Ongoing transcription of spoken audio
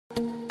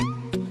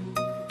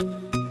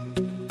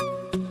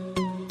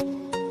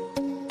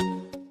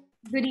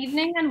Good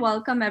evening and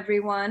welcome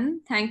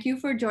everyone. Thank you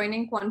for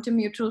joining Quantum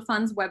Mutual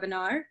Fund's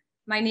webinar.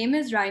 My name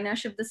is Raina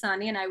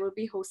Shivdasani and I will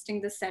be hosting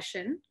this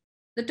session.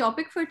 The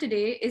topic for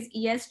today is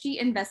ESG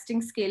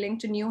investing scaling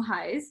to new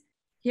highs.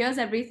 Here's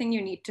everything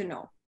you need to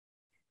know.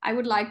 I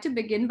would like to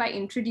begin by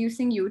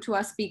introducing you to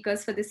our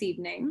speakers for this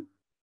evening.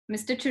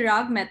 Mr.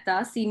 Chirag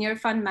Mehta, Senior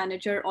Fund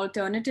Manager,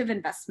 Alternative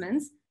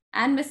Investments,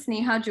 and Ms.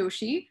 Sneha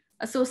Joshi,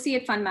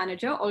 Associate Fund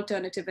Manager,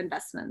 Alternative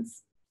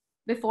Investments.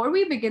 Before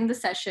we begin the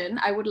session,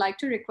 I would like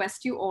to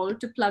request you all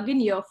to plug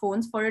in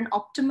earphones for an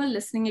optimal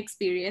listening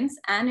experience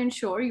and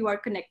ensure you are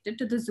connected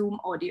to the Zoom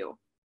audio.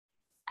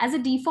 As a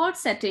default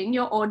setting,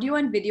 your audio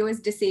and video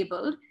is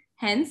disabled.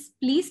 Hence,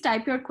 please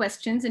type your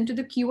questions into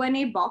the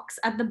Q&A box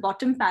at the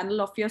bottom panel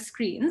of your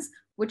screens,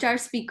 which our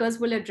speakers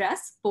will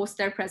address post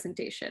their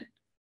presentation.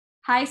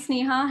 Hi,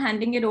 Sneha,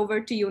 handing it over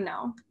to you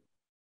now.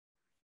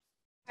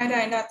 Hi,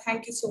 Raina,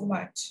 thank you so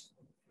much.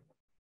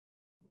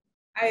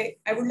 I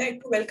would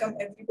like to welcome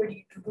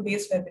everybody to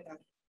today's webinar.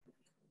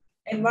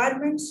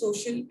 Environment,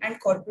 Social and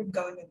Corporate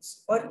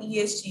Governance, or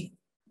ESG,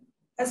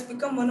 has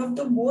become one of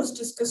the most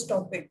discussed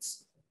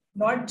topics,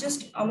 not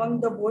just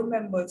among the board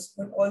members,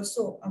 but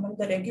also among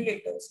the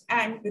regulators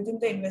and within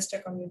the investor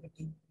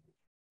community.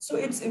 So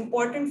it's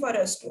important for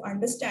us to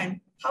understand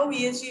how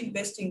ESG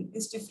investing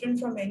is different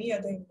from any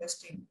other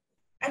investing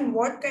and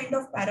what kind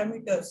of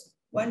parameters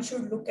one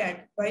should look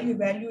at while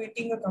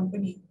evaluating a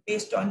company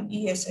based on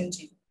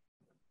ESG.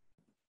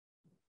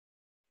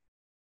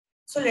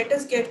 So let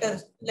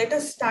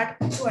us start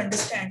to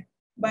understand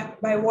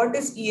by what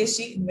is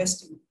ESG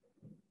investing.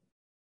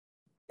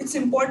 It's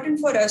important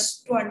for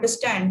us to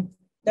understand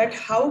that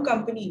how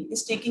company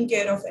is taking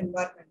care of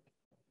environment.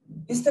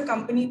 Is the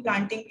company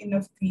planting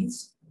enough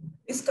trees?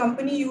 Is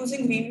company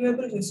using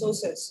renewable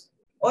resources?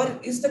 Or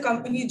is the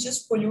company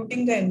just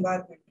polluting the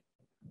environment?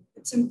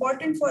 It's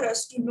important for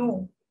us to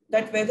know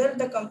that whether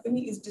the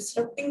company is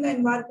disrupting the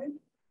environment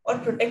or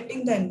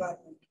protecting the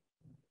environment.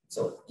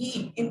 So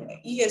E in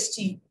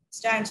ESG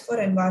stands for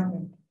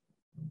environment.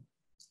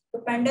 The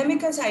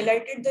pandemic has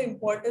highlighted the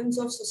importance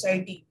of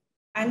society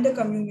and the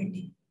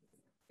community.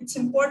 It's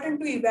important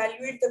to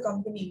evaluate the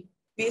company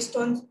based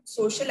on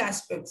social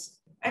aspects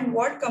and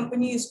what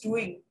company is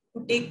doing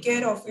to take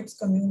care of its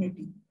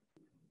community.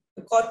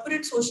 The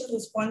corporate social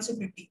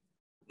responsibility.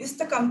 Is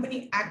the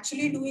company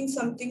actually doing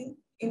something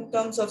in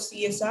terms of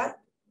CSR,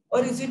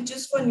 or is it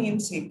just for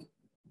namesake?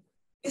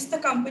 Is the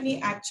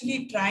company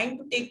actually trying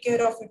to take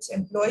care of its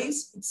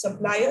employees, its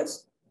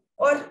suppliers,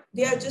 or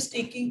they are just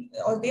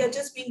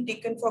being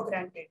taken for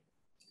granted?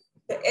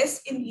 The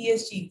S in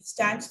ESG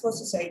stands for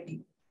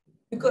society,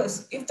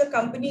 because if the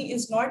company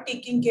is not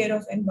taking care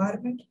of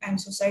environment and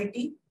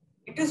society,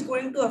 it is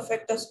going to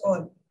affect us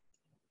all,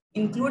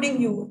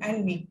 including you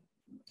and me.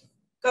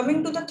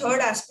 Coming to the third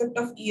aspect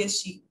of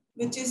ESG,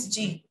 which is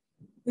G,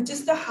 which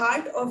is the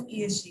heart of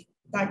ESG,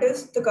 that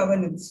is the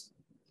governance.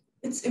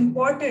 It's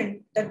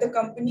important that the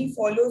company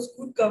follows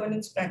good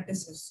governance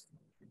practices,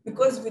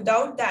 because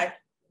without that,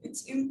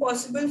 it's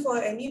impossible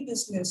for any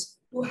business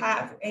to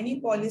have any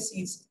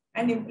policies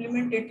and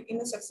implement it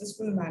in a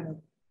successful manner.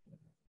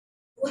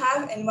 To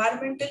have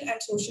environmental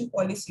and social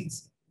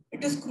policies,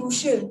 it is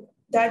crucial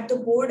that the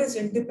board is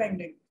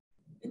independent.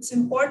 It's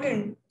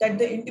important that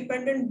the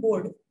independent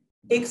board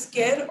takes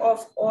care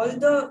of all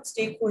the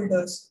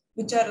stakeholders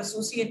which are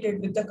associated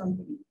with the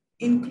company,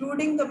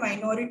 including the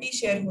minority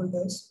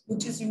shareholders,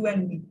 which is you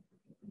and me.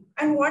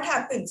 And what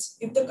happens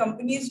if the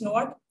company is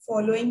not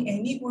following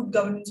any good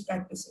governance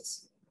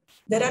practices?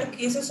 There are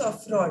cases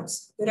of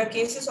frauds, there are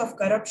cases of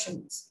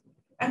corruptions.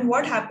 And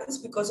what happens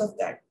because of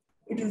that?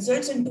 It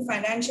results into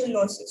financial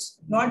losses,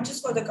 not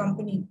just for the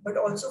company, but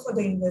also for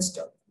the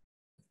investor.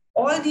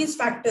 All these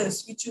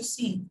factors which you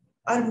see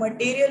are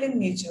material in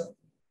nature.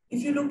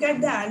 If you look at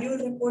the annual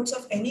reports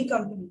of any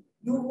company,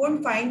 you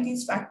won't find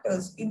these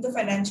factors in the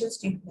financial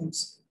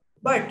statements.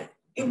 But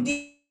if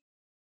these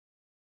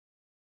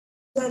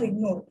are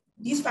ignored,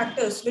 these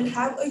factors will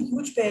have a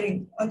huge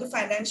bearing on the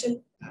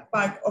financial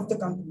part of the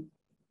company.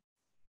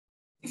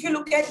 If you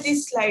look at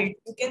this slide,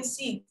 you can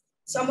see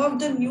some of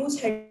the news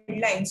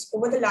headlines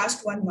over the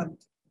last 1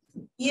 month.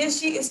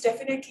 ESG is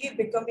definitely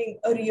becoming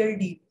a real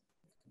deal.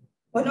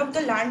 One of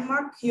the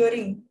landmark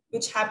hearing,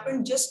 which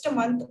happened just a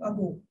month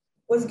ago,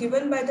 was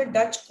given by the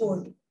Dutch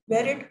court,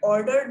 where it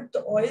ordered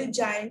the oil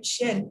giant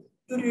Shell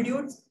to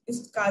reduce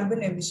its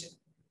carbon emission.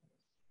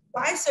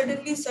 Why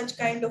suddenly such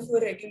kind of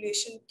a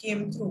regulation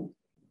came through?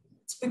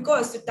 It's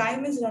because the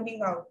time is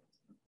running out.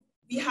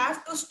 We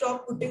have to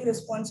stop putting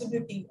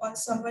responsibility on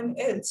someone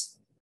else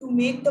to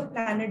make the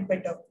planet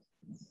better.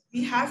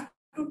 We have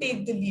to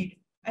take the lead,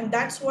 and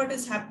that's what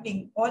is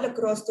happening all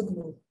across the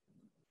globe.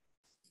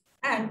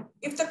 And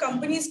if the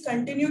companies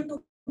continue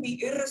to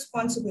be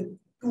irresponsible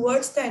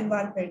towards the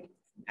environment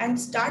and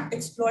start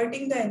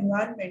exploiting the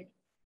environment,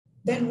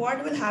 then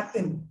what will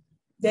happen?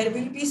 There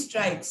will be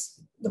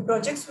strikes, the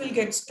projects will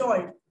get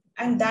stalled,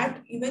 and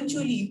that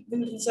eventually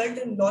will result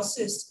in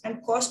losses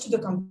and cost to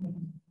the company.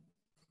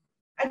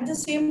 At the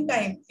same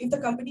time, if the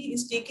company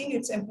is taking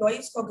its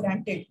employees for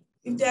granted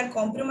if they are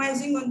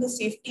compromising on the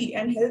safety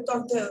and health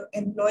of the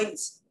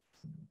employees,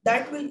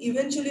 that will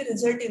eventually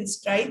result in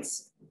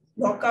strikes,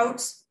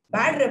 lockouts,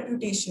 bad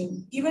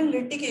reputation, even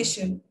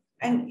litigation,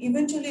 and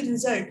eventually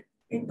result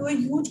into a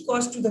huge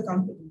cost to the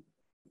company.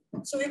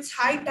 So it's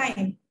high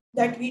time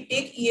that we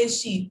take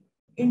ESG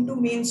into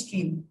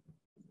mainstream.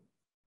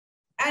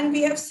 And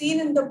we have seen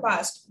in the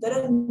past, there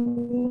are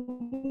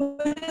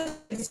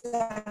numerous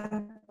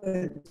examples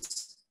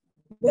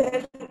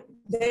where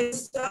there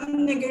is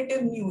some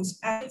negative news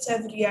and it's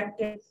have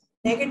reacted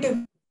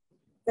negatively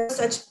to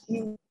such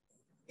news.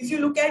 If you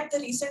look at the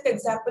recent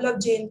example of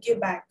J&K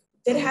Bank,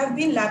 there have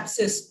been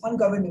lapses on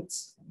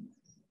governance.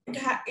 It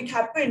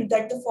happened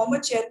that the former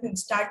chairman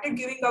started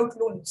giving out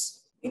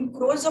loans in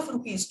crores of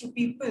rupees to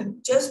people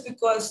just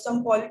because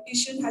some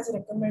politician has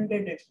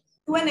recommended it,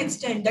 to an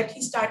extent that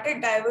he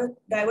started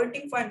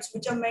diverting funds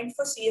which are meant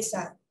for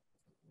CSR.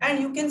 And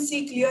you can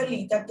see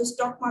clearly that the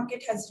stock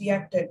market has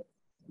reacted.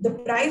 The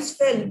price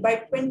fell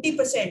by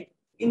 20%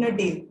 in a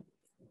day.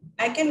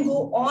 I can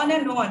go on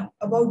and on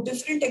about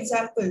different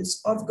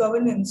examples of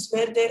governance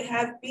where there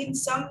have been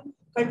some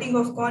cutting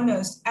of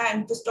corners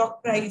and the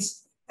stock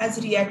price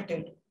has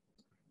reacted.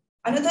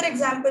 Another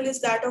example is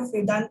that of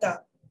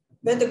Vedanta,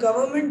 where the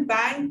government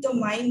banned the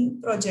mine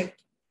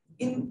project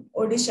in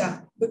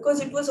Odisha because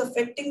it was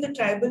affecting the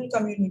tribal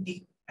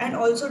community and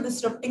also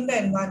disrupting the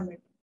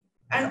environment.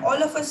 And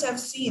all of us have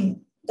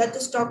seen that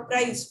the stock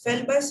price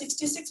fell by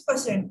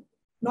 66%,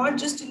 not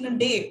just in a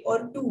day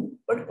or two,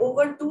 but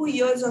over 2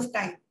 years of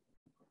time.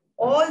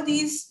 All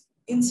these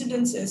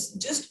incidences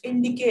just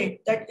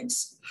indicate that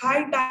it's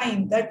high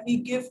time that we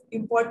give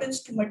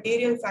importance to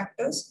material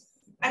factors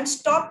and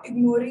stop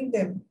ignoring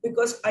them,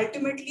 because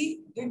ultimately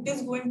it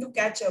is going to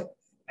catch up,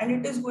 and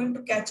it is going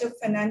to catch up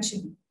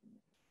financially.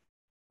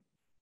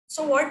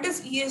 So what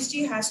does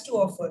ESG has to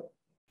offer?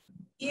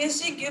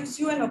 ESG gives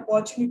you an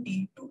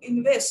opportunity to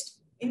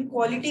invest in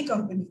quality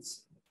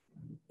companies.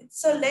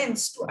 It's a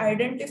lens to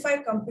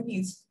identify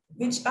companies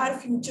which are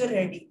future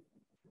ready.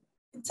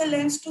 It's a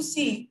lens to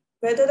see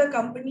whether the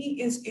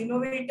company is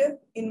innovative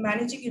in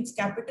managing its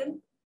capital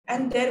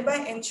and thereby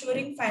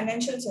ensuring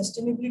financial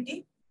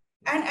sustainability.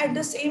 And at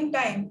the same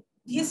time,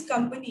 these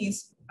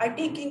companies are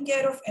taking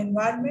care of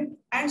environment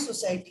and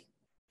society.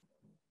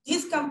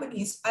 These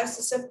companies are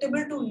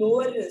susceptible to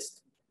lower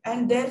risk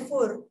and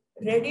therefore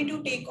ready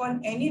to take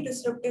on any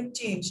disruptive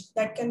change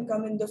that can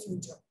come in the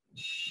future.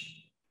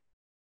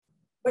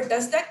 But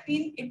does that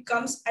mean it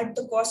comes at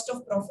the cost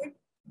of profit?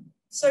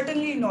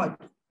 Certainly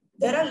not.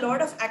 There are a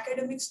lot of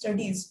academic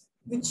studies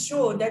which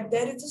show that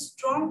there is a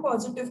strong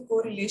positive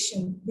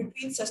correlation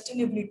between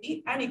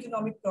sustainability and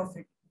economic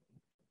profit.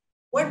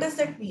 What does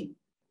that mean?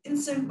 In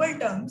simple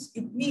terms,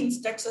 it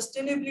means that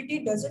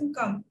sustainability doesn't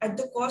come at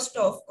the cost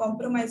of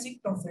compromising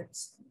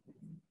profits.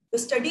 The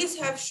studies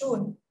have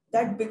shown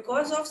that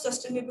because of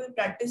sustainable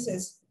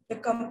practices, the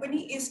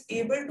company is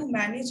able to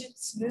manage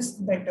its risk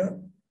better,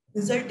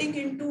 resulting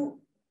into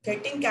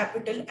getting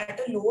capital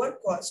at a lower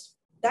cost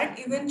that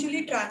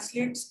eventually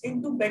translates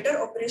into better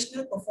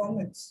operational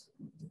performance.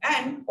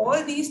 And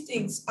all these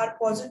things are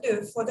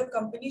positive for the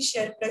company's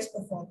share price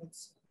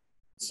performance.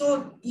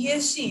 So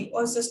ESG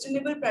or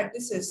sustainable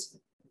practices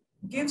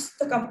gives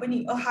the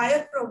company a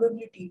higher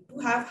probability to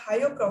have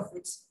higher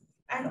profits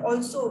and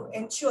also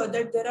ensure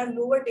that there are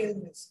lower tail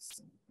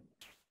risks.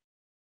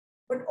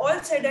 But all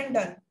said and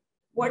done,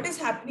 what is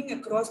happening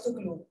across the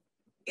globe?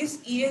 Is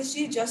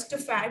ESG just a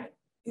fad?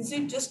 Is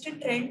it just a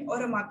trend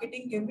or a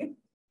marketing gimmick?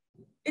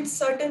 It's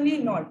certainly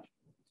not.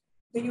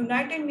 The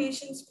United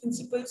Nations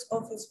Principles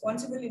of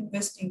Responsible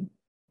Investing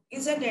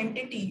is an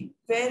entity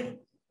where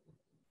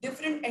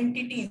different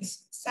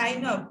entities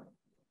sign up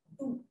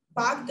to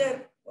park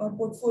their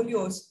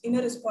portfolios in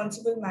a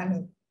responsible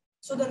manner.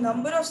 So the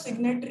number of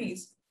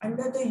signatories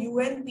under the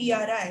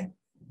UNPRI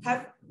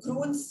have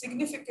grown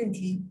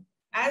significantly,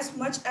 as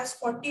much as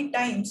 40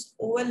 times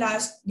over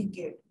last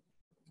decade.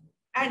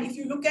 And if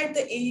you look at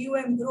the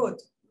AUM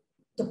growth,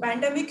 the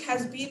pandemic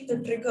has been the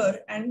trigger,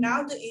 and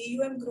now the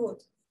AUM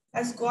growth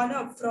has gone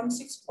up from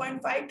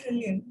 6.5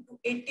 trillion to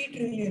 80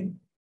 trillion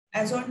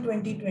as on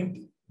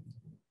 2020.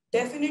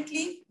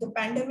 Definitely, the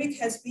pandemic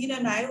has been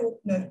an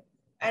eye-opener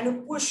and a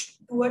push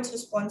towards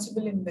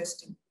responsible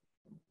investing.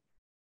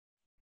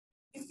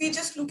 If we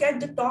just look at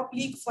the top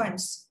league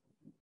funds,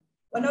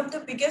 one of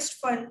the biggest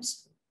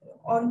funds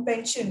on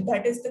pension,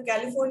 that is the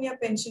California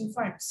pension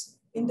funds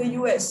in the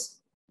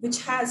US,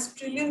 which has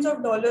trillions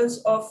of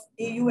dollars of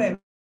AUM,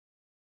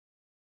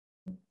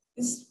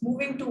 is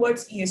moving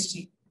towards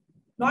ESG.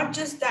 Not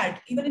just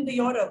that, even in the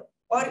Europe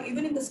or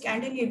even in the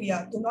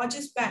Scandinavia, the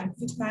Norges Bank,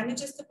 which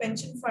manages the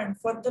pension fund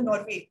for the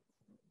Norway,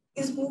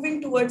 is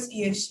moving towards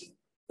ESG.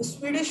 The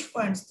Swedish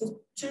funds, the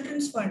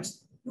children's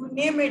funds, you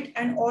name it,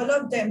 and all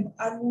of them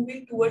are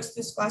moving towards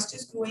this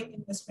fastest growing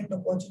investment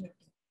opportunity.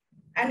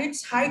 And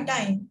it's high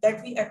time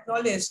that we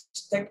acknowledge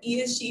that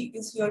ESG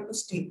is here to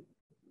stay.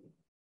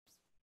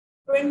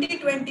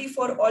 2020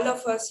 for all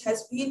of us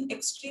has been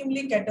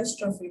extremely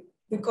catastrophic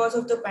because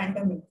of the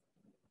pandemic.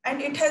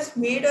 And it has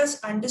made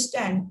us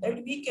understand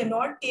that we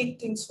cannot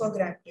take things for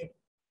granted.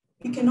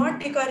 We cannot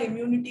take our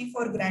immunity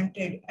for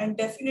granted, and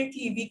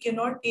definitely we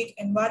cannot take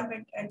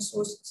environment and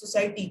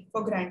society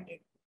for granted.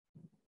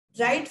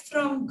 Right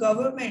from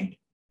government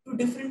to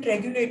different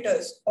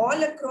regulators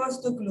all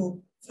across the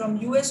globe, from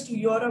US to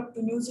Europe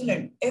to New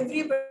Zealand,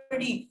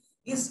 everybody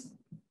is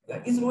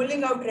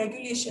rolling out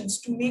regulations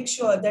to make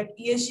sure that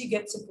ESG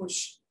gets a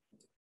push.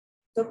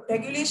 The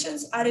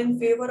regulations are in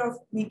favor of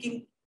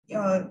making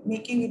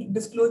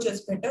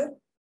disclosures better.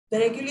 The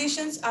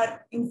regulations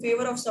are in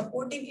favor of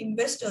supporting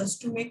investors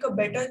to make a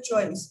better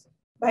choice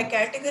by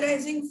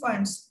categorizing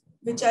funds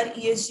which are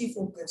ESG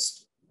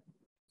focused.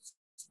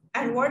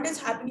 And what is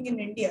happening in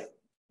India?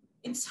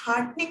 It's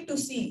heartening to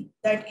see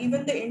that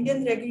even the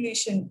Indian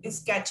regulation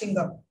is catching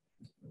up.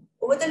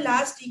 Over the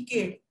last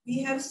decade, we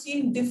have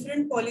seen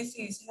different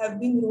policies have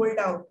been rolled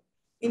out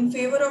in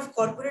favor of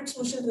corporate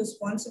social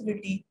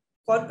responsibility,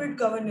 corporate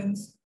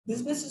governance,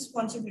 business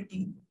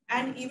responsibility,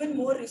 and even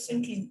more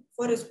recently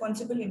for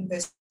responsible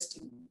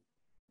investing.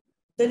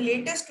 The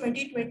latest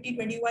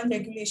 2020-21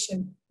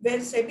 regulation, where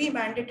SEBI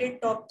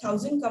mandated top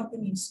 1,000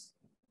 companies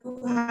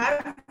to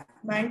have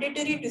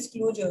mandatory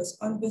disclosures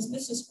on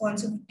business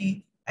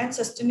responsibility and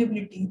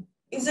sustainability,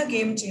 is a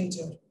game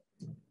changer.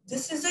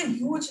 This is a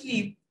huge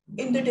leap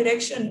in the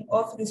direction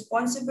of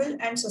responsible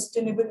and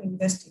sustainable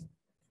investing.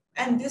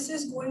 And this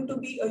is going to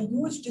be a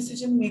huge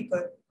decision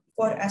maker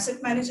for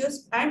asset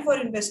managers and for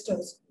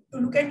investors to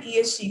look at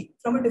ESG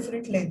from a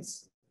different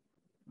lens.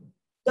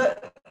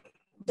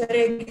 The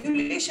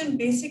regulation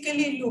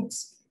basically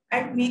looks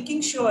at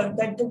making sure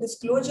that the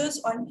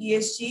disclosures on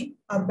ESG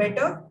are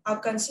better, are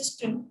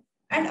consistent,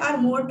 and are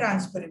more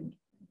transparent.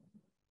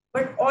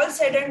 But all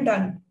said and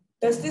done,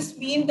 does this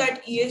mean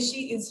that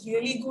ESG is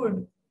really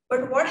good?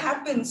 But what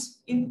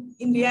happens in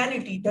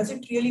reality? Does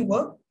it really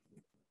work?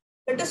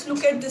 Let us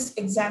look at this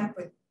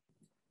example.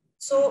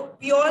 So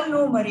we all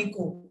know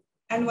Marico,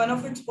 and one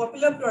of its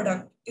popular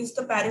product is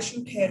the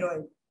parachute hair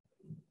oil.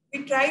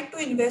 We tried to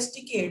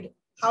investigate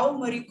how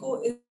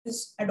Marico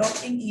is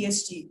adopting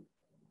ESG.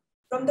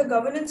 From the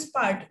governance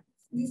part,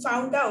 we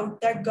found out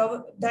that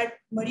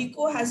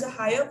Marico has a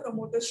higher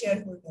promoter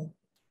shareholder,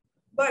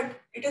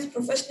 but it is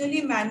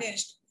professionally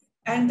managed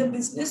and the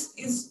business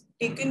is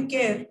taken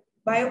care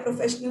by a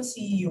professional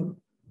CEO.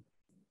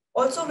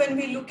 Also, when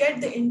we look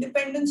at the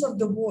independence of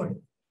the board,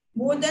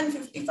 more than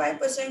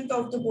 55%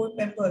 of the board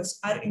members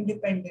are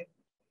independent.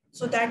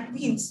 So that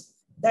means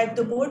that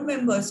the board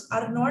members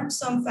are not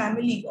some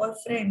family or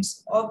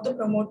friends of the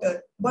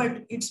promoter,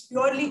 but it's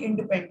purely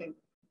independent.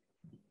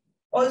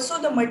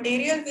 Also, the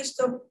material which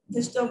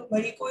the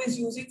Marico is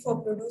using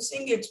for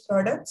producing its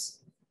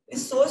products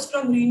is sourced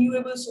from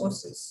renewable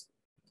sources.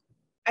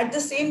 At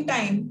the same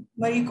time,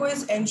 Marico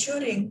is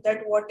ensuring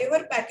that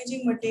whatever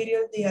packaging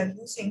material they are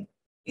using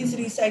is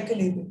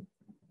recyclable.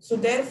 So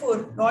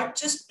therefore, not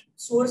just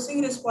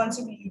sourcing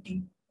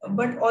responsibility,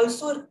 but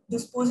also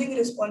disposing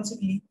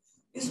responsibly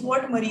is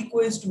what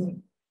Marico is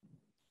doing.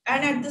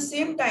 And at the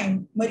same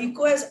time,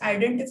 Marico has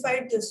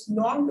identified this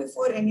long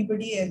before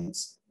anybody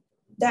else,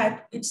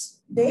 that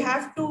they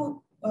have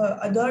to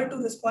adhere to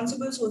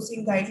responsible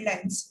sourcing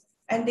guidelines,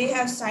 and they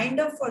have signed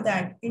up for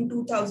that in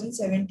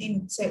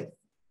 2017 itself.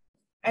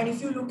 And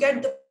if you look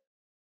at the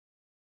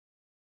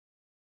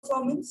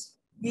performance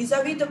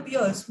vis-a-vis the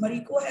peers,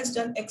 Marico has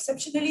done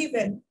exceptionally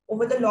well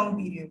over the long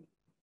period.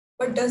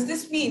 But does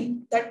this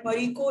mean that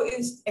Marico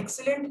is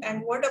excellent,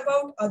 and what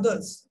about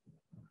others?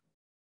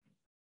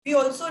 We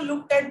also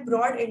looked at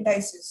broad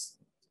indices.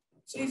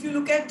 So if you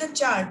look at the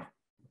chart,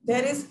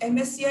 there is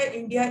MSCI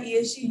India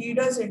ESG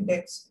Leaders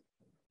Index,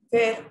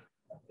 where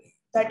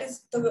that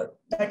is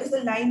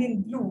the line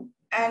in blue,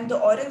 and the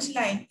orange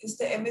line is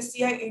the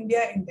MSCI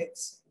India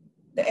Index.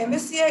 The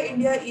MSCI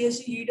India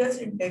ESG Leaders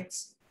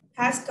Index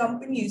has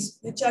companies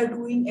which are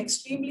doing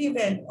extremely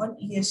well on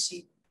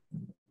ESG.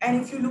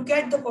 And if you look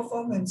at the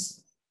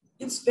performance,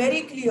 it's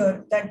very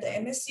clear that the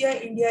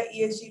MSCI India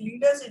ESG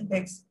Leaders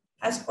Index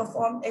has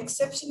performed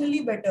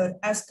exceptionally better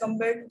as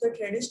compared to the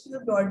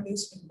traditional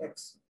broad-based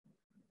index.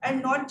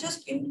 And not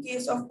just in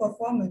case of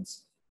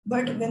performance,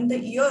 but when the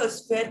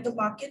years where the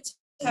markets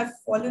have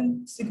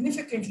fallen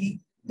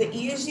significantly, the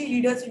ESG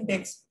Leaders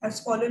Index has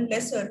fallen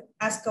lesser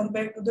as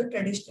compared to the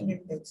traditional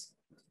index.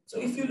 So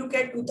if you look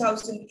at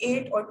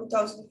 2008 or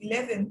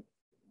 2011,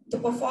 the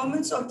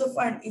performance of the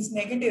fund is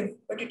negative,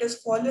 but it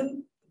has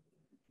fallen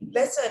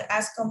lesser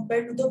as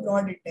compared to the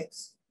broad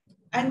index.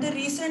 And the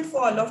recent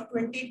fall of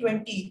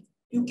 2020,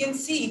 you can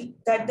see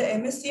that the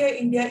MSCI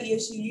India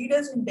ESG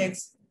Leaders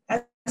Index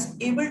has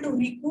able to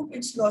recoup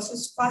its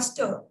losses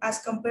faster as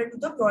compared to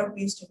the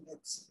broad-based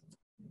index.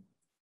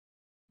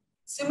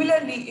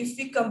 Similarly, if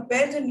we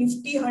compare the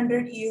Nifty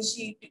 100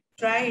 ESG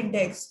TRI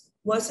index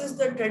versus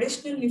the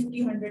traditional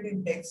Nifty 100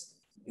 index,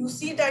 you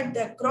see that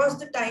across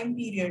the time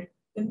period,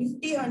 the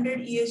Nifty 100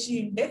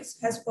 ESG index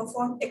has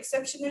performed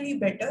exceptionally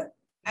better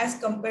as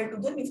compared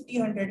to the Nifty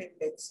 100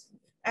 index.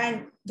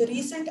 And the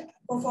recent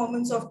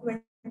performance of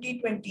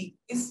 2020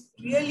 is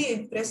really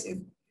impressive,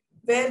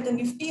 where the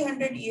Nifty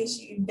 100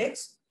 ESG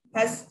index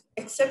has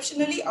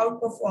exceptionally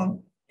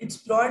outperformed its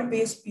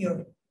broad-based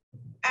peer.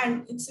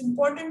 And it's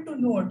important to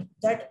note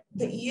that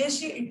the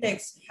ESG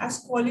index has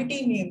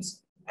quality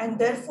names, and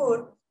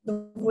therefore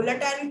the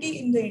volatility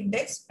in the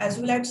index as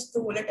well as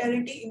the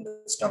volatility in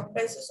the stock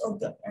prices of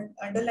the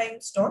underlying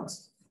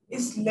stocks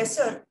is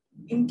lesser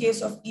in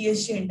case of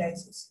ESG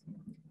indices.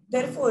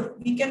 Therefore,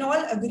 we can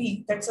all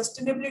agree that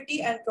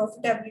sustainability and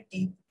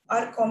profitability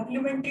are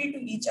complementary to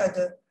each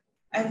other.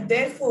 And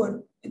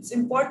therefore, it's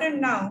important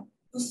now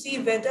to see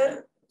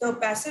whether the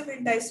passive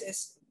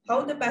indices,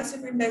 how the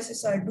passive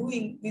indices are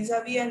doing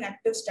vis-a-vis an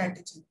active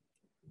strategy.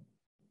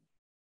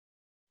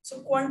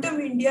 So Quantum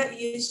India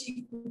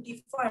ESG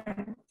Equity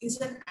Fund is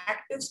an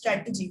active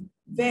strategy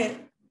where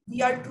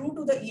we are true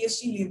to the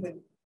ESG label.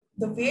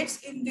 The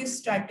weights in this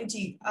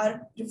strategy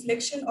are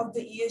reflection of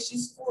the ESG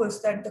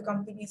scores that the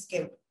companies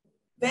get.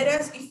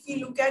 Whereas if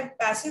we look at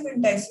passive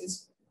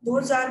indices,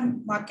 those are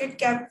market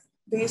cap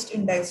based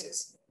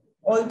indices.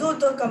 Although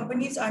the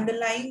companies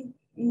underlying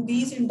in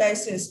these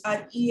indices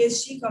are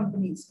ESG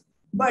companies,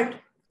 but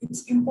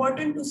it's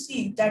important to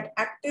see that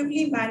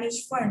actively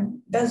managed fund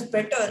does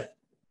better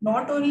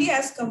not only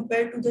as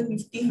compared to the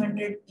Nifty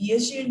 100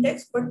 ESG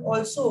index, but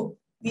also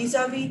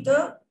vis-a-vis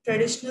the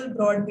traditional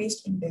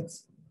broad-based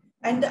index.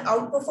 And the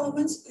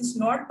outperformance is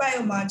not by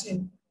a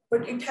margin,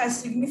 but it has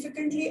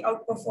significantly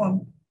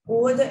outperformed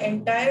over the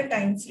entire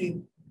time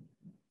frame.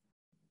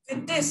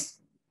 With this,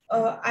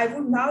 I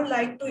would now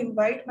like to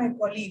invite my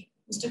colleague,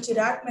 Mr.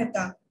 Chirag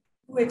Mehta,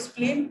 to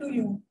explain to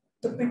you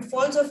the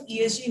pitfalls of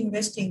ESG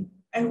investing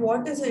and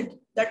what is it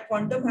that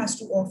Quantum has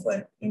to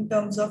offer in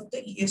terms of the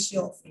ESG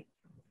offering.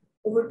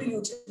 Over to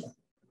you,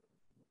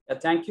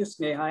 Chirag. Thank you,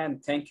 Sneha,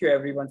 and thank you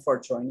everyone for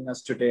joining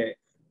us today.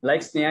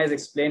 Like Sneha has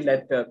explained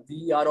that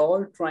we are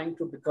all trying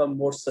to become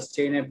more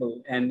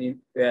sustainable, and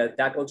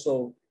that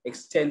also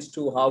extends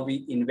to how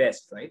we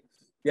invest, right?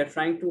 We are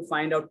trying to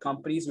find out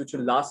companies which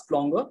will last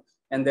longer,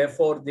 and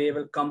therefore they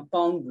will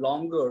compound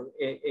longer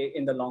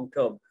in the long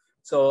term.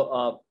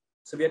 So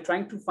we are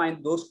trying to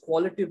find those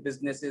quality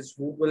businesses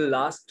who will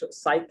last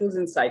cycles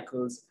and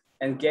cycles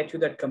and get you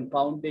that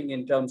compounding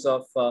in terms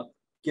of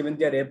given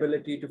their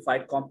ability to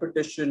fight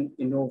competition,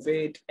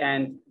 innovate,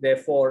 and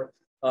therefore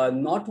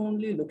not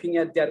only looking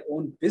at their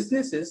own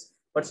businesses,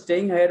 but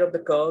staying ahead of the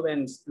curve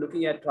and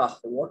looking at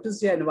what is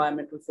their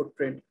environmental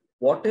footprint,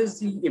 what is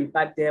the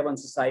impact they have on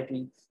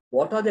society,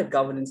 what are their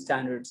governance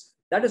standards.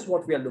 That is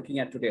what we are looking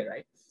at today,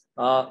 right?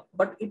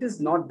 But it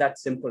is not that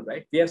simple,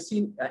 right? We have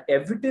seen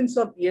evidence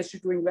of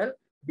ESG doing well,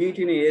 be it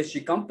in an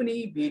ESG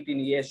company, be it in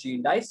ESG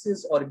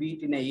indices, or be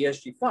it in an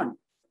ESG fund.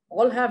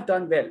 All have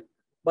done well.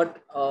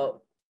 But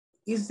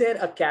is there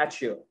a catch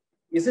here?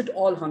 Is it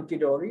all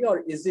hunky-dory,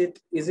 or is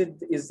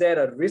there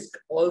a risk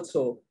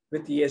also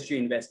with ESG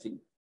investing?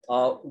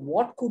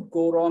 What could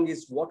go wrong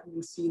is what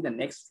we'll see in the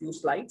next few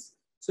slides.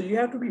 So you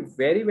have to be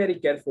very, very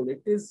careful.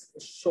 It is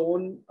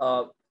shown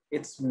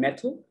it's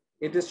metal.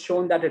 It is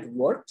shown that it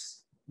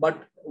works.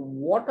 But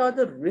what are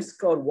the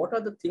risks, or what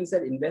are the things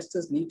that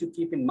investors need to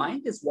keep in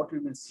mind is what we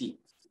will see.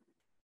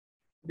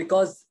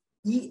 Because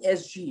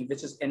ESG,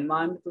 which is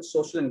environmental,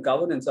 social, and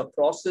governance, a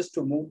process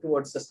to move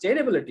towards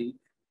sustainability,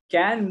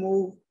 can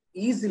move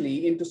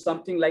easily into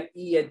something like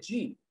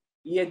ESG.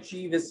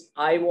 ESG is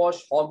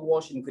eyewash,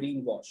 hogwash, and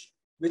greenwash,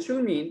 which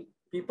will mean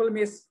people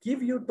may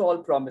give you tall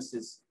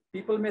promises.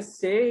 People may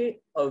say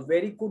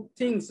very good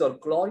things or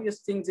glorious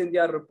things in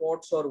their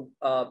reports or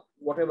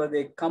whatever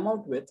they come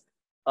out with,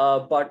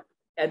 but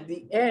at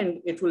the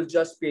end, it will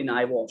just be an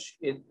eyewash.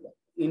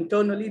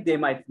 Internally, they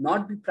might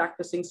not be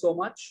practicing so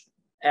much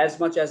as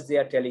they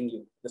are telling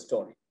you the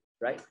story,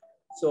 right?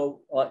 So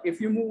if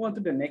you move on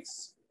to the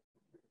next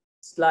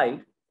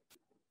slide.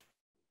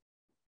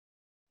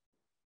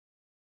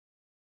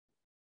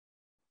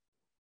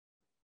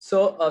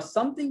 So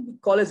something we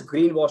call as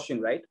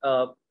greenwashing, right?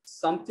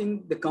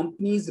 Something the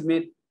companies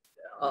may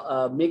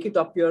make it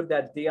appear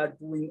that they are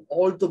doing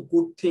all the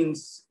good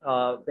things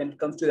when it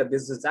comes to their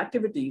business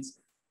activities,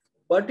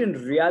 but in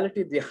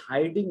reality, they're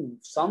hiding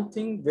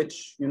something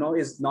which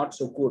is not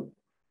so good.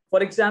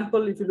 For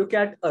example, if you look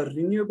at a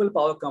renewable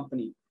power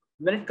company,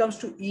 when it comes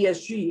to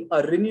ESG,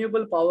 a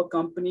renewable power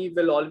company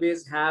will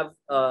always have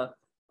a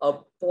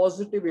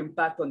positive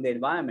impact on the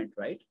environment,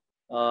 right?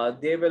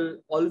 They will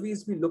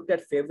always be looked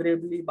at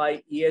favorably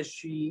by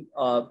ESG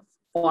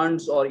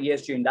funds or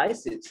ESG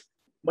indices.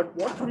 But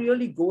what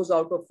really goes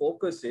out of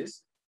focus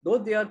is, though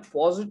they are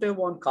positive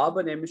on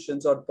carbon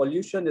emissions or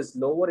pollution is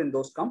lower in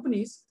those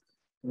companies,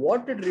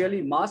 what it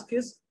really masks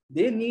is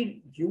they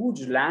need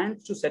huge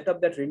lands to set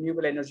up that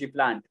renewable energy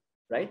plant,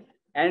 right?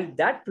 And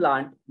that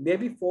plant may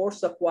be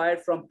force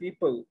acquired from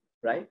people,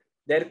 right?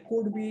 There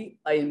could be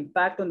an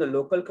impact on the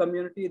local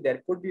community.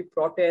 There could be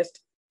protest,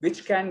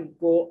 which can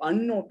go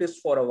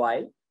unnoticed for a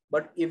while,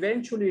 but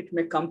eventually it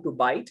may come to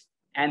bite.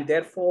 And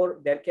therefore,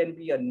 there can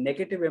be a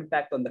negative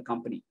impact on the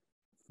company,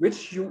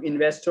 which you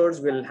investors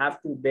will have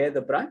to bear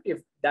the brunt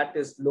if that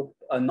is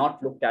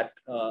not looked at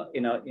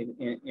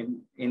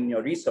in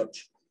your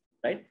research,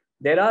 right?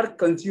 There are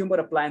consumer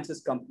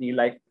appliances companies,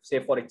 like say,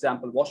 for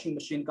example, washing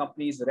machine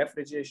companies,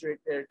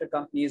 refrigerator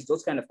companies,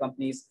 those kind of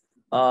companies.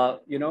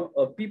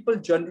 People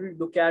generally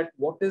look at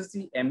what is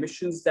the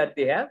emissions that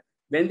they have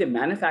when they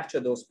manufacture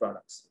those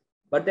products.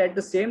 But at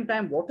the same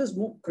time, what is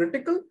more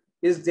critical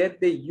is that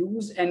they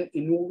use and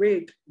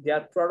innovate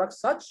their products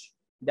such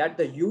that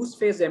the use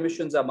phase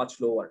emissions are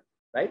much lower,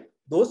 right?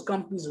 Those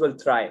companies will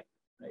thrive,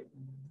 right?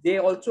 They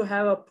also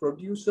have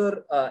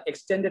a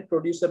extended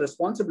producer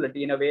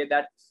responsibility in a way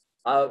that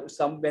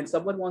when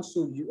someone wants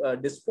to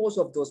dispose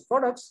of those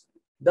products,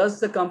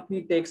 does the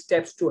company take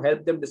steps to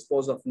help them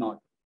dispose of not,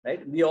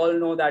 right? We all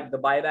know that the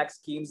buyback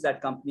schemes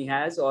that company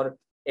has or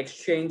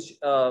exchange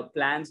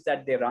plans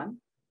that they run,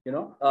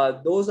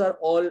 those are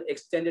all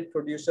extended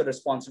producer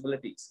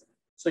responsibilities.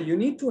 So you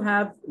need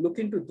to look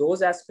into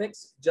those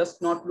aspects,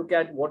 just not look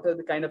at what are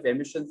the kind of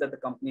emissions that the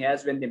company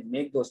has when they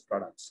make those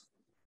products.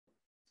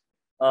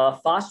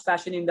 Fast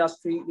fashion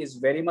industry is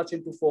very much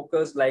into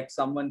focus, like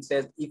someone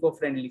says,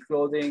 eco-friendly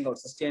clothing or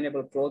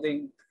sustainable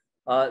clothing.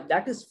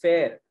 That is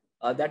fair,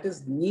 that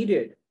is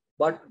needed,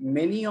 but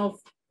many of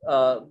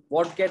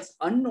what gets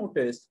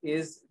unnoticed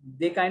is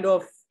they kind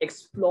of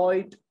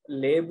exploit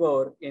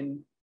labor in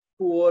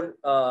poor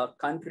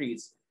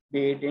countries,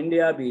 be it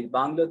India, be it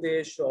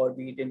Bangladesh, or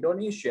be it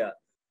Indonesia.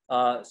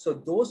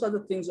 So those are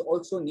the things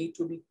also need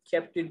to be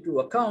kept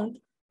into account,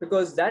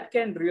 because that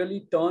can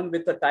really turn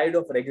with the tide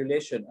of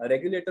regulation. A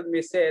regulator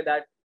may say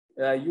that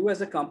you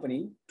as a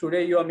company,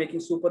 today you are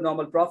making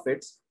supernormal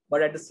profits,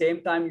 but at the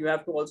same time, you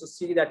have to also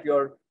see that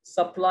your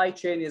supply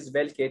chain is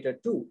well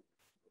catered to.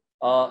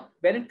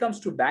 When it comes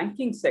to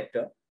banking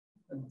sector,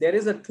 there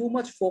is a too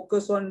much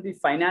focus on the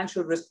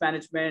financial risk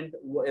management,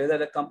 whether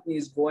the company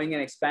is going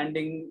and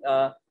expanding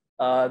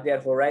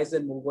their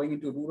horizon, going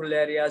into rural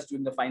areas,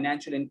 doing the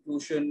financial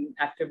inclusion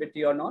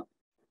activity or not.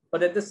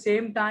 But at the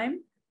same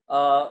time,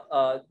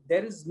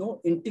 there is no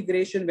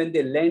integration when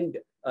they lend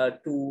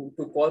to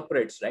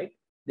corporates, right?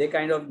 They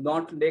kind of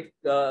not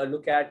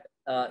look at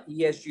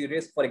ESG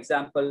risk. For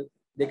example,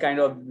 they kind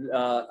of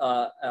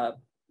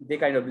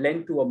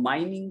lend to a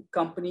mining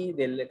company.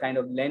 They kind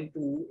of lend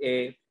to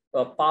a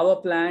power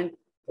plant.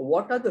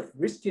 What are the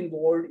risks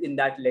involved in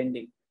that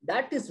lending?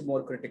 That is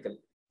more critical,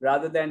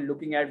 rather than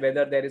looking at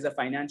whether there is a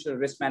financial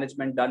risk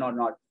management done or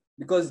not,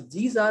 because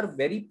these are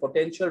very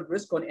potential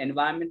risk on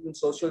environment and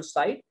social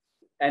side,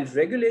 and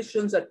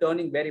regulations are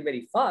turning very,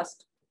 very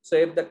fast. So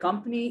if the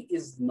company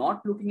is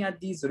not looking at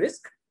these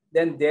risks,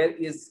 then there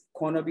is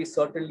going to be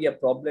certainly a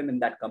problem in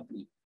that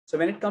company. So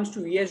when it comes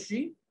to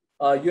ESG,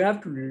 you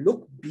have to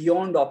look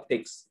beyond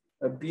optics,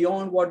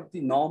 beyond what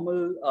the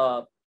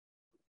normal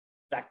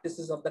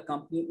practices of the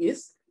company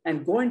is,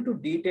 and go into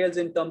details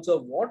in terms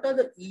of what are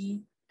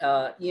the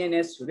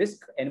ENS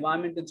risk,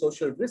 environment and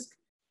social risk,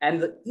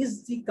 and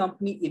is the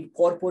company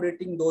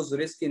incorporating those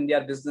risks in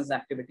their business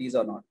activities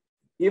or not.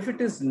 If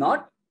it is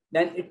not,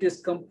 then it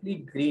is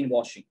complete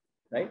greenwashing,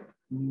 right?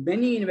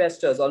 Many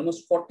investors,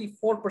 almost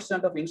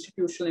 44% of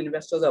institutional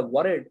investors are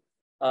worried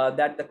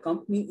that the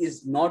company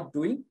is not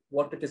doing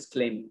what it is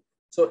claiming.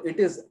 So it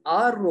is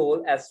our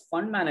role as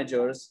fund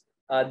managers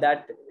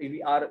that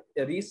our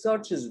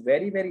research is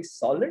very, very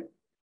solid,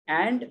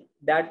 and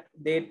that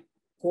they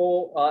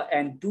go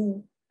and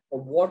do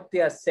what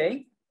they are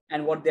saying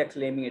and what they are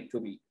claiming it to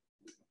be.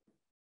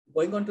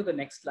 Going on to the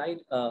next slide.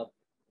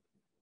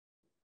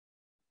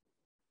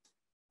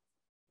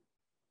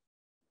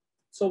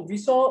 So we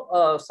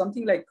saw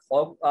something like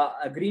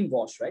a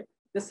greenwash, right?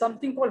 There's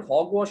something called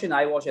hogwash and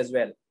eyewash as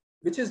well,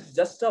 which is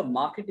just a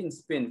marketing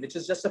spin, which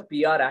is just a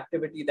PR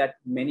activity that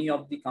many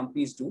of the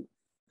companies do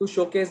to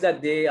showcase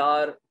that they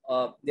are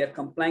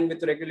complying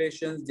with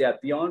regulations, they are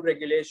beyond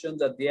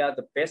regulations, or they are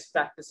the best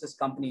practices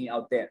company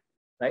out there,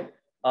 right?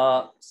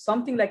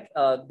 Something like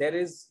there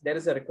is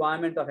a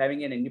requirement of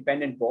having an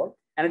independent board,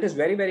 and it is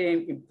very,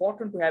 very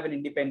important to have an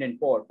independent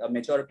board. A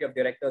majority of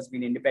directors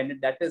being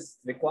independent, that is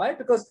required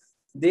because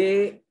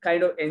they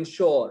kind of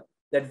ensure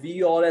that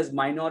we all as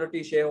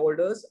minority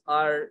shareholders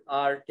are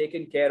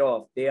taken care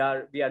of. We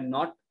are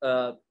not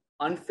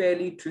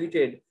unfairly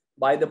treated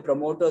by the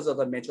promoters or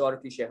the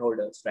majority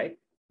shareholders, right?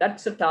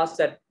 That's a task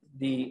that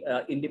the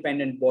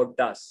independent board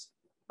does.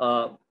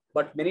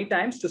 But many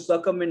times, to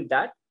circumvent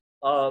that,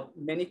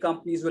 many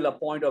companies will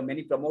appoint, or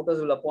many promoters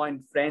will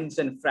appoint friends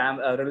and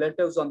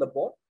relatives on the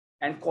board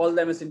and call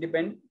them as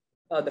independent.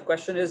 The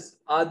question is,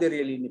 are they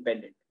really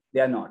independent?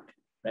 They are not,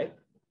 right?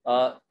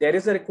 There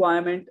is a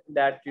requirement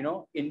that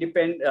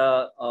independent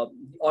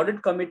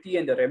audit committee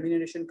and the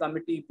remuneration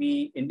committee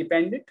be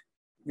independent,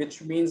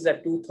 which means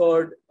that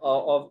 2/3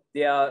 of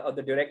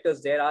the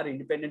directors there are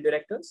independent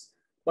directors.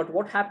 But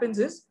what happens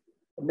is,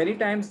 many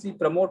times the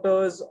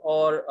promoters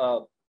or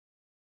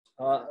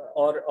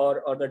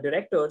the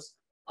directors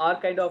are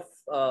kind of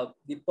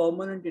the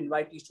permanent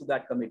invitees to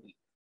that committee.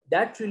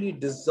 That really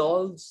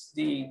dissolves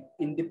the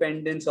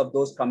independence of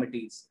those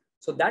committees.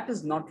 So that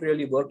is not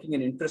really working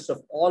in interest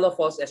of all of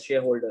us as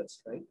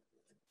shareholders, right?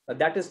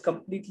 That is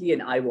completely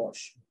an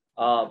eyewash.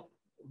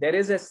 There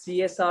is a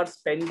CSR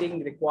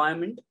spending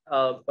requirement,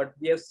 but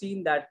we have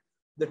seen that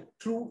the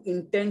true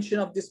intention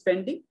of this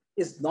spending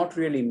is not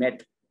really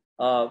met.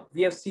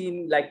 We have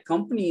seen like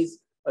companies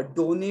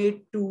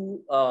donate to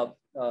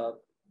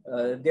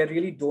they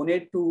really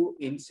donate to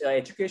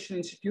education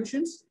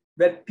institutions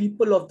where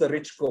people of the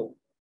rich go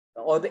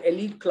or the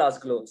elite class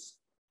goes.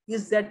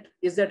 Is that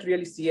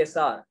really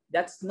CSR?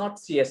 That's not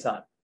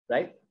CSR,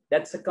 right?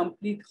 That's a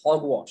complete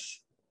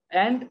hogwash.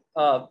 And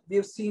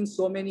we've seen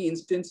so many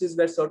instances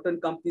where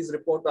certain companies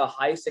report a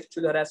high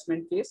sexual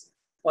harassment case,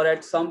 or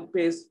at some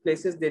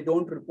places they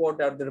don't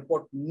report, or they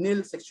report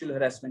nil sexual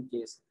harassment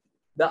case.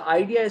 The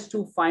idea is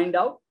to find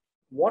out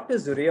what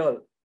is real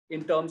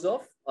in terms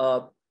of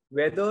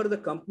whether the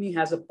company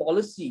has a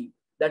policy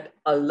that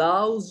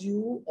allows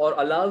you or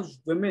allows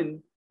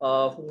women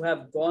who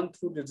have gone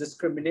through the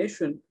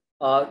discrimination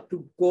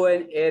to go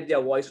and air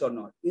their voice or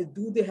not.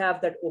 Do they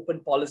have that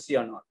open policy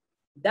or not?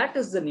 That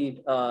is the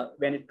need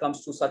when it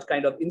comes to such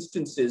kind of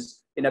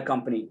instances in a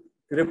company.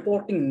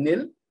 Reporting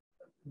nil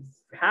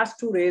has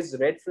to raise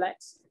red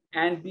flags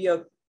and be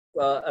a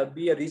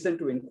reason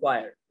to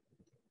inquire.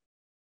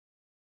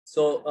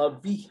 So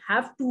we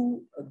have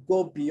to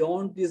go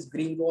beyond this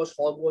greenwash,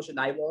 hogwash, and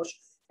eyewash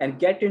and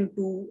get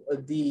into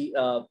the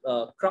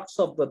crux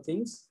of the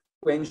things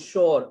to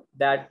ensure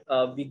that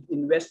we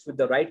invest with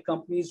the right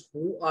companies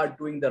who are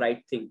doing the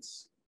right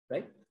things,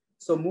 right?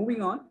 So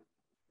moving on.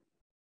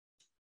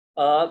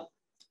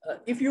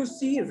 If you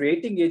see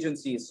rating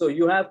agencies, so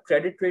you have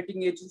credit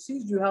rating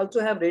agencies, you also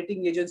have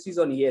rating agencies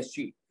on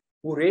ESG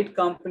who rate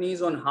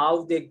companies on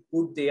how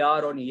good they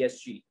are on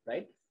ESG,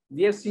 right?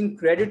 We have seen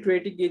credit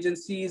rating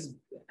agencies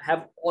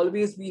have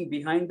always been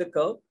behind the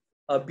curve,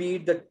 be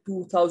it the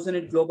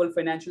 2000 global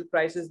financial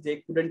crisis,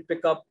 they couldn't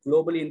pick up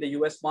globally in the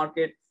US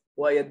market,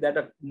 why that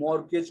a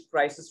mortgage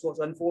crisis was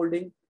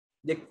unfolding.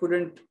 They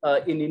couldn't,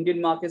 in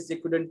Indian markets, they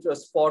couldn't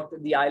spot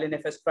the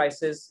IL&FS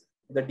crisis,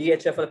 the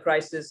DHFL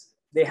crisis.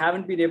 They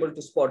haven't been able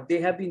to spot. They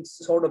have been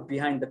sort of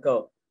behind the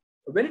curve.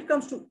 When it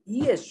comes to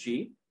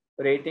ESG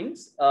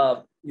ratings,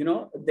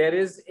 there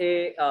is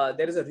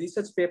a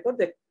research paper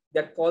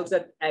that calls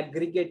that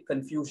aggregate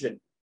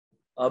confusion,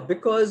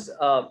 because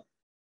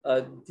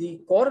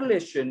the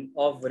correlation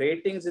of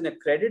ratings in a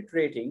credit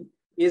rating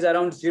is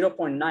around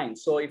 0.9.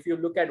 So if you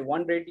look at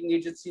one rating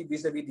agency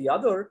vis-a-vis the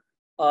other,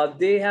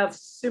 they have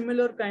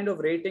similar kind of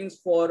ratings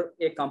for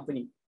a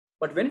company.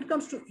 But when it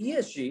comes to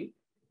ESG,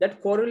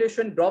 that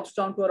correlation drops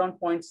down to around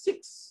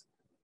 0.6,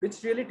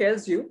 which really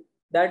tells you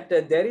that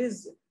there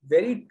is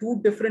very two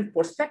different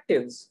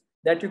perspectives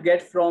that you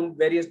get from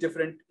various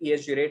different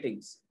ESG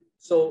ratings.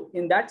 So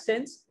in that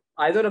sense,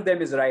 either of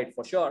them is right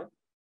for sure,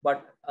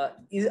 but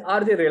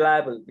are they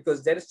reliable?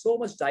 Because there is so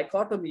much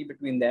dichotomy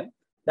between them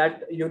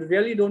that you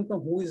really don't know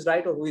who is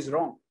right or who is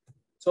wrong.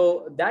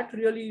 So that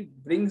really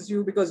brings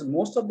you, because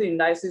most of the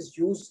indices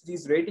use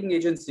these rating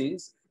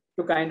agencies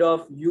to kind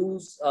of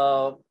use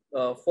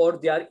for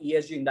their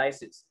ESG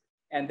indices,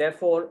 and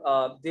therefore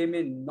they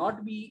may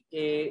not be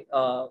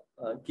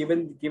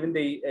given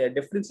the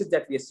differences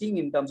that we are seeing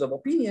in terms of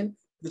opinion,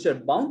 which are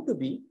bound to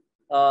be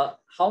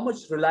how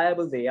much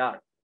reliable they are.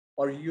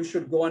 Or you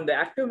should go on the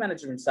active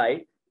management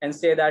side and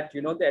say that,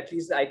 at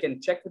least I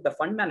can check with the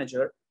fund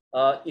manager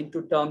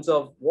into terms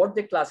of what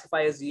they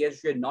classify as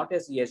ESG and not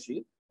as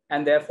ESG,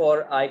 and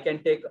therefore I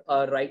can take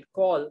a right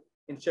call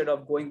instead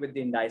of going with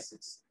the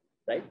indices,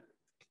 right?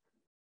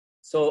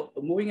 So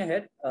moving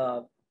ahead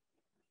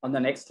on the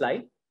next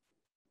slide.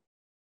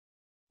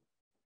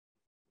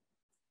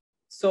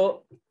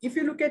 So if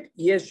you look at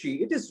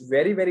ESG, it is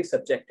very, very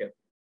subjective.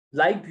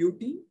 Like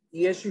beauty,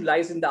 ESG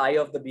lies in the eye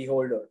of the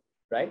beholder,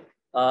 right?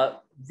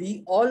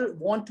 We all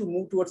want to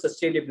move towards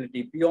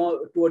sustainability,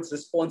 towards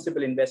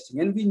responsible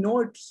investing, and we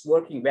know it's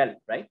working well,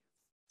 right?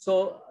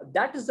 So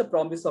that is the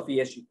promise of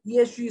ESG.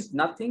 ESG is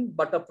nothing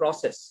but a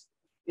process.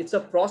 It's a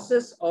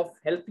process of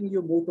helping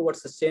you move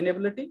towards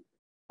sustainability.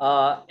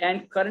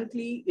 And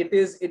currently, it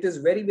is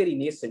very, very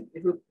nascent.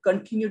 It will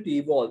continue to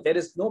evolve. There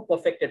is no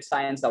perfected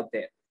science out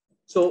there.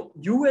 So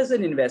you as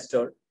an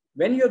investor,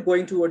 when you're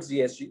going towards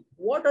ESG,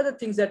 what are the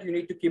things that you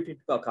need to keep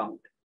into account?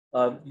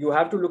 You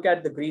have to look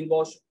at the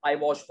greenwash,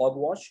 eyewash,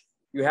 hogwash.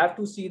 You have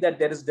to see that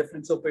there is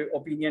difference of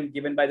opinion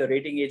given by the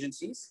rating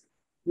agencies.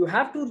 You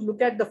have to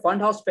look at the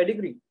fund house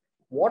pedigree.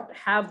 What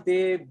have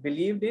they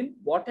believed in?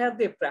 What have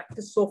they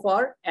practiced so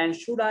far? And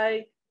should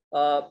I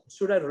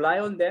rely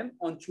on them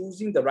on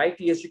choosing the right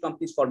ESG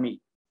companies for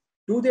me?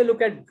 Do they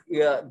look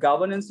at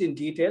governance in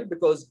detail?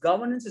 Because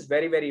governance is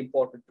very, very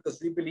important, because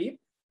we believe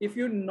if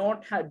you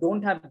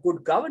don't have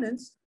good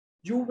governance,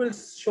 you will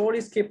surely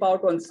skip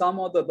out on some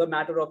of the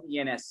matter of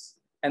ENS.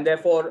 And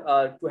therefore,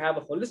 to have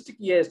a holistic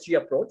ESG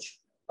approach,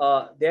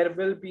 there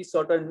will be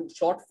certain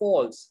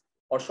shortfalls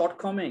or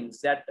shortcomings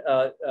that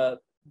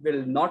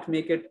will not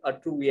make it a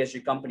true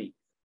ESG company.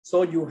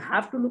 So you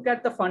have to look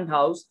at the fund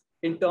house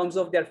in terms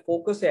of their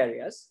focus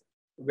areas,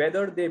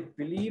 whether they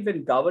believe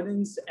in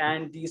governance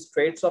and these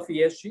traits of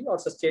ESG or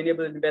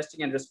sustainable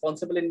investing and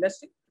responsible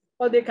investing,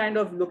 or they kind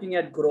of looking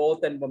at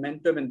growth and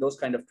momentum and those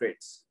kind of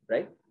traits,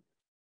 right?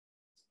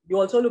 You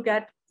also look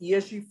at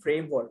ESG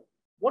framework.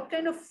 What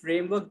kind of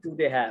framework do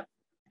they have?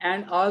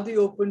 And are they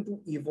open to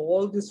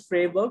evolve this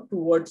framework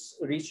towards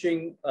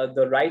reaching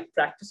the right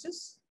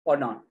practices or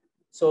not?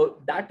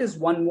 So that is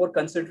one more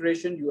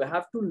consideration you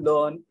have to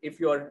learn if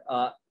you're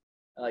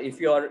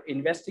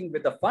investing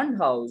with a fund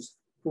house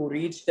to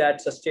reach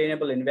that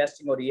sustainable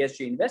investing or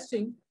ESG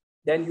investing.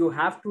 Then you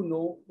have to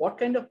know what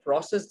kind of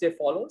process they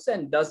follows,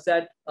 and does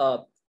that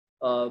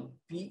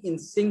be in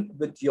sync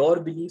with your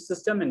belief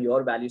system and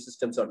your value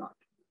systems or not.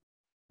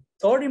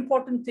 Third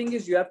important thing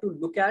is you have to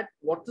look at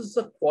what is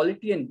the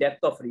quality and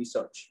depth of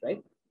research,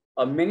 right?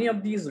 Many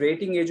of these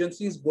rating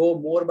agencies go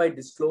more by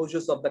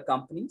disclosures of the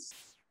companies.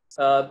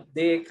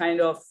 They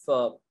kind of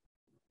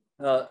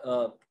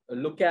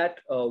look at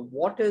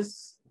what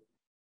is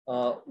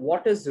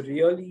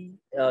really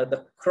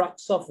the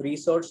crux of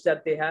research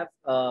that they have.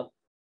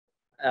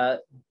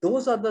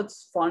 Those are the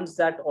funds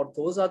that, or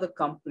those are the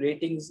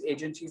ratings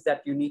agencies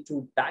that you need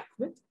to back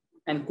with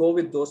and go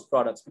with those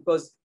products,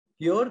 because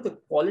here the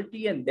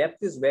quality and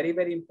depth is very,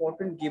 very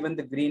important given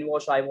the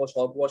greenwash, eyewash,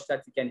 hogwash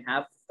that we can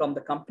have from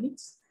the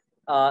companies.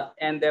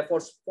 And therefore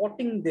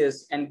spotting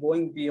this and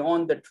going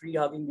beyond the tree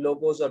hugging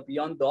logos or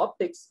beyond the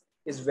optics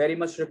is very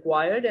much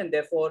required. And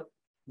therefore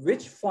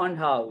which fund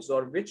house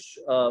or which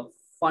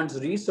funds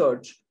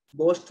research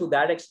goes to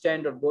that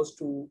extent or goes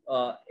to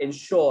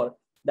ensure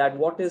that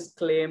what is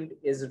claimed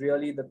is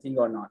really the thing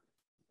or not.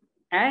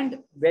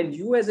 And when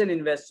you as an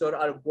investor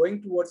are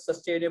going towards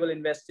sustainable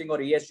investing or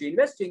ESG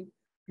investing,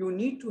 you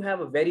need to have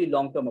a very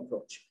long-term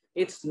approach.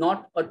 It's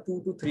not a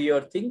 2 to 3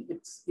 year thing.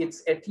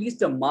 It's at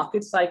least a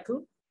market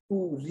cycle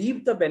to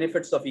reap the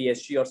benefits of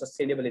ESG or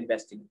sustainable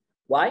investing.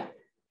 Why?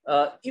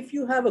 If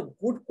you have a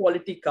good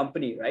quality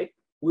company, right,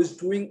 who is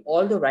doing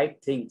all the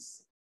right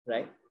things,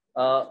 right,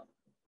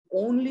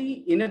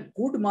 only in a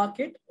good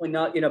market, in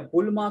a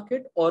bull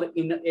market, or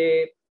in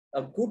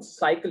a good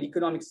cycle,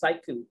 economic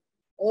cycle,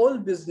 all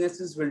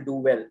businesses will do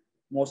well,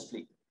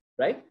 mostly,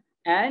 right?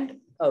 And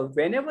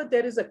whenever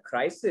there is a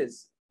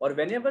crisis or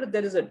whenever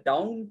there is a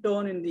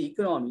downturn in the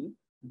economy,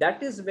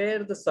 that is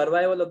where the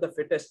survival of the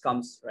fittest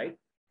comes, right?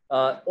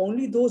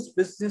 Only those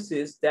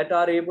businesses that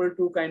are able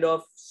to kind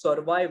of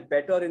survive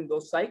better in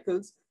those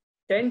cycles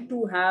tend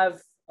to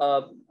have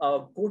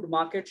a good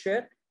market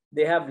share.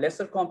 They have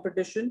lesser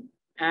competition,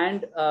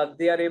 and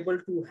they are able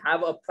to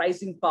have a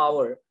pricing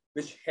power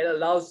which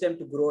allows them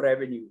to grow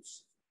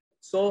revenues.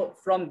 So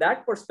from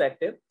that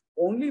perspective,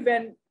 only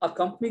when a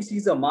company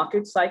sees a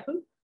market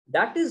cycle,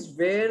 that is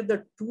where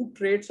the two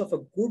traits of a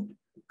good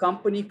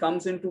company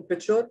comes into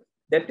picture.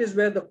 That is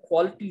where the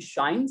quality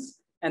shines,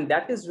 and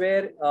that is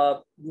where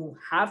you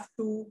have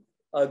to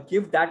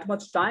give that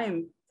much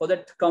time for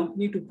that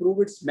company to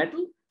prove its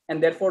mettle,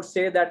 and therefore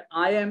say that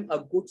I am a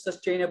good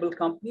sustainable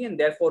company, and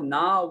therefore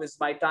now is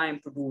my time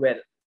to do well.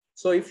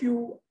 So if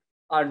you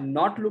are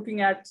not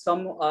looking at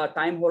some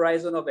time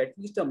horizon of at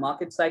least a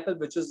market cycle,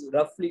 which is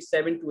roughly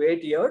 7 to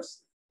 8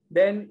 years,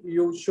 then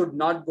you should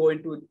not go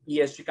into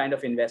ESG kind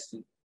of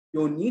investing.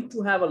 You need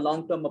to have a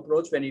long-term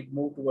approach when you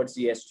move towards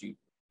ESG.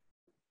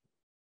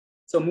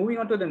 So moving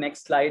on to the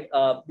next slide,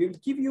 we will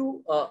give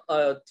you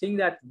a thing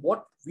that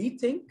what we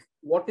think,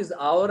 what is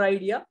our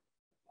idea,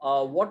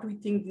 what we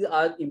think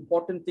are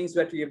important things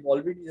that we have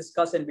already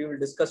discussed and we will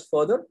discuss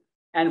further,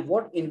 and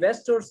what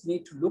investors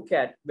need to look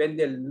at when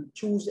they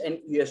choose an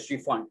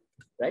ESG fund,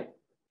 right?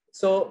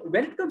 So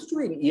when it comes to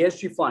an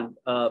ESG fund,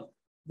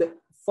 the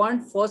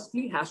fund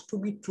firstly has to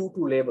be true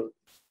to label.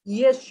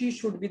 ESG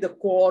should be the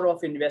core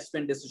of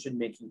investment decision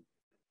making.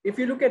 If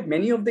you look at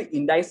many of the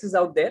indices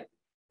out there,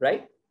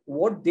 right,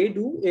 what they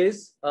do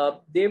is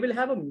they will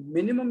have a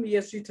minimum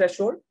ESG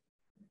threshold,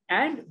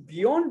 and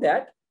beyond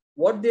that,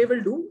 what they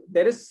will do,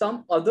 there is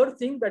some other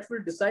thing that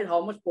will decide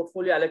how much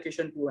portfolio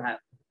allocation to have.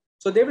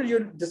 So they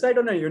will decide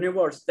on a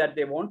universe that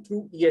they want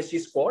through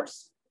ESG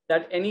scores,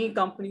 that any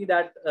company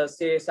that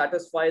say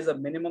satisfies a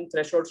minimum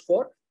threshold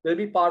score will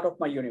be part of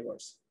my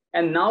universe.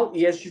 And now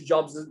ESG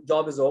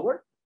job is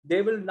over.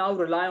 They will now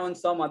rely on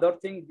some other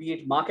thing, be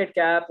it market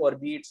cap or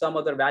be it some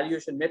other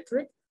valuation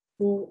metric,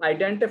 to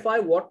identify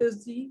what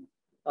is the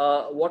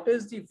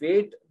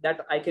weight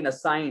that I can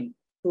assign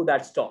to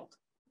that stock.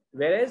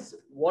 Whereas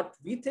what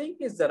we think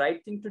is the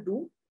right thing to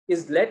do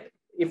is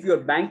if you're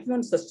banking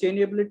on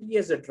sustainability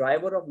as a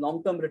driver of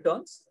long-term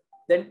returns,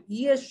 then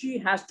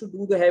ESG has to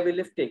do the heavy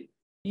lifting.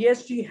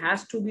 ESG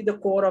has to be the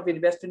core of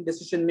investment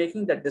decision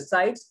making that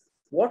decides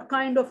what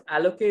kind of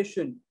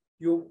allocation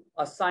you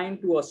assign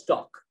to a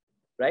stock,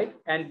 right?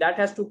 And that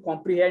has to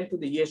comprehend to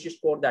the ESG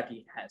score that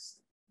he has,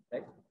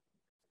 right?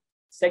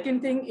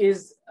 Second thing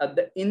is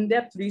the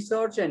in-depth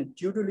research and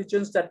due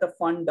diligence that the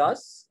fund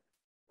does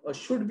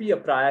should be a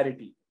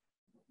priority.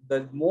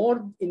 The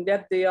more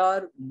in-depth they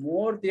are,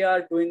 more they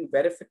are doing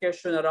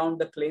verification around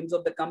the claims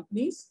of the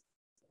companies.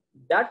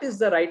 That is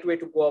the right way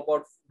to go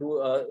about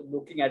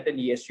looking at an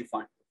ESG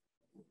fund.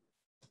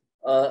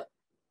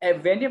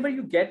 And whenever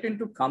you get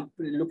into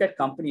look at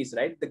companies,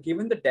 right,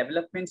 given the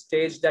development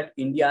stage that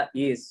India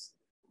is,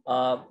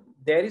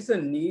 there is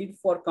a need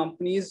for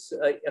companies.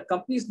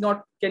 Companies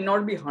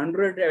cannot be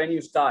 100 when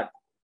you start.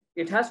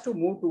 It has to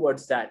move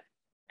towards that.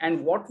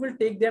 And what will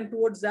take them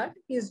towards that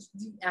is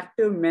the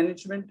active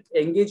management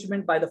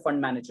engagement by the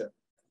fund manager.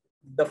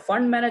 The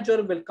fund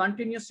manager will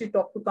continuously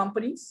talk to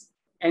companies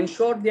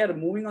ensure they are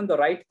moving on the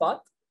right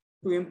path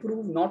to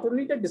improve not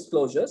only the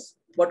disclosures,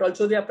 but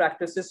also their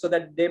practices so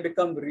that they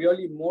become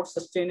really more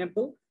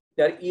sustainable,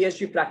 their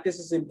ESG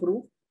practices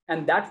improve,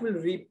 and that will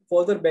reap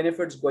further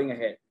benefits going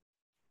ahead.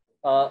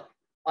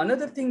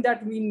 Another thing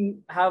that we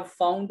have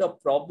found a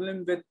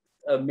problem with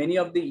many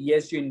of the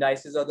ESG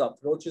indices or the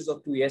approaches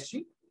of to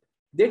ESG,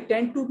 they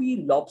tend to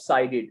be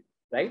lopsided,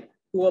 right,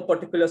 to a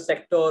particular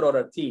sector or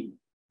a theme,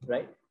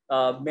 right?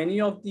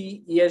 Many of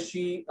the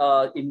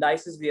ESG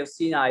indices we have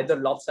seen are either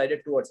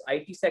lopsided towards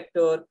IT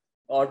sector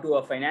or to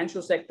a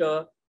financial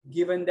sector,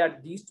 given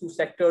that these two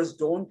sectors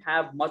don't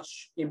have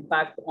much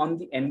impact on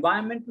the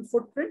environmental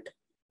footprint,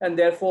 and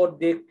therefore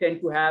they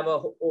tend to have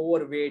a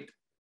overweight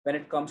when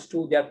it comes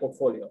to their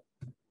portfolio.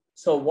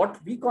 So what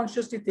we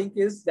consciously think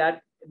is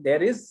that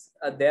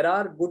there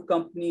are good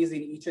companies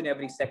in each and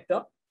every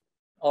sector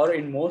or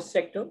in most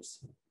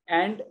sectors,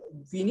 and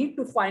we need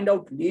to find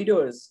out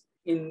leaders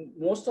in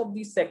most of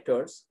these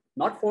sectors,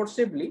 not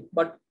forcibly,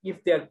 but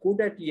if they're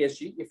good at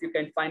ESG, if you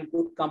can find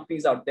good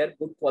companies out there,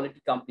 good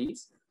quality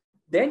companies,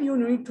 then you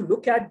need to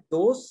look at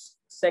those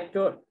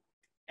sectors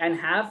and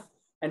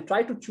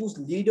try to choose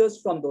leaders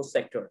from those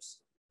sectors.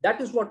 That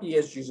is what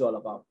ESG is all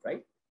about,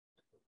 right?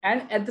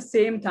 And at the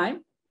same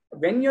time,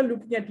 when you're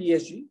looking at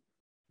ESG,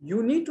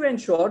 you need to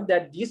ensure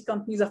that these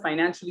companies are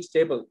financially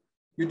stable.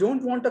 You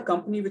don't want a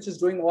company which is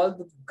doing all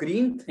the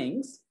green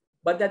things,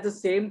 but at the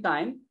same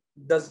time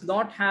does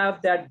not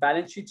have that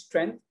balance sheet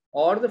strength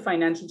or the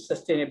financial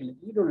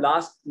sustainability to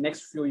last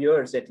next few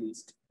years at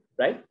least,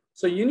 right?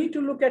 So you need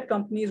to look at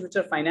companies which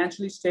are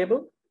financially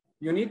stable.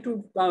 You need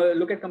to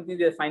look at companies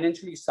that are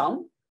financially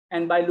sound.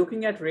 And by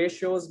looking at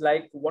ratios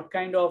like what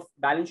kind of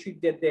balance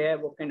sheet that they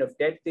have, what kind of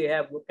debt they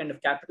have, what kind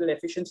of capital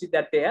efficiency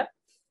that they have,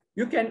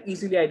 you can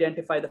easily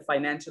identify the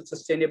financial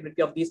sustainability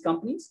of these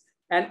companies.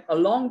 And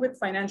along with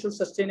financial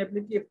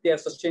sustainability, if they are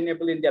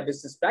sustainable in their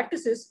business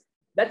practices,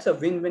 that's a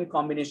win-win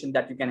combination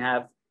that you can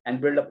have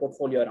and build a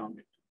portfolio around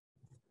it.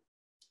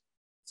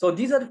 So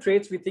these are the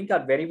traits we think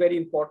are very, very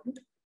important.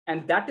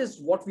 And that is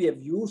what we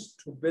have used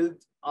to build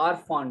our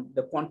fund,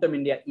 the Quantum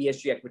India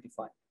ESG Equity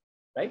Fund,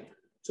 right?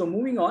 So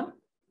moving on,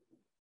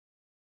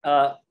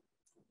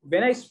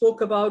 when I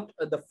spoke about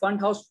the fund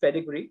house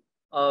pedigree,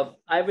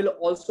 I will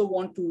also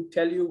want to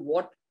tell you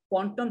what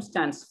Quantum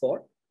stands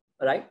for,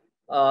 right?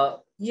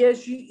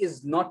 ESG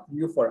is not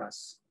new for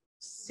us.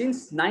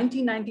 Since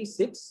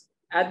 1996,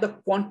 at the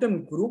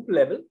Quantum Group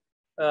level,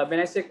 when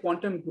I say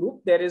Quantum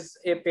Group, there is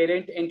a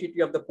parent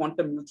entity of the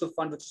Quantum Mutual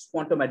Fund, which is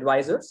Quantum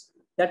Advisors,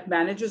 that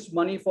manages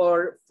money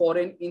for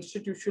foreign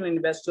institutional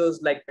investors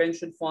like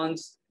pension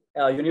funds,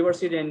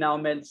 university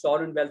endowment,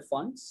 sovereign wealth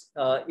funds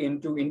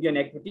into Indian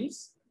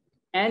equities.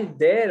 And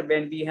there,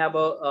 when we have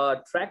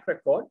a track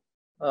record,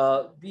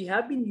 we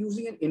have been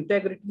using an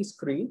integrity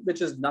screen,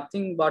 which is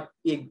nothing but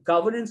a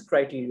governance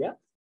criteria,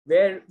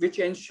 which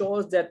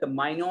ensures that the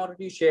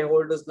minority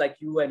shareholders like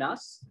you and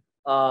us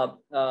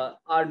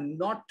are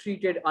not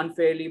treated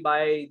unfairly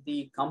by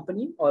the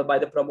company or by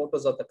the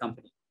promoters of the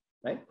company,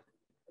 right?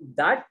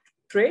 That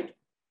trait,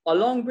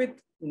 along with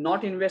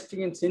not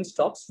investing in sin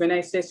stocks. When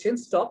I say sin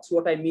stocks,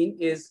 what I mean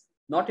is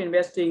not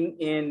investing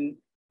in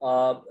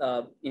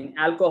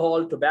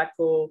alcohol,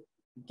 tobacco,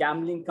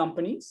 gambling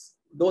companies.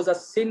 Those are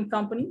sin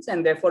companies,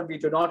 and therefore we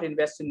do not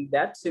invest in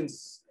that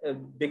since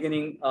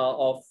beginning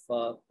of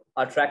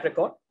our track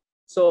record.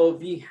 So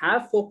we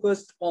have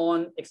focused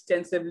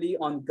extensively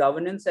on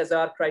governance as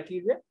our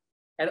criteria,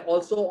 and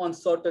also on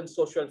certain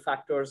social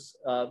factors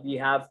we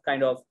have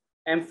kind of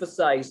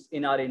emphasized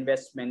in our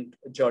investment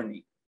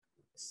journey.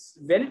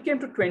 When it came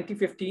to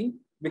 2015,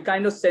 we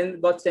kind of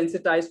got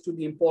sensitized to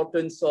the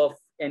importance of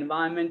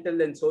environmental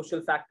and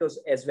social factors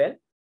as well.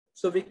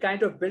 So we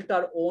kind of built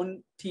our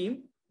own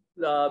team,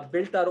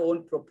 built our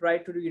own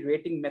proprietary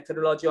rating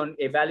methodology on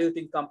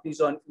evaluating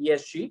companies on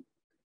ESG.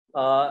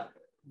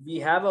 We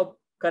have a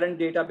current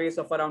database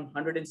of around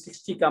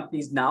 160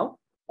 companies now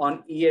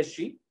on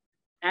ESG.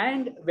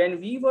 And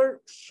when we were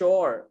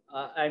sure,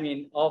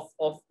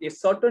 of a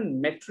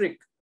certain metric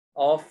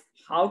of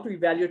how to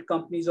evaluate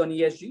companies on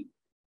ESG,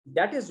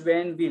 that is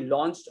when we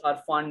launched our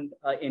fund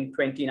in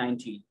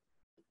 2019.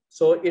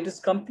 So it is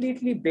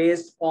completely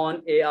based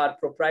on our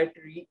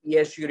proprietary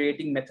ESG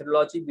rating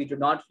methodology. We do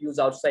not use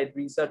outside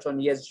research on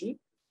ESG.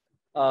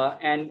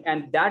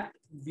 And that,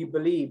 we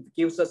believe,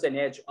 gives us an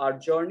edge. Our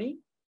journey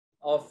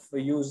of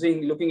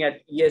looking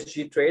at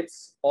ESG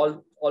traits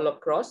all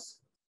across,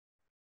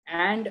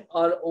 and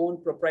our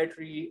own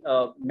proprietary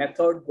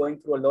method going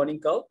through a learning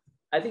curve,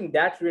 I think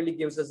that really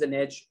gives us an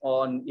edge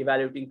on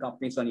evaluating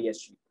companies on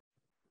ESG.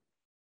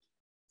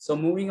 So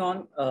moving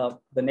on,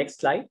 the next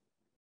slide.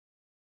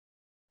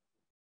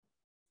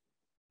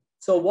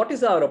 So what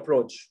is our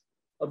approach?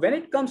 When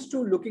it comes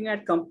to looking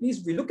at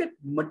companies, we look at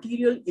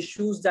material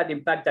issues that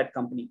impact that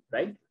company,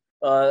 right?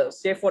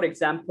 Say, for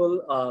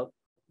example,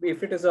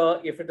 if it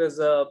is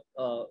a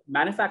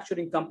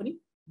manufacturing company,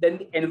 then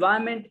the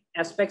environment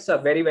aspects are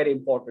very, very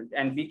important.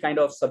 And we kind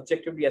of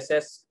subjectively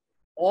assess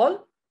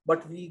all,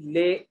 but we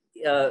lay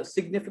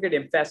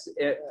significant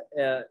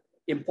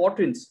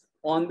importance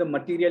on the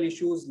material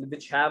issues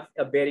which have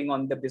a bearing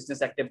on the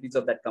business activities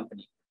of that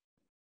company.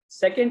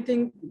 Second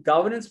thing,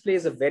 governance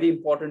plays a very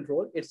important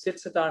role. It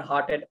sits at our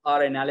heart at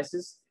our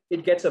analysis.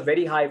 It gets a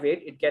very high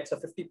weight. It gets a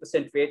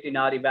 50% weight in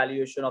our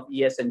evaluation of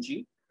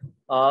ESG.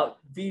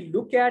 We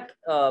look at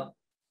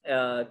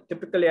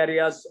typical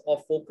areas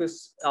of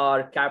focus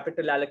are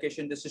capital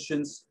allocation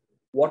decisions.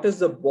 What is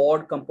the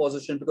board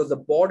composition? Because the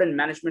board and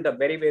management are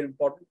very, very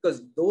important,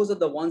 because those are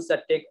the ones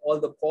that take all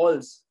the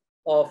calls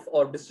of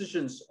or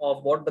decisions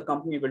of what the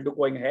company will do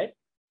going ahead.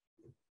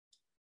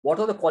 What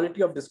are the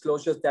quality of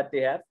disclosures that they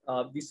have?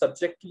 We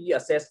subjectively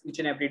assess each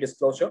and every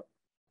disclosure,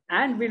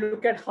 and we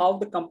look at how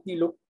the company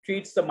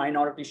treats the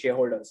minority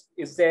shareholders.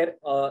 Is there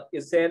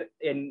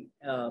an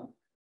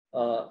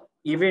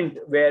event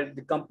where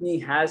the company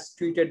has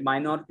treated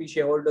minority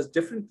shareholders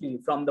differently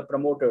from the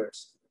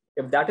promoters?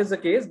 If that is the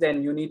case,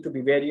 then you need to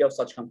be wary of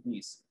such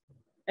companies.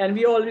 And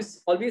we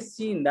always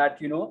seen that,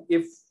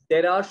 if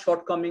there are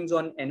shortcomings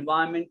on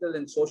environmental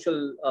and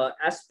social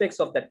aspects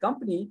of that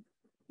company,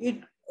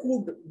 it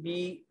could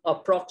be a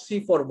proxy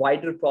for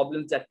wider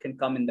problems that can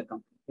come in the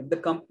company. If the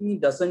company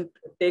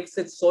takes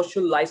its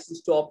social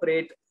license to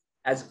operate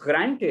as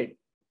granted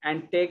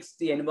and takes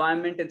the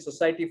environment and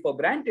society for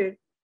granted,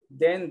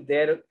 then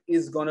there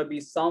is going to be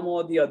some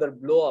or the other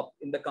blow up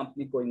in the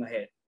company going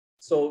ahead.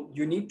 So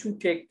you need to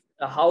take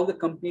how the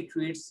company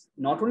treats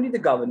not only the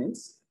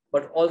governance,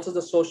 but also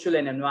the social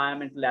and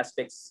environmental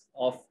aspects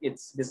of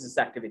its business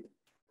activity.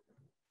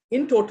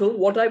 In total,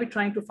 what are we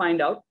trying to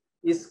find out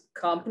is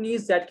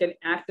companies that can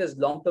act as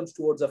long-term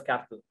stewards of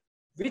capital.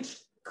 Which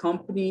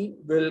company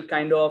will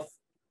kind of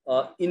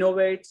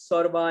innovate,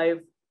 survive,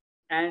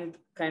 and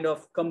kind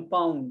of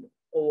compound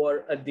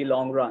over the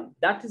long run?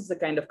 That is the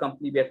kind of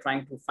company we are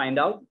trying to find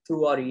out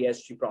through our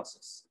ESG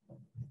process.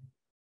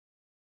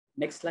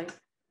 Next slide.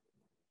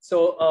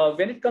 So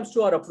when it comes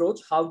to our approach,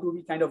 how do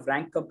we kind of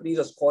rank companies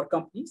or score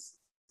companies?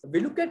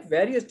 We look at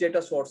various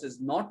data sources,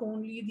 not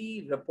only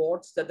the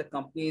reports that the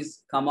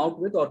companies come out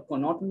with, or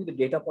not only the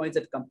data points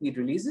that the company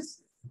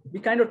releases. We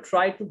kind of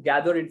try to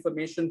gather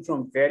information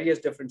from various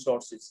different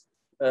sources,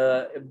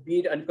 be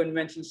it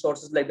unconventional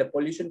sources like the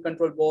pollution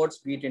control boards,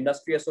 be it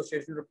industry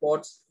association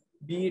reports,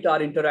 be it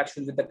our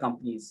interactions with the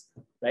companies,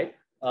 right?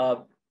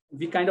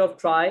 We kind of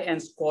try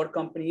and score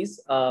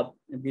companies.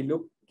 We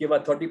give a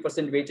 30%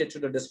 weightage to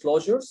the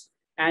disclosures,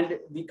 and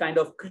we kind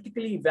of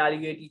critically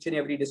evaluate each and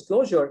every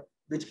disclosure,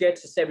 which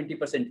gets a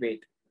 70%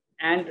 weight.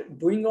 And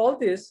doing all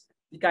this,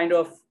 we kind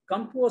of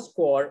come to a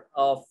score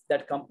of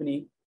that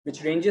company,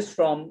 which ranges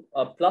from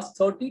plus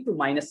 30 to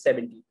minus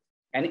 70.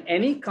 And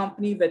any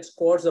company that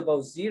scores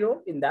above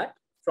zero in that,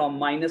 from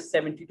minus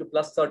 70 to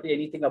plus 30,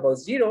 anything above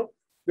zero,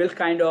 will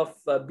kind of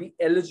be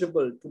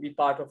eligible to be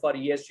part of our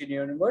ESG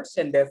universe,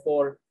 and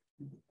therefore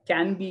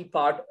can be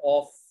part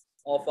of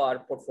our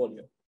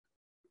portfolio.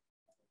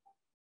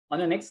 On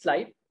the next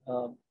slide,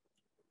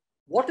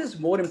 what is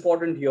more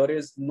important here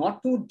is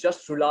not to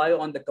just rely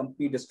on the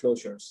company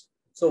disclosures.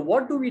 So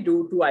what do we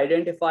do to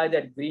identify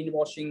that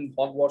greenwashing,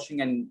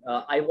 hogwashing, and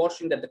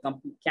eyewashing that the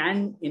company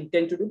can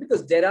intend to do?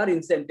 Because there are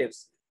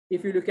incentives.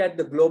 If you look at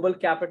the global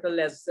capital,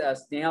 as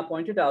Sneha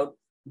pointed out,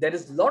 there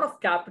is a lot of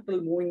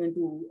capital moving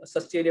into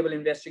sustainable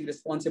investing,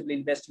 responsible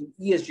investing,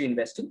 ESG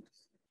investing.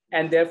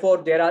 And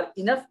therefore, there are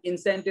enough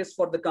incentives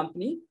for the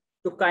company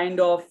to kind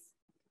of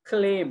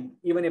claim,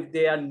 even if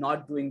they are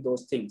not doing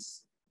those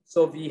things.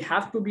 So we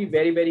have to be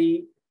very,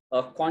 very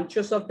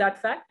conscious of that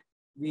fact.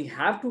 We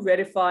have to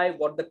verify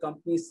what the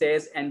company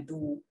says and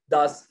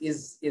does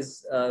is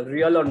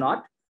real or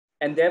not.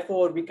 And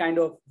therefore, we kind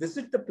of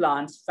visit the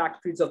plants,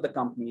 factories of the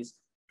companies,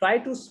 try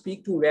to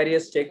speak to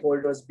various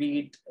stakeholders, be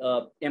it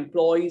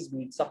employees,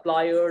 be it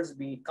suppliers,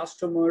 be it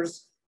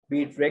customers,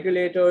 be it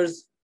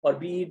regulators, or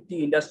be it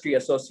the industry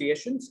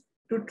associations,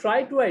 to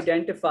try to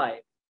identify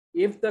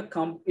if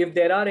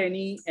there are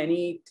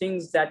any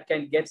things that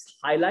can get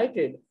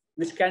highlighted,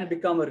 which can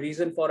become a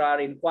reason for our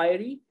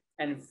inquiry,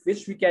 and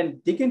which we can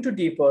dig into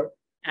deeper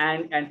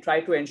and try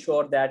to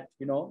ensure that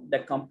the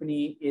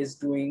company is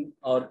doing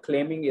or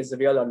claiming is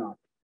real or not,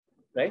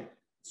 right?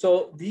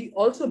 So we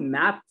also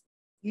map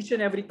each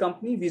and every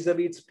company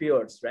vis-a-vis its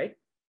peers, right?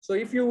 So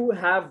if you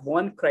have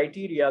one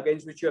criteria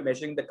against which you're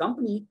measuring the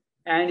company,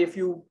 and if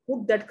you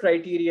put that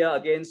criteria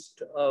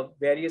against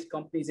various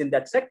companies in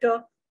that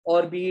sector,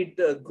 or be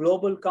it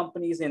global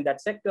companies in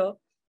that sector,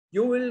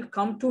 you will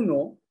come to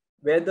know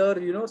whether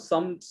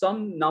some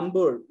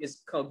number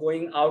is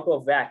going out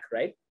of whack,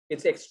 right?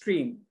 It's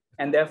extreme.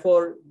 And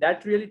therefore,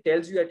 that really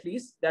tells you at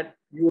least that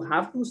you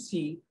have to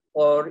see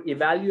or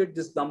evaluate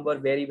this number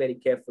very, very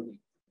carefully.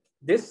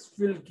 This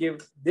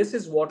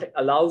is what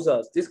allows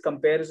us, this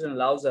comparison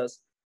allows us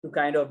to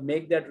kind of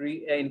make that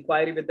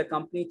inquiry with the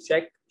company,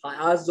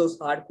 ask those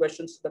hard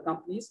questions to the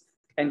companies,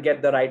 and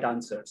get the right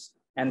answers,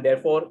 and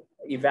therefore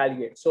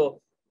evaluate.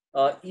 So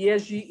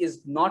ESG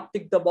is not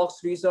tick the box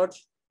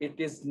research. It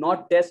is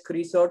not desk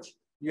research.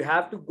 You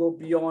have to go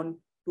beyond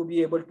to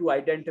be able to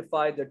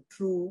identify the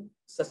true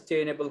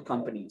sustainable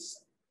companies.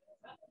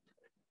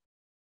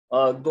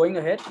 Going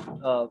ahead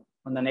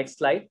on the next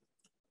slide.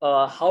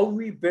 how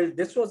we build.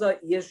 This was a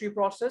ESG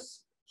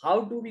process.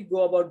 How do we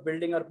go about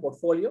building our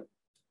portfolio?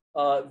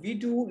 We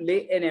do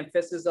lay an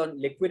emphasis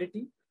on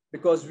liquidity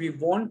because we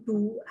want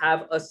to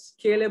have a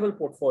scalable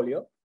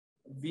portfolio.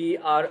 We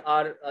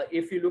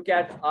if you look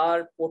at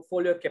our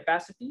portfolio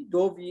capacity,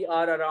 though we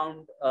are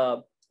around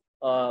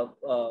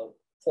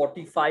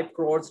 45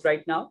 crores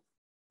right now,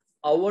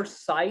 our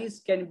size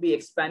can be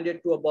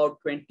expanded to about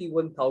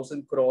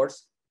 21,000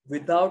 crores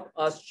without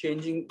us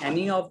changing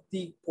any of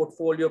the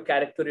portfolio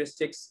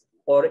characteristics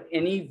or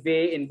any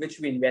way in which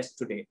we invest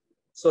today.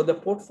 So the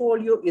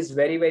portfolio is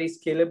very, very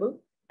scalable.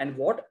 And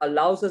what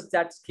allows us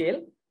that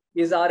scale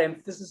is our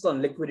emphasis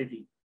on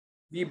liquidity.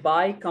 We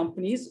buy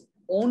companies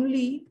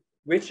only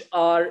which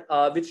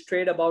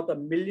trade about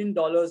 $1 million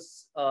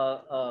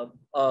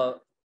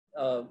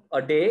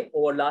a day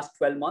over last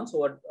 12 months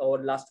or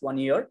last 1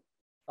 year.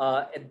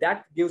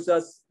 That gives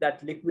us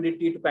that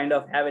liquidity to kind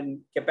of have a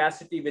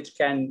capacity which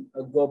can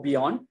go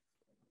beyond.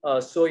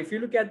 So if you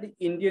look at the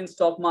Indian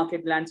stock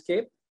market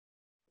landscape,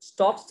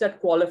 stocks that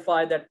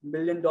qualify that $1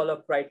 million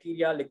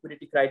criteria,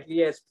 liquidity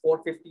criteria, is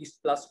 450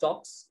 plus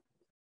stocks.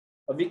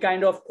 We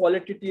kind of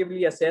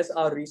qualitatively assess.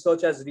 Our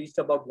research has reached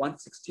about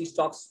 160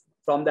 stocks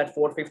from that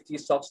 450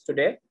 stocks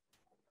today.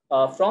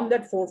 From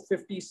that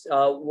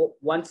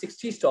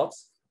 160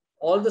 stocks,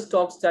 all the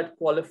stocks that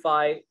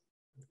qualify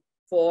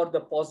for the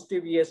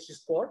positive ESG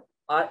score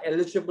are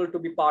eligible to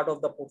be part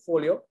of the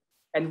portfolio.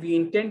 And we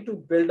intend to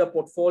build a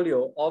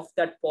portfolio of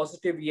that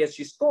positive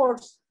ESG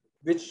scores,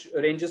 which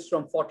ranges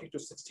from 40 to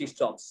 60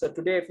 stocks. So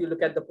today, if you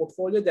look at the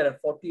portfolio, there are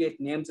 48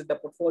 names in the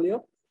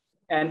portfolio,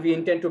 and we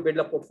intend to build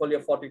a portfolio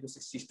of 40 to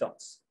 60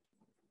 stocks.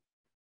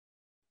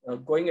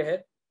 Going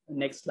ahead,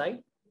 next slide.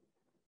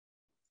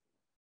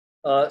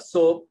 As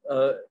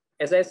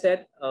I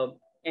said,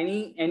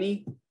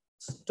 any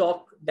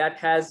stock that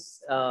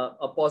has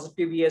a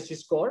positive ESG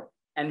score,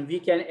 and we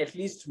can at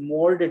least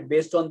mold it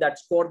based on that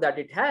score that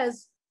it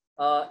has.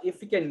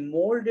 If we can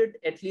mold it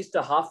at least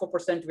a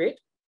 0.5% weight,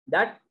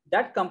 that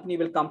company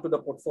will come to the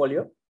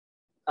portfolio.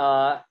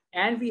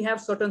 And we have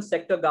certain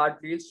sector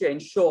guardrails to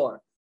ensure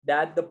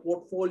that the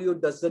portfolio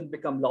doesn't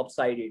become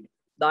lopsided.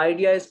 The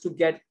idea is to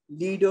get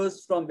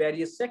leaders from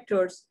various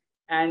sectors,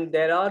 and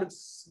there are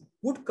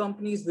good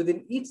companies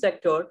within each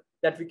sector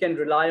that we can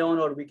rely on,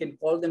 or we can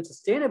call them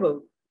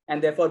sustainable,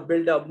 and therefore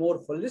build a more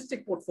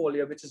holistic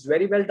portfolio, which is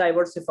very well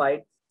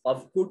diversified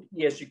of good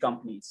ESG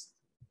companies.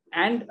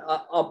 And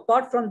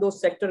apart from those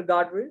sector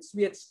guardrails,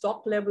 we have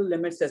stock level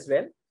limits as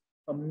well.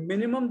 A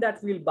minimum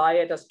that we'll buy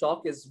at a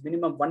stock is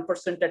minimum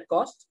 1% at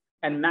cost,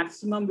 and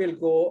maximum we'll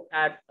go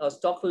at a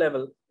stock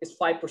level is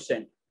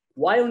 5%.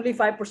 Why only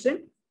 5%?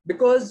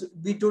 Because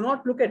we do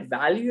not look at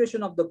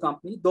valuation of the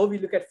company, though we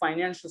look at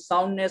financial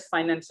soundness,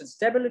 financial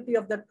stability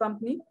of that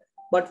company,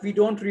 but we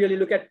don't really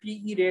look at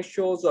PE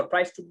ratios or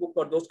price to book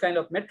or those kind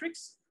of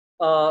metrics.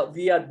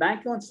 We are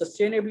banking on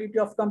sustainability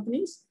of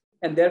companies,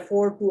 and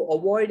therefore to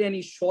avoid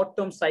any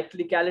short-term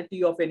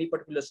cyclicality of any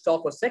particular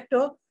stock or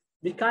sector,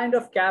 we kind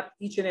of cap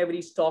each and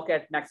every stock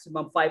at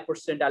maximum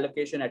 5%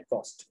 allocation at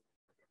cost.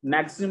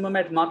 Maximum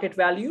at market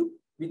value,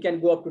 we can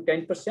go up to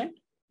 10%.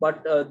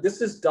 But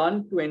this is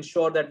done to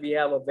ensure that we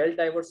have a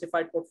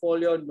well-diversified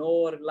portfolio,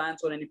 no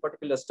reliance on any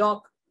particular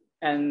stock.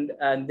 And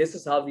this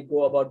is how we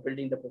go about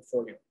building the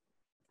portfolio.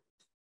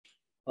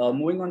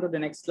 Moving on to the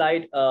next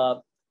slide.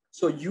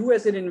 So you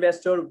as an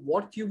investor,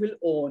 what you will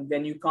own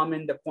when you come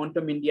in the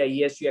Quantum India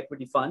ESG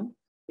Equity Fund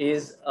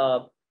is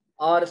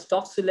our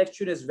stock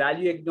selection is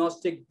value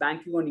agnostic,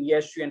 banking on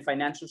ESG and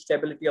financial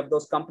stability of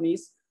those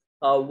companies.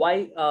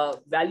 Why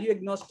value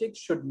agnostic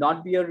should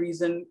not be a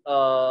reason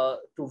to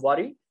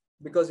worry,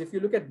 because if you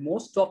look at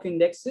most stock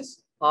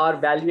indexes are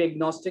value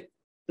agnostic,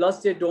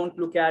 plus they don't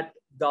look at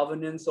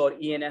governance or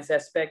ENS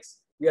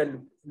aspects. We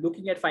are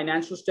looking at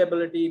financial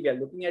stability, we are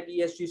looking at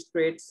ESG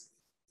traits.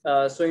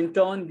 So in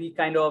turn, we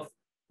kind of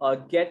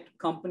get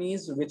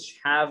companies which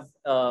have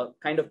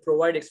kind of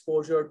provide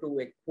exposure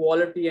to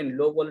quality and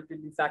low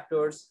volatility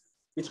factors,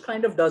 which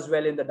kind of does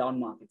well in the down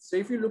markets. So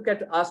if you look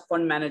at us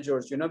fund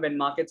managers, when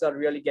markets are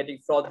really getting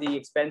frothy,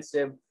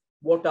 expensive,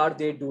 what are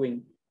they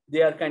doing?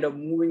 They are kind of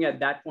moving at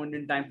that point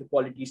in time to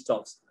quality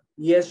stocks.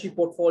 ESG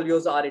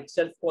portfolios are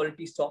itself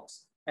quality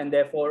stocks, and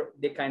therefore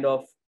they kind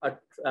of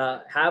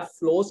have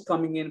flows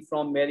coming in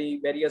from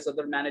various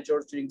other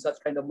managers during such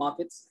kind of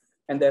markets,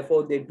 and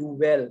therefore they do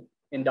well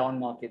in down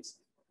markets.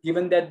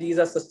 Given that these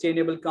are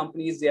sustainable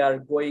companies, they are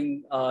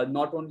going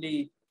not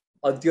only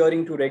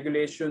adhering to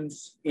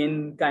regulations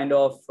in kind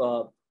of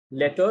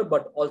letter,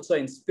 but also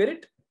in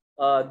spirit.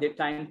 They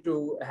tend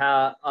to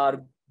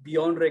are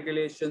beyond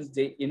regulations,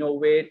 they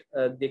innovate,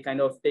 they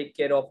kind of take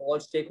care of all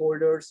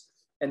stakeholders,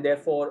 and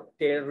therefore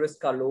tail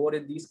risk are lower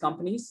in these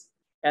companies.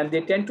 And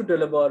they tend to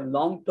deliver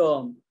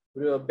long-term,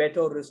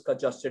 better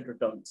risk-adjusted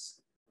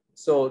returns.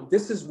 So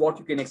this is what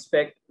you can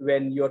expect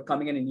when you're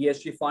coming in an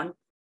ESG fund.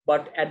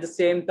 But at the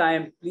same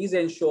time, please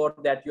ensure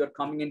that you're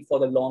coming in for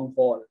the long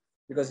haul,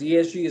 because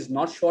ESG is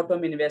not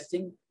short-term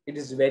investing. It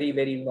is very,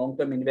 very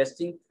long-term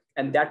investing.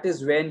 And that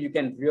is when you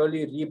can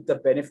really reap the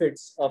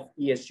benefits of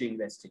ESG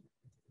investing.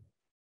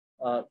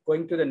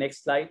 Going to the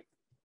next slide.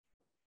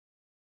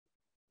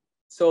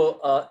 So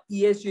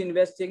ESG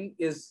investing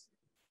is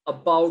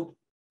about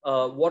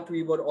what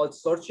we were all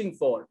searching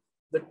for,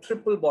 the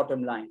triple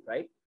bottom line,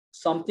 right?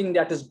 Something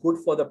that is good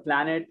for the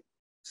planet,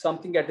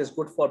 something that is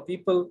good for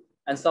people,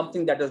 and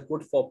something that is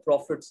good for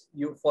profits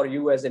for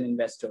you as an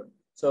investor.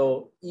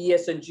 So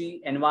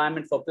ESG,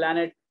 environment for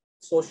planet,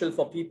 social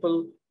for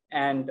people,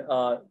 and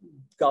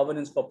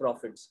governance for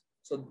profits.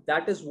 So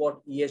that is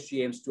what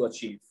ESG aims to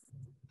achieve.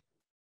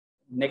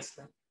 Next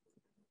slide.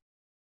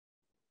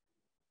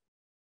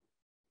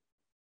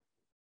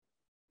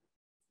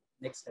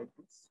 Next slide,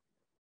 please.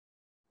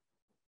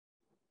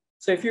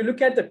 So if you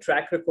look at the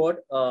track record,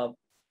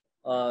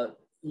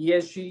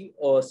 ESG,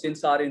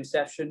 since our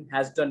inception,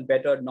 has done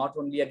better not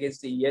only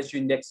against the ESG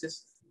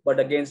indexes, but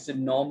against the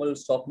normal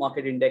stock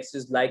market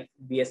indexes like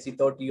BSE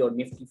 30 or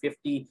Nifty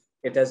 50.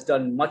 It has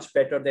done much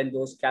better than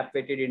those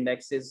cap-weighted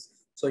indexes.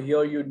 So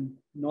here you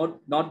don't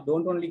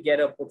only get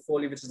a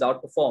portfolio which is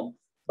outperformed,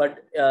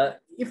 but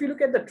if you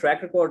look at the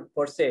track record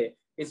per se,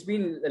 it's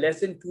been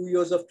less than 2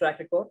 years of track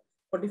record.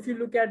 But if you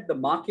look at the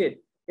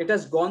market, it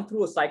has gone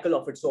through a cycle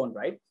of its own,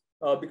 right?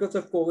 Because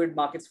of COVID,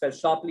 markets fell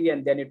sharply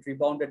and then it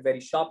rebounded very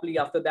sharply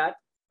after that,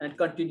 and it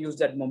continues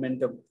that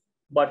momentum.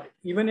 But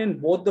even in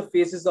both the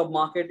phases of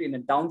market, in a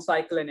down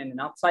cycle and in an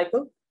up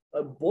cycle,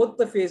 both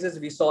the phases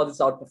we saw this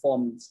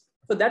outperformance.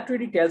 So that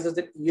really tells us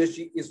that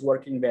ESG is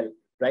working well,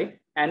 right?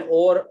 And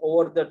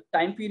over the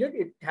time period,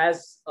 it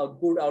has a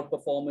good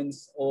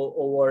outperformance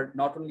over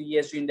not only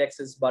ESG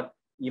indexes, but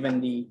even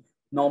the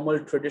normal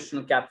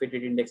traditional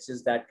cap-weighted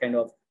indexes. That kind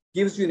of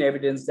gives you an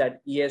evidence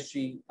that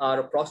ESG,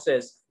 our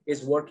process,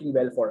 is working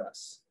well for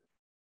us.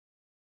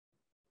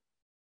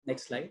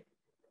 Next slide.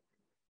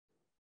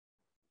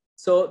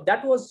 So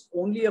that was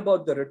only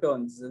about the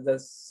returns.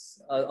 The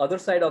other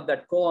side of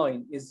that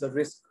coin is the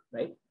risk,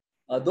 right?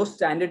 Though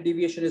standard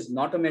deviation is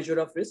not a measure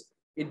of risk,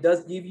 it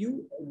does give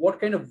you what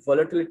kind of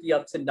volatility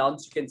ups and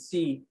downs you can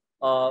see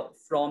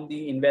from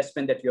the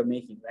investment that you're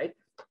making, right?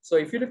 So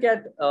if you look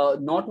at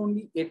not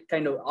only it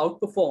kind of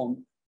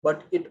outperformed,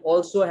 but it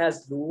also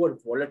has lower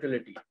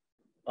volatility.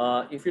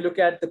 If you look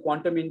at the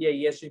Quantum India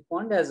ESG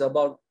fund, has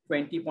about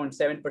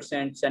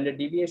 20.7% standard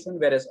deviation,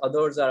 whereas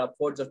others are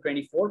upwards of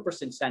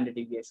 24% standard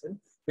deviation,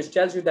 which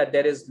tells you that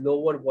there is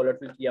lower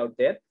volatility out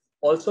there.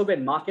 Also,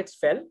 when markets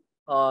fell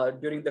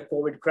during the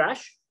COVID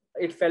crash,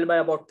 it fell by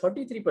about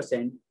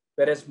 33%,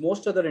 whereas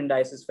most other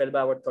indices fell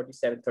by about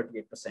 37,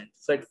 38%.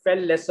 So it fell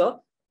lesser,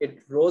 it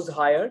rose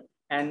higher,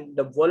 and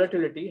the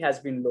volatility has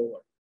been lower.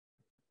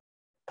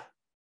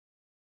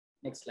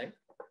 Next slide.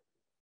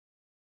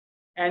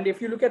 And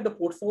if you look at the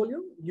portfolio,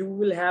 you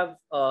will have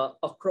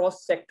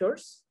across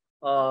sectors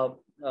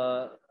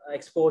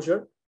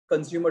exposure,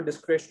 consumer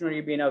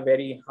discretionary being a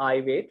very high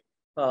weight,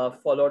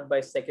 followed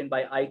by second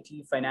by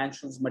IT,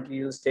 financials,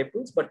 materials,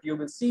 staples. But you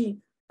will see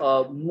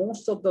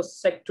most of the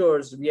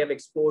sectors we have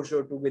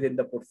exposure to within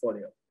the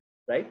portfolio,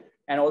 right?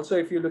 And also,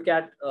 if you look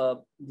at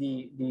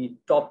the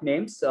top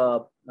names,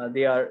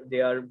 they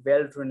are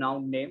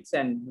well-renowned names,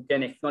 and you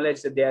can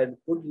acknowledge that they are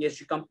good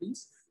ESG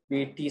companies,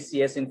 be it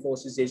TCS,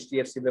 Infosys,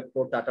 HDFC,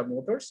 Wipro, Tata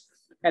Motors.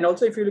 And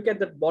also, if you look at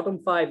the bottom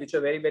five, which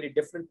are very, very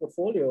different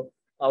portfolio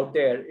out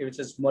there, which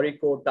is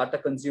Marico, Tata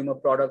Consumer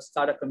Products,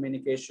 Tata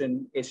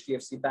Communication,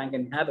 HDFC Bank,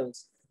 and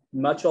Havells,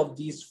 much of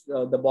these,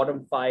 the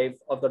bottom five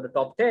of the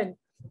top 10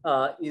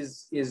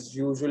 is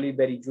usually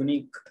very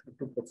unique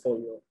to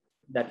portfolio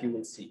that you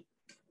will see.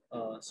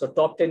 So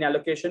top 10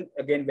 allocation,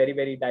 again, very,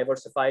 very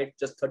diversified,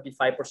 just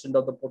 35%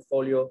 of the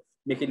portfolio,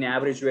 making an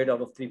average weight of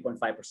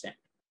 3.5%.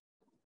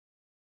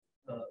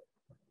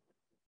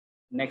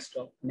 Next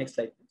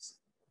slide, please.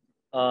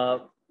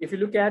 If you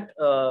look at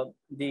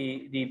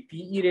the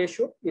PE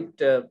ratio, it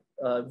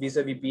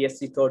vis-a-vis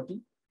BSE 30,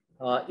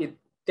 it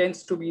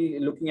tends to be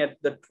looking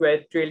at the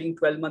trailing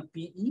 12-month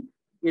PE.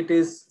 It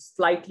is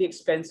slightly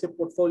expensive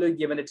portfolio,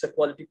 given it's a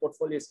quality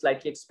portfolio, it's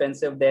slightly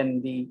expensive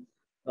than the,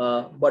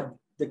 but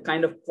the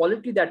kind of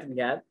quality that we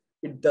have,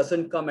 it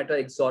doesn't come at an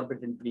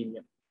exorbitant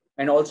premium.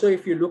 And also,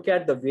 if you look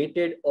at the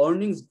weighted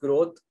earnings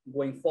growth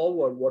going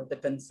forward, what the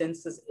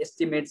consensus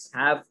estimates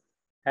have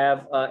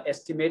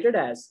estimated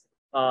as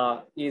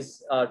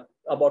is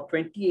about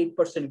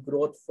 28%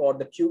 growth for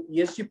the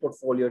ESG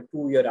portfolio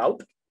 2 year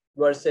out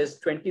versus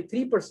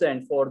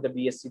 23% for the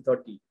BSE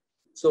 30.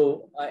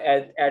 So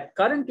at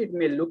current, it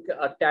may look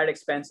a tad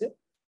expensive,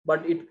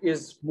 but it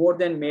is more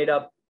than made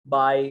up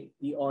by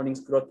the earnings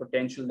growth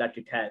potential that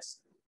it has.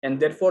 And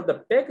therefore,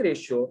 the PEG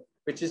ratio,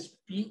 which is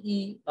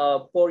PE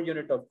per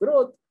unit of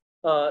growth,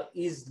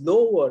 is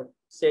lower,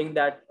 saying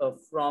that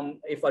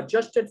if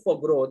adjusted for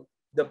growth,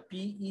 the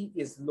PE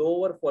is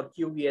lower for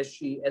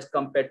QESG as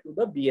compared to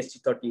the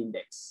BSE 30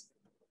 index.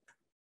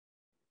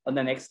 On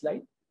the next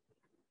slide.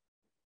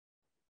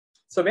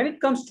 So when it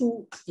comes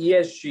to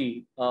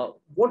ESG,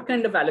 what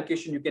kind of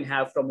allocation you can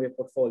have from your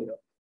portfolio?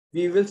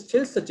 We will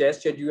still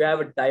suggest that you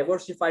have a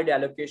diversified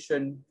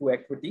allocation to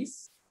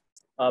equities,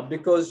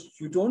 because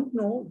you don't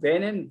know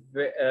when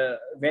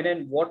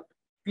and what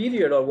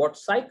period or what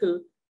cycle,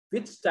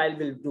 which style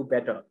will do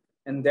better.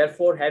 And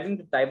therefore, having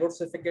the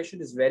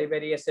diversification is very,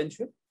 very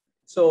essential.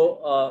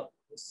 So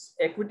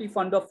equity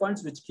fund of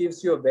funds, which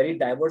gives you a very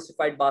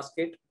diversified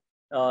basket,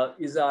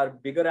 is our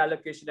bigger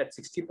allocation at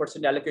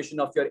 60% allocation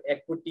of your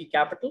equity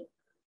capital.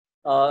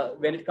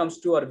 When it comes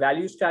to our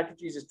value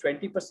strategies, is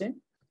 20%.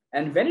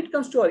 And when it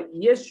comes to our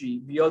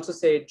ESG, we also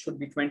say it should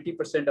be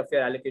 20% of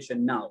your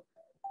allocation now.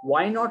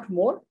 Why not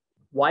more?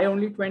 Why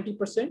only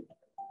 20%?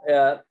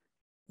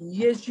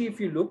 ESG, if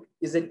you look,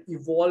 is an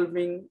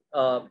evolving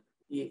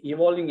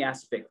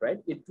aspect, right?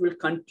 It will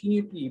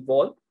continue to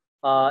evolve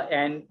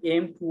and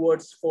aim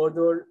towards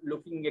further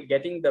looking at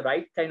getting the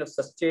right kind of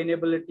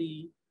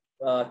sustainability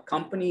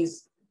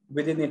companies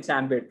within its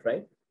ambit,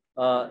 right?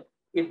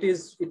 It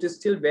is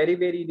still very,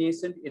 very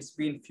nascent. It's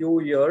been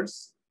few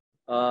years.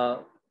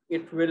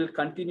 It will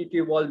continue to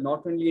evolve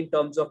not only in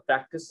terms of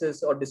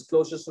practices or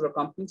disclosures to the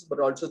companies, but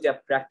also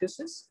their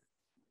practices.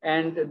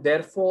 And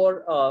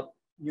therefore,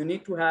 you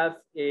need to have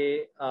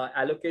a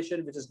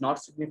allocation which is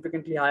not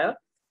significantly higher.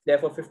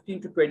 Therefore,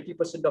 15 to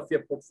 20% of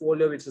your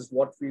portfolio, which is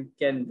what we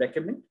can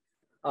recommend.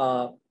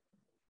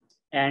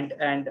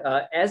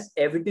 As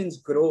evidence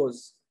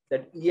grows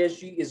that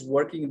ESG is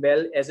working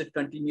well as it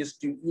continues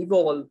to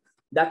evolve,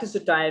 that is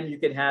the time you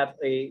can have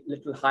a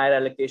little higher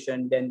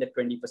allocation than the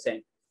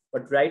 20%.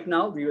 But right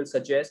now, we will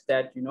suggest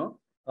that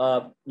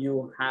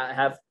you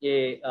have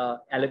a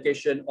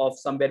allocation of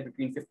somewhere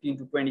between 15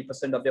 to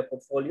 20% of your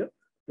portfolio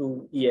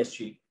to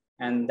ESG,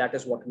 and that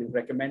is what we'll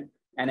recommend.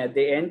 And at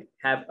the end,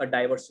 have a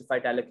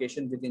diversified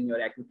allocation within your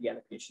equity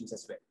allocations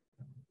as well.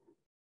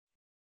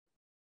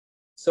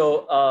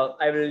 So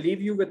I will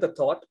leave you with the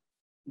thought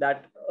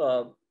that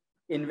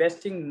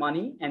investing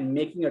money and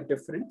making a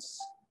difference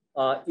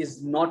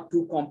is not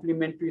two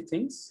complementary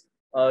things.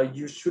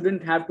 You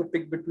shouldn't have to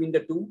pick between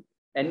the two.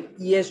 And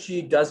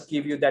ESG does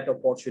give you that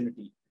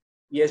opportunity.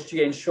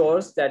 ESG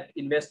ensures that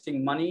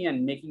investing money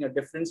and making a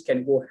difference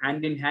can go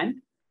hand in hand.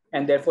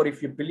 And therefore,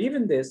 if you believe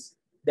in this,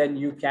 then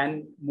you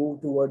can move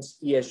towards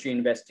ESG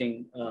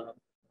investing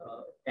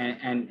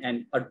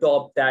and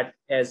adopt that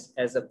as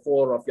a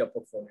core of your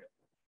portfolio.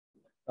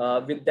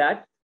 With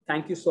that,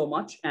 thank you so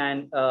much.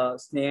 And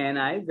Sneha and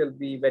I will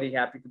be very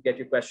happy to get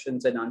your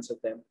questions and answer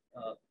them.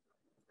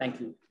 Thank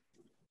you.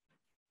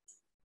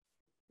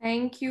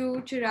 Thank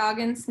you,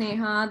 Chirag and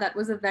Sneha. That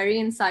was a very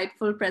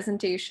insightful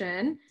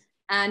presentation.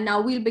 And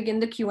now we'll begin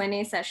the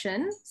Q&A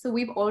session. So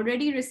we've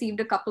already received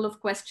a couple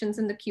of questions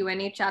in the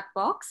Q&A chat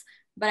box,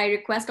 but I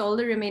request all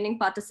the remaining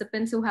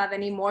participants who have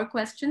any more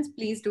questions,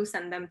 please do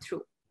send them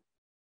through.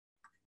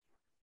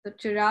 So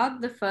Chirag,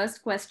 the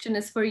first question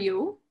is for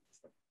you.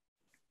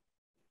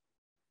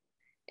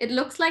 It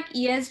looks like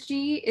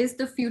ESG is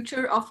the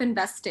future of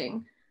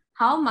investing.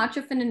 How much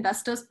of an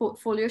investor's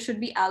portfolio should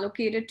be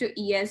allocated to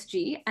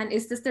ESG? And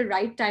is this the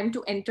right time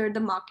to enter the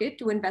market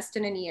to invest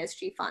in an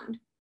ESG fund?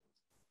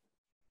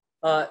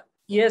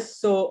 Yes,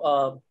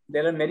 so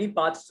there are many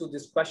parts to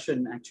this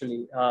question,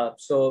 actually.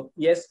 So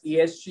yes,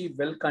 ESG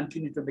will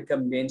continue to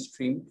become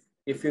mainstream.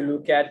 If you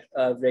look at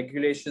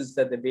regulations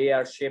that they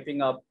are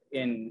shaping up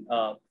in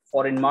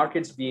foreign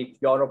markets, be it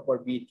Europe or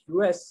be it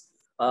US,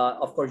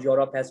 of course,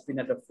 Europe has been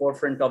at the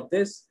forefront of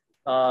this.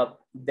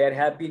 There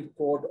have been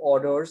court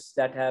orders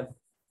that have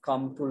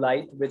come to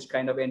light, which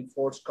kind of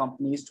enforce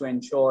companies to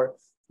ensure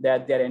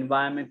that their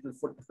environmental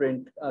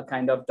footprint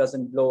kind of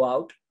doesn't blow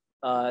out,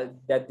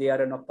 that they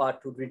are on a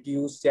path to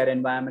reduce their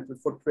environmental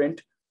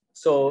footprint.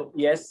 So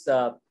yes,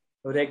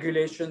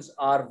 regulations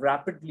are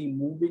rapidly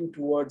moving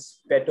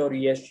towards better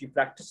ESG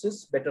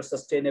practices, better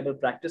sustainable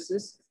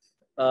practices.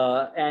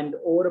 And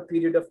over a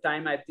period of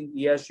time, I think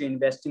ESG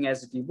investing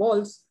as it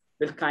evolves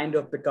will kind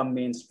of become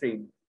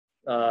mainstream.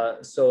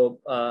 So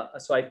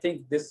I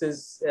think this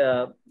is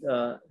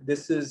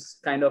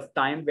kind of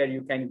time where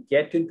you can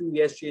get into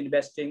ESG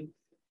investing.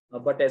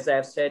 But as I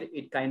have said,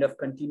 it kind of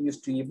continues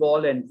to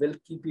evolve and will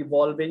keep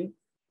evolving,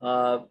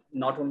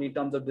 not only in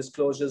terms of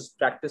disclosures,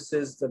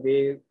 practices, the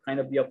way kind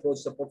of we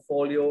approach the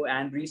portfolio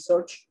and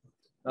research.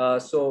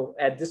 So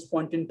at this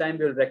point in time,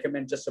 we'll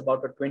recommend just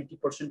about a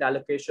 20%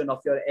 allocation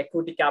of your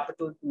equity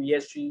capital to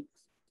ESG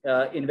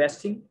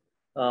investing.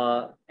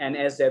 And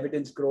as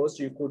evidence grows,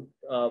 you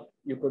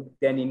could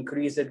then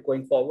increase it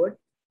going forward.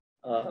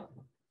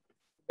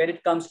 When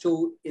it comes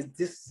to, is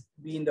this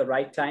being the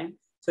right time?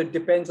 So it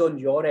depends on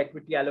your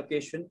equity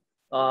allocation.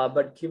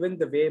 But given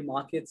the way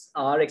markets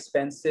are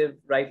expensive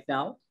right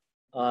now,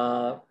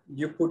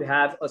 you could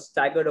have a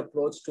staggered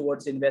approach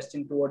towards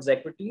investing towards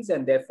equities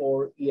and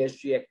therefore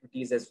ESG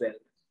equities as well.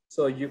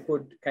 So you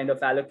could kind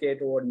of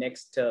allocate over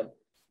next,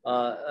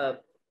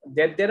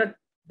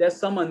 there's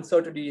some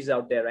uncertainties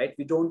out there, right?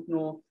 We don't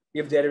know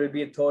if there will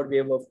be a third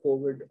wave of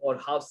COVID or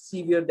how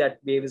severe that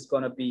wave is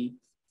going to be.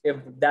 If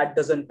that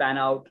doesn't pan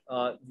out,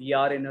 we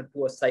are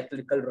into a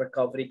cyclical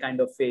recovery kind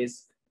of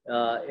phase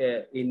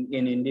in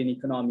Indian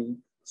economy.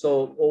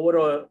 So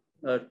over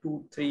a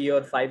 2, 3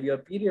 year, 5 year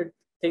period,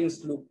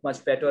 things look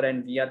much better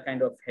and we are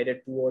kind of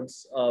headed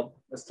towards a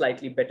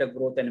slightly better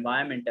growth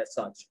environment as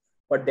such.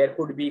 But there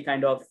could be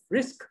kind of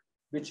risk,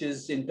 which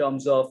is in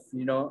terms of,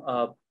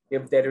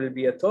 if there will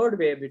be a third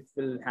wave, it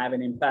will have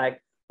an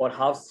impact, or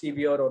how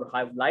severe or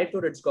how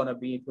lighter it's going to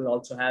be, it will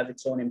also have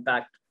its own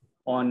impact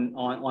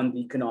on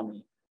the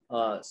economy.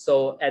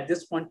 So at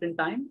this point in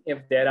time, if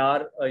there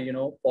are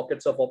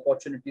pockets of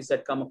opportunities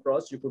that come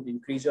across, you could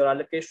increase your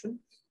allocation,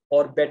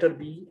 or better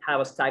be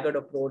have a staggered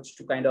approach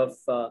to kind of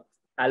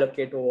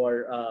allocate over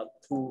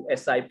through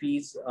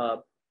SIPs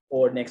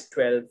over next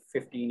 12,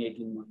 15,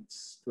 18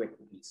 months to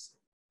equities.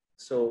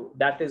 So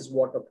that is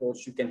what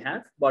approach you can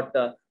have. But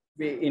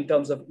in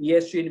terms of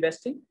ESG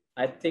investing,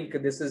 I think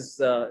this is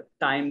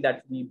time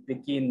that we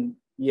begin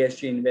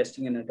ESG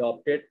investing and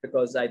adopt it,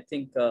 because I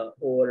think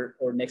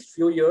over next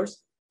few years,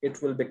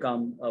 it will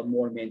become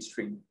more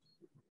mainstream.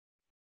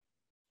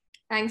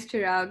 Thanks,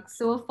 Chirag.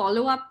 So a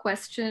follow-up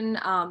question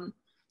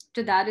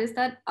to that is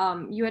that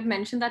you had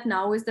mentioned that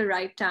now is the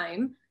right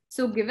time.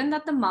 So given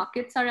that the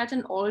markets are at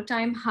an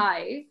all-time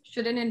high,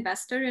 should an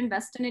investor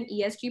invest in an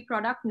ESG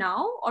product now,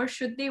 or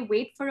should they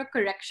wait for a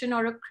correction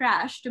or a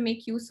crash to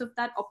make use of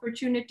that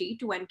opportunity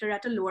to enter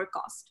at a lower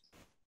cost?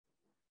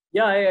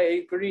 Yeah,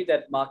 I agree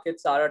that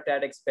markets are a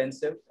tad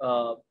expensive,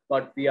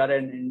 but we are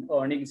in an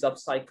earnings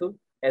upcycle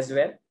as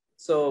well.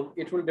 So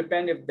it will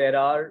depend if there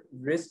are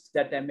risks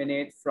that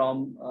emanate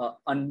from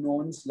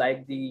unknowns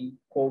like the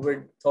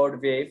COVID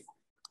third wave.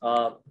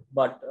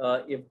 But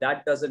if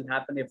that doesn't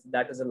happen, if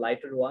that is a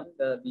lighter one,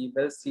 we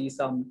will see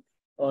some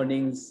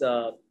earnings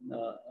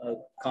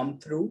come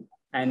through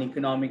and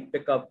economic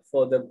pickup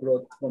for the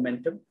growth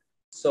momentum.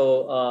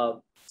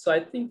 So I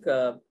think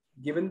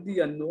given the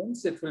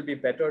unknowns, it will be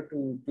better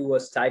to do a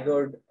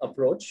staggered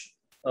approach.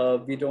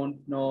 We don't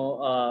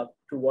know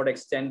to what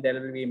extent there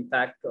will be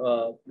impact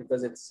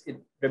because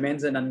it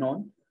remains an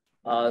unknown.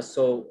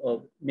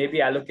 So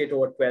maybe allocate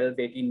over 12,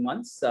 18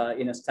 months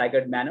in a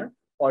staggered manner,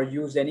 or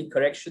use any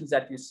corrections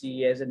that you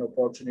see as an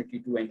opportunity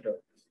to enter.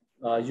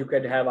 You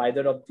could have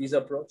either of these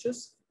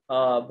approaches,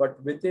 but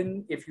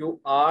if you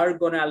are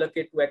going to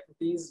allocate to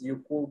equities,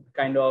 you could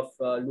kind of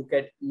look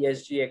at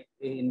ESG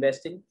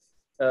investing,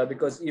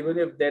 because even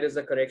if there is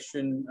a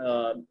correction,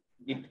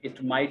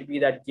 it might be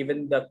that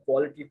given the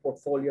quality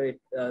portfolio,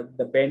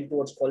 the bend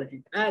towards quality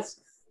it has,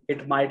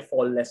 it might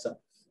fall lesser.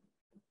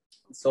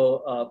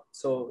 So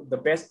the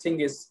best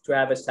thing is to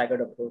have a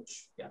staggered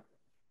approach. Yeah.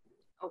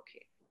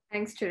 Okay.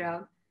 Thanks,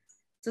 Chirag.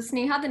 So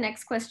Sneha, the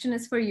next question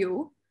is for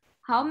you.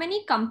 How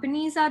many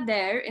companies are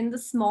there in the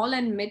small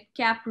and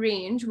mid-cap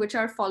range which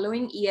are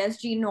following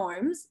ESG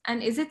norms?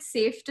 And is it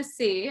safe to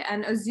say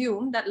and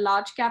assume that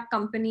large-cap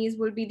companies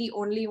will be the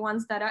only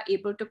ones that are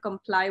able to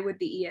comply with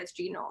the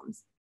ESG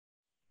norms?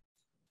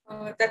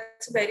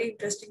 That's a very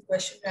interesting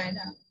question,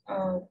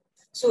 Raina.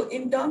 So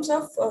in terms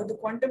of the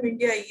Quantum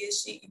India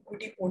ESG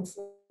equity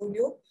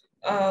portfolio,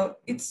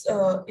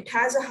 it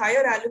has a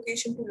higher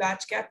allocation to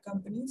large cap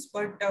companies,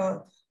 but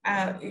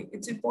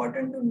it's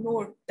important to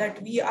note that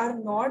we are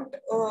not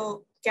a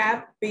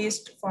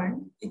cap-based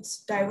fund.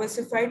 It's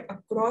diversified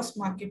across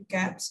market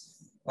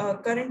caps.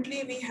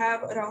 Currently, we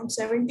have around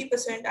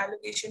 70%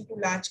 allocation to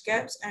large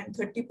caps and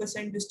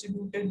 30%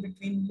 distributed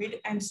between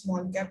mid and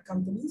small cap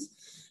companies.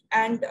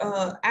 And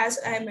as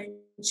I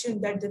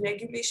mentioned, that the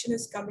regulation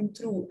is coming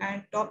through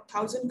and top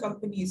 1,000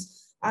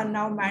 companies are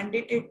now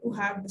mandated to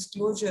have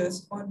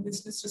disclosures on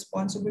business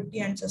responsibility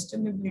and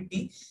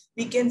sustainability,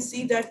 we can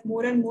see that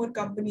more and more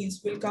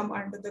companies will come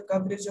under the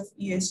coverage of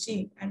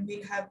ESG, and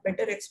we'll have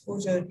better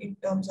exposure in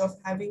terms of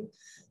having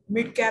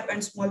mid-cap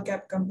and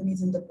small-cap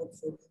companies in the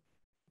portfolio.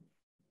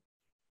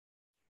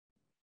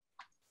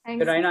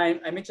 Thanks. Raina,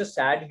 I may just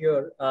add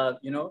here,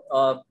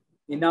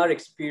 in our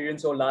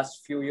experience over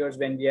last few years,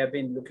 when we have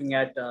been looking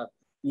at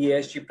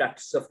ESG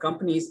practices of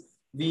companies,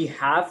 we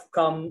have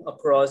come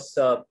across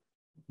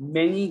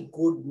many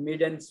good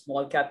mid and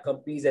small cap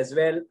companies as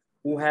well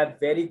who have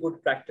very good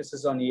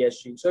practices on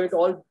ESG. So it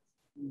all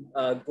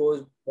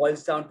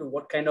boils down to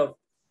what kind of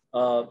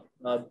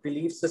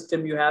belief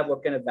system you have,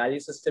 what kind of value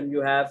system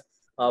you have,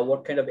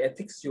 what kind of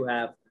ethics you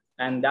have,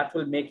 and that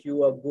will make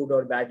you a good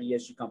or bad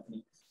ESG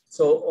company.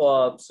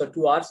 So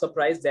to our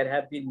surprise, there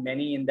have been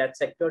many in that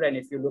sector. And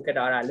if you look at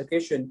our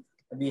allocation,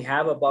 we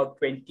have about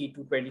 20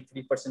 to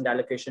 23%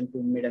 allocation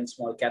to mid and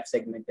small cap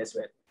segment as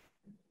well.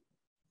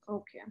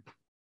 Okay,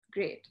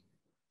 great.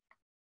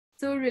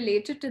 So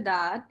related to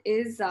that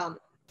is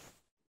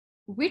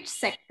which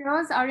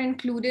sectors are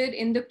included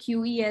in the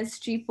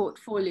QESG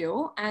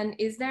portfolio? And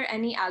is there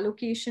any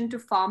allocation to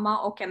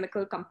pharma or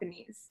chemical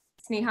companies?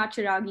 Sneha,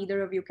 Chirag,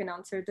 either of you can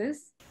answer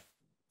this.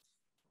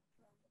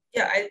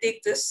 Yeah, I'll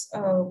take this.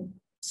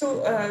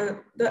 The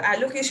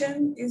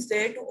allocation is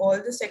there to all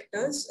the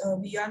sectors.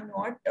 We are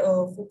not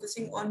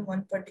focusing on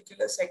one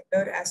particular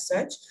sector as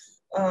such.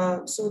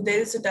 So there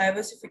is a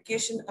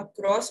diversification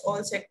across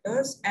all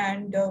sectors,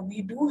 and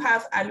we do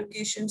have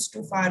allocations to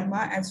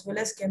pharma as well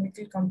as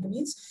chemical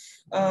companies,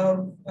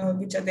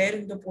 which are there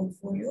in the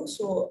portfolio.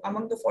 So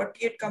among the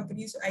 48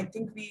 companies, I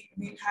think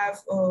we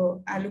have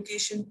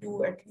allocation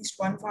to at least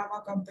one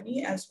pharma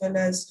company as well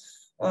as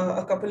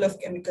a couple of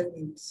chemical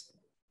names.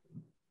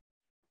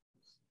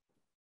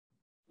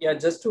 Yeah,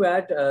 just to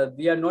add,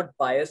 we are not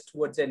biased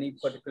towards any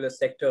particular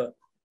sector.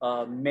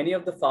 Many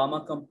of the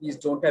pharma companies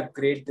don't have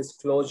great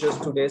disclosures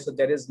today, so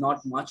there is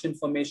not much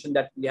information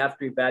that we have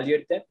to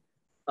evaluate them.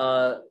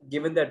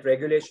 Given that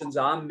regulations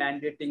are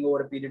mandating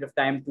over a period of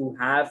time to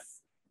have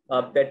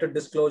better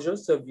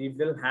disclosures, so we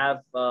will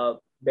have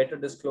better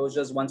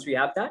disclosures once we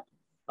have that.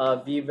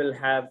 We will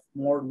have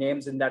more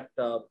names in that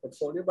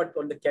portfolio. But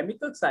on the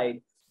chemical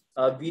side,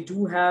 we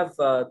do have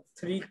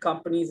 3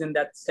 companies in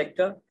that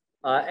sector.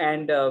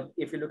 And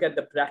if you look at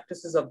the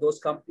practices of those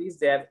companies,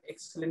 they have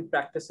excellent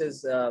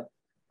practices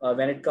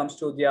when it comes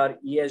to their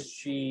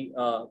ESG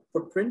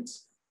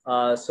footprints.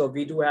 So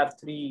we do have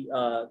 3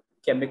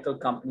 chemical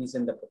companies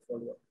in the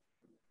portfolio.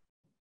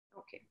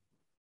 Okay.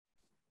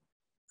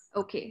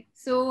 Okay.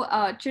 So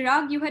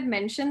Chirag, you had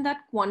mentioned that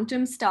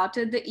Quantum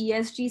started the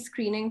ESG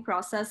screening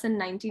process in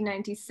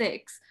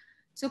 1996.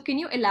 So can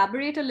you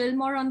elaborate a little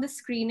more on the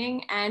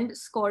screening and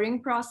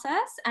scoring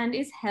process? And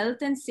is health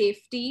and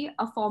safety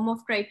a form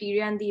of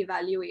criteria in the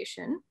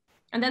evaluation?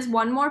 And there's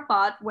one more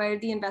part where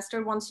the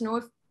investor wants to know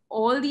if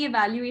all the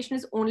evaluation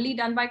is only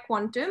done by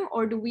Quantum,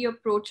 or do we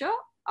approach a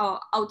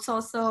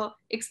outsource a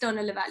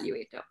external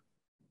evaluator?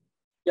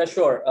 Yeah,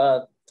 sure.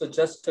 So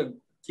just to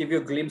give you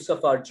a glimpse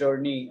of our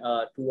journey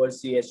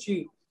towards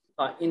ESG,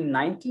 in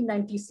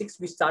 1996,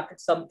 we started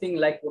something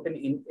like what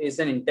is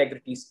an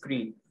integrity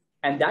screen.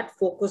 And that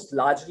focused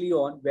largely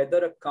on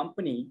whether a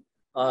company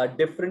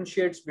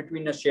differentiates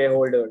between the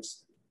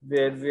shareholders,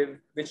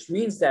 which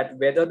means that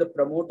whether the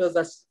promoters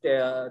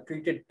are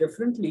treated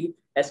differently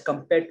as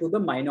compared to the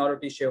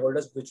minority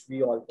shareholders, which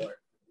we all were,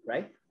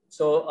 right?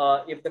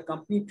 So if the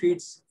company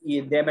treats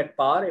them at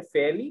par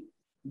fairly,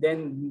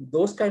 then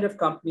those kind of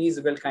companies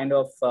will kind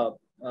of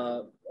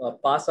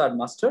pass our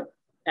muster.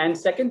 And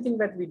second thing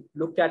that we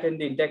looked at in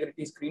the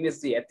integrity screen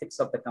is the ethics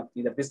of the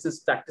company, the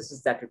business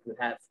practices that it will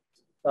have.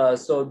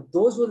 So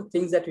those were the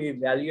things that we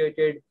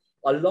evaluated,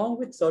 along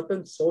with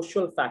certain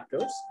social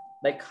factors,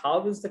 like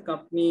how is the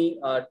company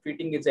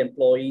treating its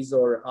employees,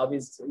 or how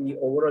is the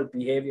overall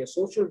behavior,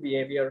 social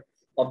behavior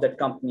of that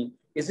company.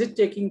 Is it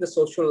taking the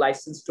social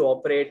license to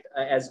operate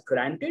as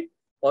granted,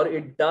 or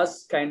it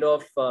does kind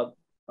of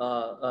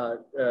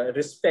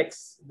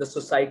respects the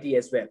society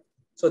as well?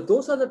 So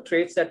those are the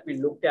traits that we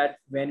looked at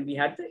when we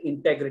had the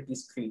integrity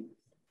screen,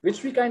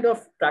 which we kind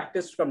of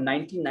practiced from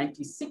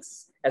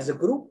 1996 as a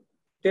group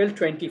till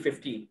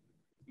 2015.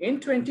 In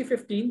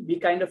 2015, we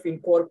kind of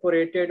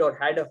incorporated or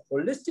had a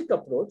holistic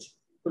approach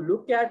to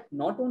look at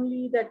not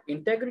only that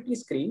integrity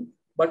screen,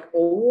 but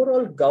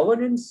overall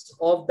governance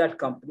of that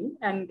company,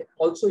 and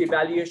also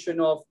evaluation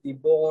of the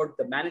board,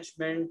 the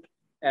management,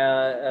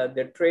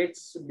 the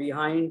traits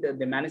behind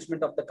the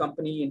management of the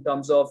company in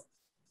terms of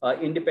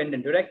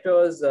independent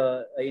directors,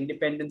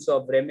 independence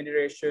of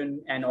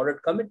remuneration and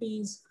audit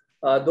committees,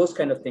 those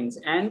kind of things.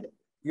 And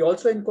we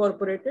also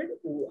incorporated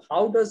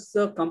how does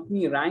the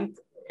company rank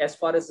as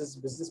far as its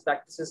business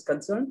practice is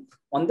concerned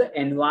on the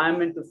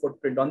environmental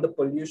footprint, on the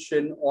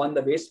pollution, on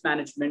the waste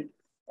management,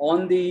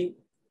 on the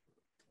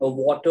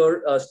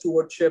water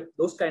stewardship,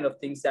 those kind of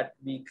things that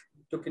we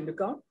took into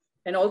account.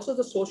 And also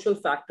the social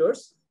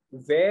factors,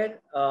 where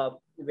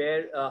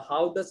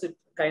how does it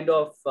kind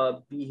of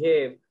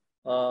behave,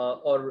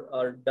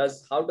 or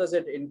how does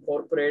it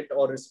incorporate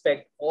or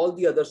respect all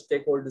the other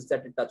stakeholders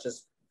that it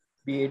touches,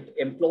 be it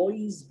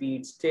employees, be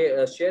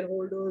it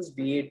shareholders,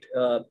 be it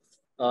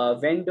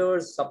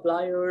vendors,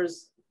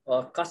 suppliers,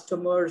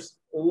 customers,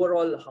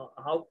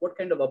 overall, what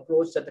kind of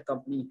approach that the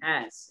company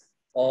has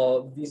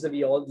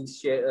vis-a-vis all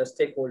these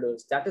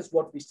stakeholders. That is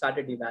what we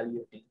started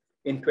evaluating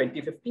in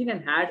 2015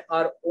 and had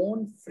our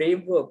own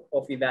framework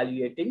of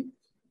evaluating.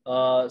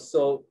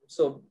 So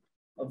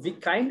we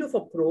kind of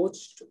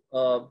approached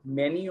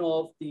many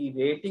of the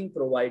rating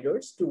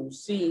providers to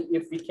see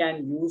if we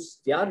can use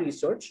their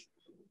research.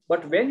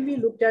 But when we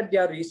looked at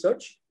their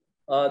research,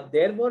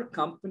 there were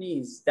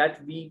companies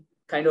that we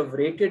kind of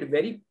rated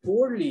very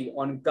poorly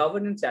on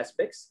governance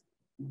aspects.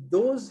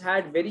 Those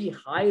had very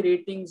high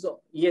ratings,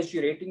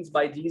 ESG ratings,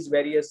 by these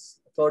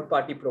various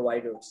third-party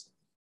providers.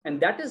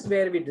 And that is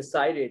where we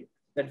decided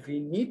that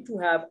we need to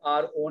have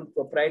our own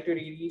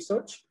proprietary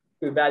research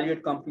to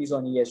evaluate companies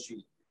on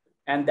ESG.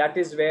 And that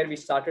is where we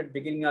started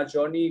beginning our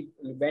journey.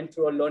 We went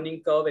through a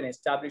learning curve and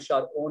established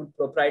our own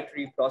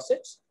proprietary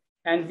process.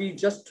 And we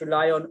just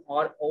rely on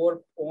our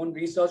own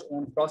research,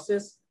 own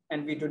process,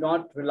 and we do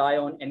not rely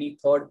on any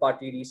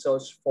third-party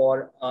research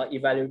for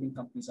evaluating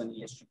companies on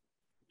ESG.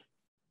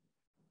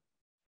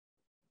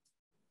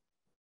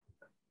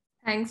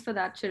 Thanks for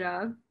that,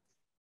 Chirag.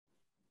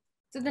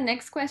 So the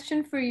next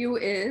question for you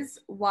is,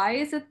 why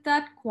is it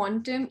that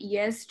Quantum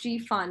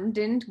ESG Fund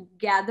didn't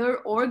gather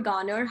or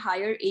garner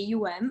higher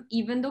AUM,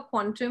 even though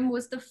Quantum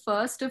was the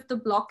first of the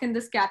block in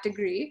this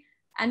category,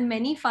 and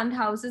many fund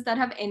houses that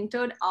have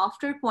entered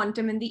after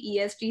Quantum in the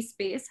ESG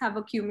space have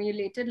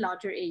accumulated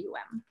larger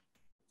AUM?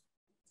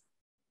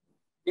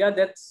 Yeah,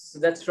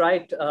 that's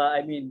right.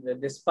 I mean,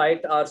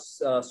 despite our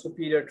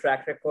superior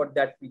track record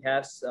that we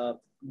have,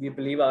 we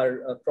believe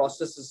our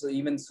process is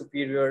even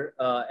superior,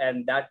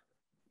 and that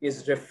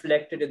is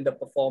reflected in the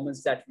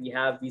performance that we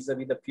have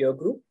vis-a-vis the peer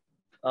group.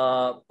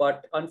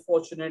 But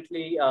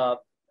unfortunately,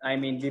 I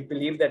mean, we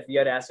believe that we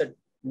are asset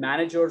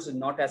managers and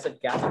not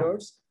asset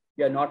gatherers.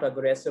 We are not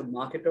aggressive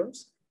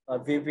marketers.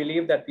 We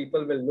believe that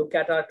people will look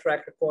at our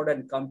track record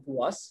and come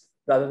to us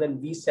rather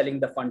than we selling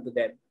the fund to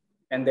them.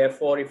 And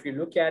therefore, if you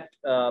look at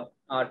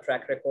our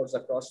track records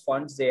across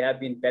funds, they have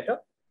been better,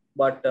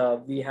 but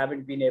we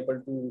haven't been able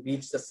to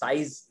reach the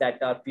size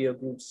that our peer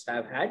groups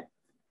have had.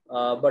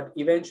 But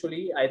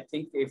eventually, I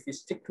think if we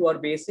stick to our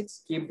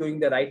basics, keep doing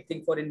the right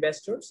thing for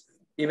investors,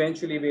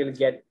 eventually we'll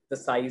get the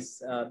size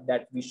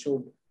that we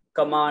should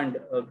command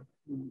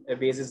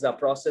basis the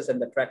process and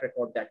the track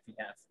record that we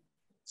have.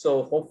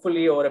 So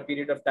hopefully over a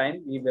period of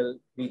time, we will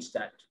reach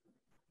that.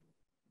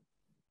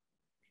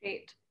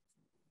 Great.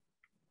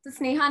 So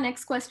Sneha,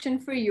 next question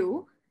for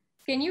you.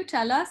 Can you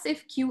tell us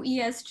if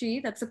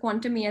QESG, that's a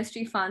quantum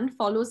ESG fund,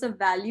 follows a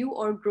value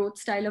or growth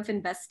style of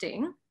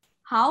investing?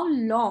 How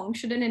long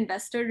should an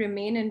investor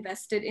remain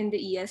invested in the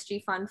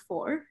ESG fund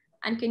for?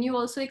 And can you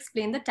also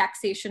explain the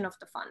taxation of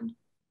the fund?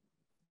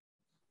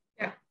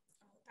 Yeah,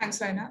 thanks,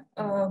 Raina.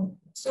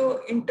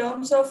 So in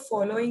terms of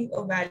following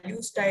a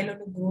value style or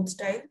a growth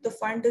style, the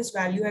fund is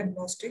value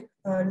agnostic.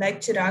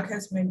 Like Chirag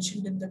has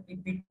mentioned in the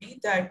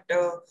PPT that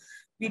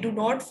we do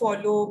not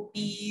follow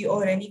PE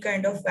or any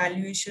kind of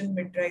valuation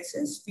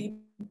matrices. We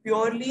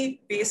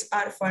purely base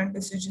our fund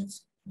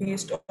decisions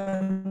based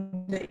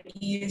on the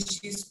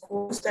ESG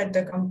scores that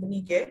the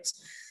company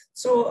gets.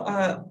 So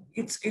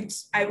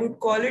it's I would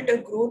call it a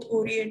growth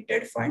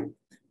oriented fund.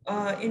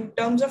 In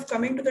terms of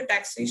coming to the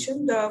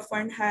taxation, the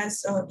fund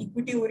has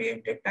equity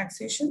oriented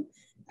taxation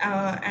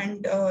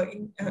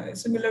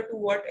similar to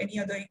what any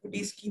other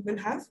equity scheme will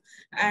have.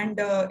 And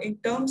in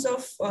terms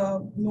of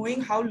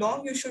knowing how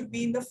long you should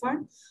be in the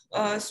fund,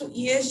 so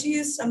ESG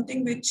is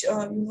something which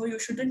you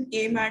shouldn't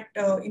aim at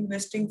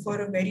investing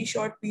for a very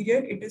short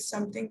period. It is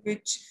something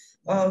which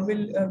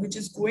which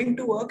is going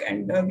to work,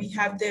 and we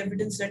have the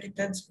evidence that it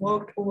has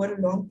worked over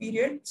a long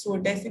period. So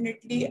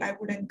definitely, I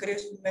would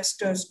encourage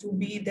investors to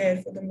be there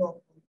for the long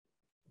term.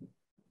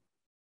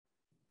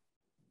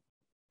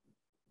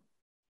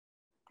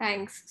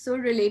 Thanks. So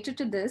related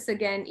to this,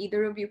 again,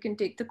 either of you can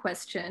take the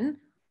question.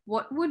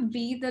 What would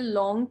be the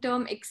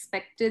long-term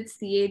expected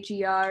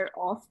CAGR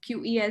of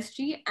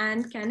QESG,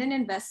 and can an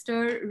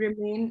investor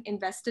remain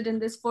invested in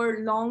this for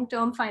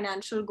long-term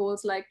financial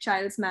goals like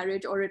child's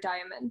marriage or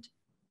retirement?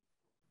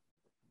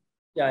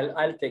 Yeah,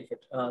 I'll take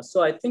it.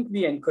 So I think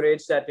we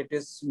encourage that it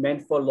is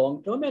meant for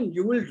long-term, and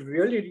you will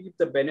really reap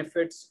the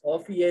benefits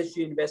of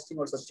ESG investing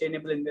or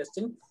sustainable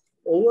investing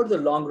over the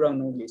long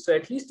run only. So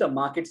at least a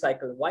market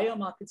cycle. Why a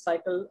market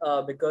cycle?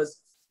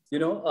 Because,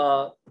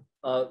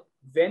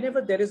 whenever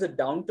there is a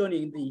downturn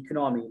in the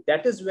economy,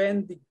 that is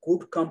when the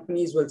good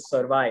companies will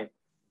survive.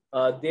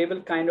 They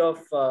will kind of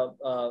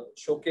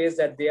showcase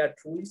that they are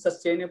truly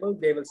sustainable.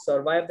 They will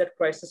survive that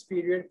crisis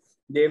period.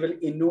 They will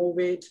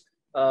innovate.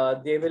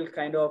 They will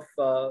kind of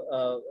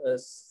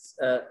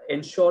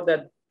ensure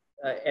that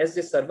as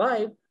they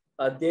survive,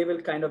 they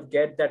will kind of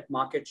get that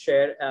market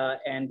share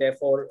and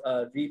therefore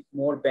reap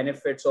more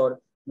benefits or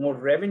more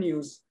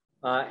revenues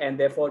and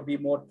therefore be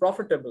more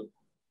profitable,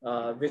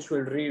 which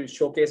will really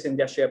showcase in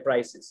their share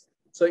prices.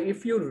 So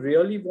if you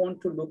really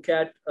want to look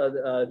at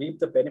reap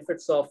the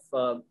benefits of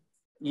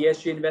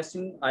ESG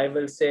investing, I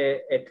will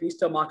say at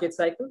least a market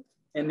cycle.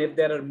 And if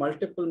there are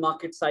multiple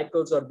market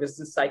cycles or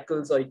business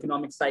cycles or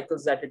economic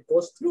cycles that it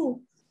goes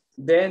through,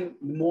 then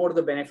more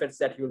the benefits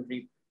that you'll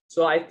reap.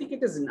 So I think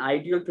it is an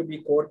ideal to be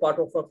core part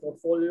of a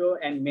portfolio,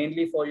 and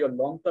mainly for your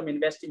long-term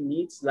investing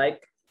needs,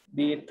 like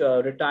be it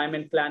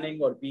retirement planning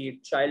or be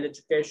it child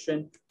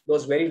education,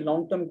 those very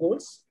long-term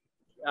goals.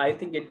 I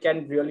think it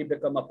can really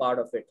become a part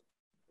of it.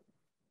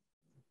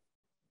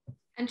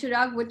 And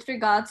Chirag, with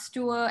regards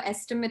to a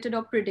estimated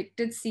or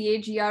predicted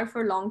CAGR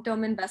for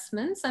long-term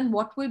investments, and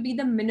what will be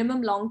the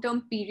minimum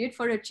long-term period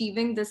for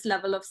achieving this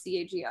level of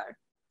CAGR?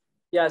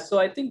 Yeah, so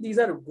I think these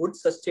are good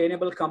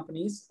sustainable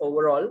companies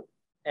overall.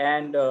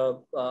 And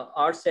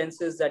our sense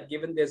is that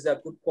given there's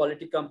a good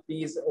quality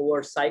companies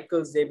over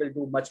cycles, they will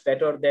do much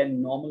better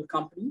than normal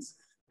companies.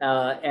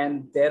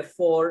 And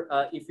therefore,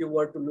 if you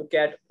were to look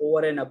at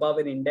over and above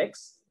an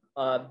index,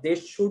 they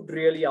should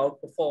really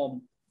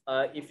outperform.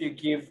 If you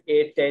give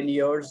 8-10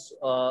 years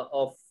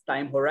of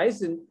time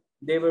horizon,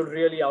 they will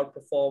really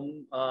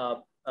outperform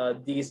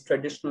these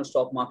traditional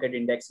stock market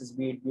indexes,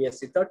 be it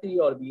BSE 30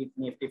 or be it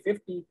Nifty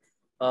 50,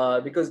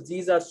 because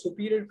these are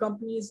superior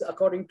companies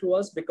according to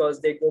us, because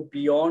they go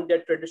beyond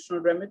their traditional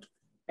remit,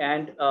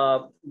 and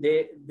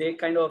they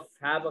kind of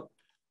have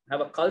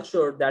a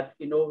culture that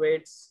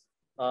innovates.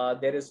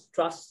 There is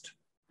trust,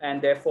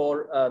 and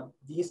therefore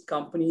these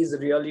companies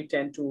really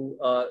tend to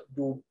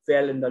do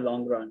well in the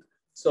long run.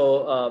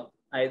 So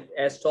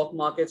as stock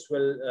markets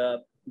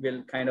will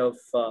kind of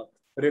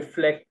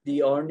reflect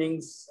the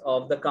earnings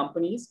of the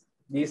companies,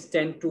 these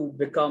tend to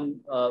become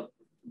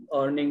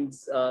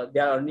earnings.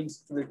 Their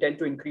earnings will tend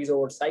to increase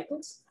over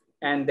cycles,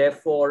 and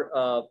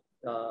therefore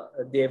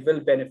they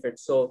will benefit.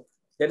 So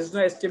there is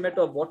no estimate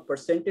of what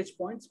percentage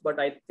points, but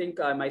I think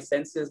my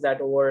sense is that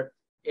over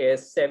a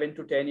 7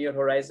 to 10 year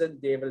horizon,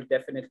 they will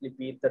definitely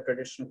beat the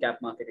traditional cap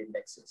market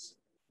indexes.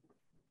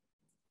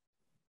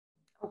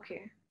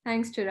 Okay,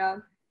 thanks,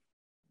 Chirag.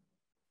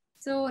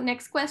 So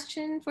next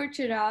question for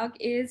Chirag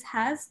is,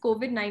 has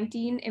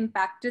COVID-19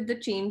 impacted the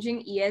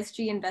changing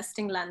ESG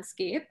investing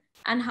landscape?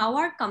 And how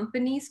are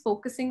companies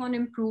focusing on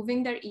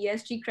improving their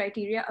ESG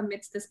criteria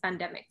amidst this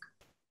pandemic?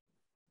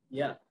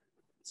 Yeah.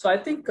 So I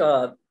think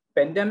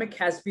pandemic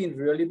has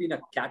really been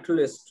a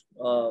catalyst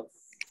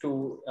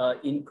to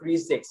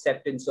increase the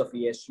acceptance of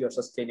ESG or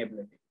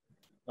sustainability.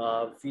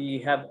 We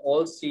have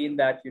all seen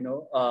that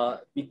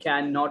we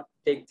cannot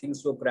take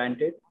things for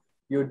granted.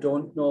 You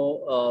don't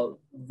know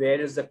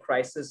where is the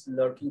crisis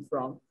lurking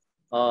from.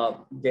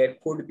 There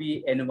could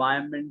be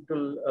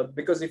environmental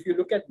because if you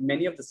look at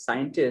many of the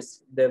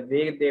scientists, the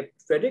way they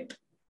predict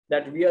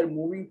that we are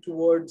moving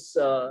towards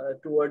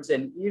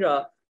an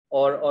era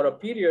or a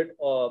period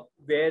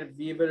where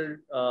we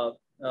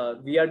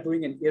are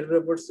doing an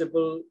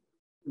irreversible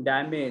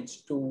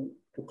damage to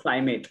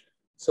climate.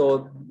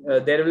 So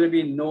there will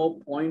be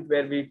no point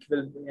where we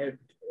will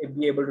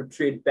be able to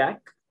trade back.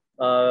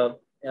 Uh,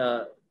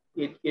 uh,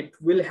 it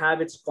will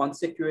have its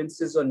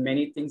consequences on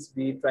many things,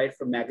 be it right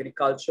from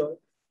agriculture,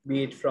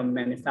 be it from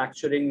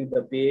manufacturing,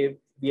 the way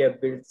we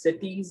have built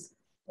cities,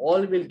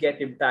 all will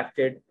get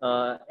impacted.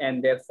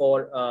 And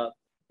therefore,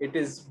 it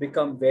has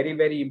become very,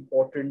 very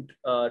important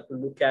to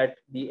look at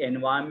the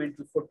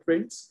environmental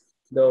footprints,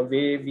 the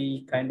way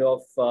we kind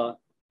of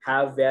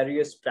have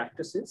various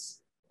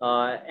practices,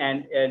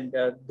 and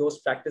those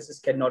practices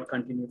cannot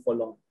continue for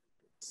long.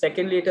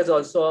 Secondly, it has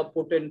also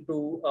put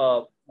into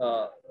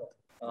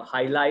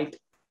highlight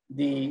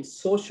the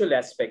social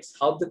aspects,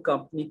 how the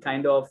company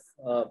kind of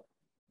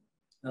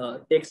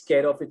takes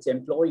care of its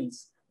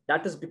employees.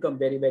 That has become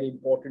very, very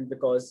important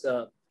because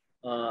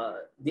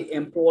the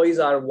employees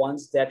are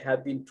ones that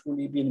have been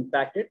truly been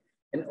impacted.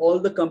 And all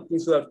the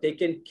companies who have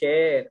taken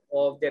care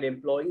of their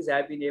employees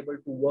have been able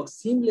to work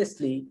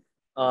seamlessly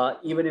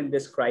even in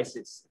this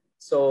crisis.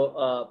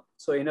 So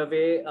in a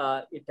way,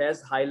 it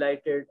has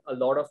highlighted a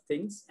lot of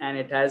things, and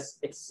it has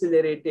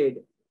accelerated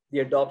the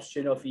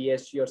adoption of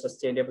ESG or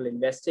sustainable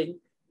investing.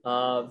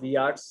 We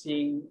are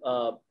seeing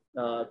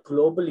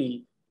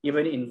globally,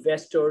 even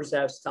investors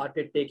have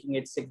started taking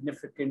it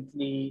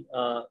significantly,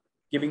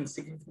 giving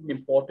significant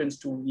importance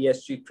to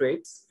ESG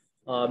trades.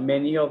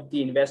 Many of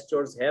the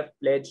investors have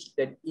pledged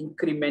that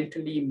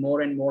incrementally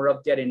more and more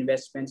of their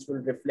investments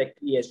will reflect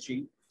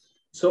ESG.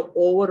 So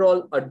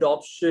overall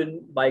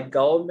adoption by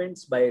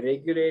governments, by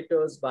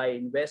regulators, by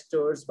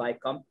investors, by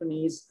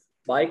companies,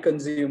 by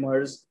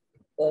consumers,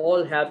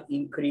 all have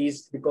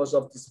increased because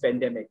of this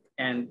pandemic.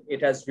 And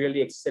it has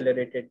really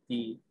accelerated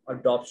the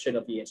adoption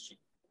of ESG.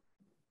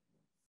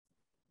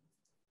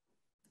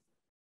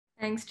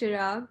 Thanks,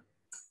 Chirag.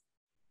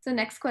 So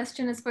next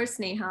question is for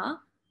Sneha.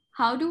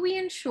 How do we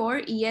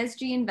ensure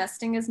ESG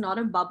investing is not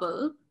a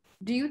bubble?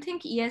 Do you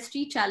think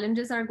ESG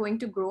challenges are going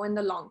to grow in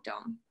the long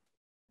term?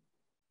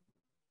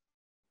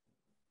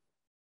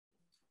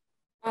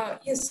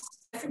 Yes,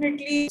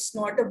 definitely it's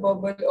not a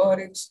bubble or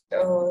it's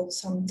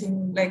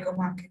something like a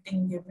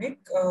marketing gimmick.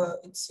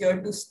 It's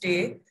here to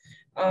stay.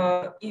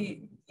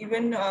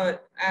 Even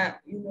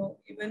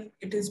even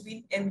it has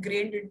been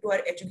ingrained into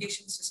our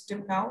education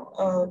system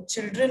now.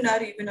 Children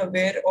are even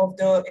aware of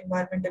the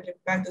environmental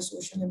impact, the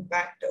social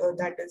impact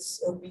that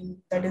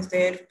is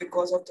there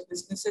because of the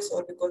businesses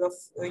or because of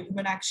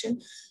human action.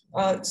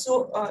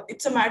 So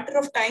it's a matter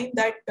of time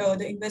that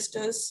the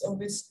investors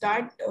will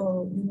start,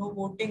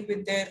 voting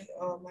with their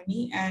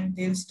money, and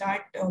they'll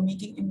start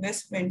making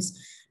investments,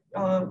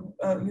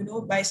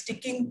 by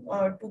sticking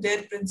to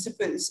their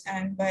principles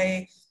and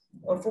by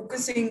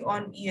focusing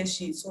on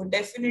ESG. So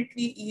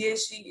definitely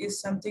ESG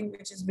is something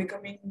which is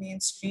becoming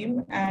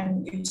mainstream,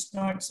 and it's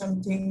not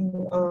something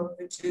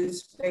which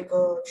is like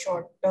a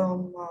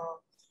short-term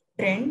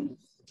trend.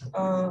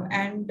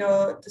 And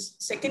the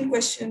second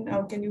question,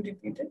 can you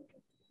repeat it?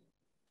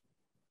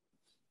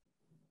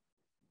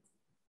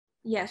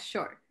 Yes,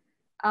 sure.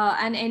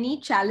 And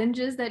any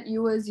challenges that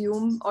you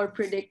assume or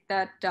predict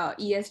that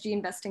ESG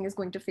investing is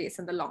going to face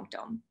in the long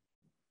term?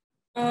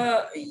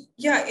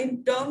 Yeah,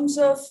 in terms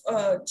of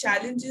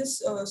challenges,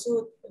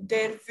 so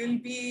there will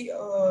be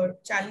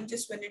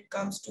challenges when it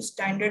comes to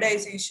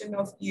standardization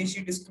of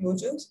ESG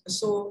disclosures.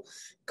 So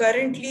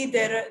currently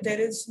there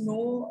is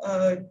no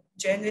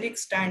generic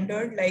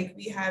standard like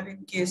we have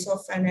in case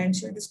of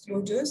financial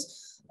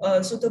disclosures.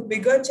 So the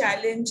bigger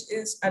challenge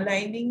is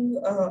aligning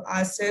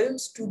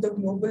ourselves to the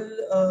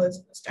global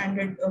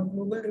standard,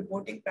 global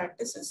reporting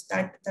practices.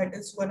 That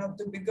is one of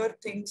the bigger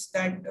things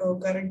that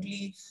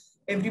currently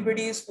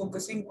everybody is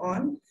focusing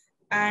on.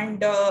 And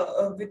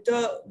with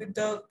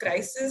the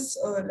crisis,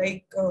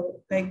 like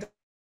the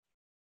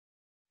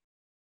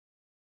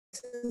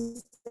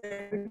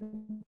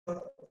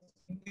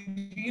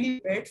really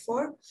prepared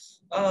for,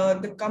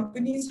 the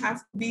companies have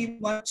to be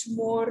much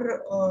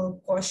more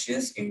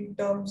cautious in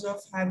terms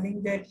of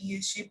having their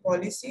ESG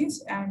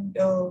policies, and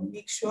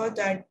make sure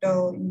that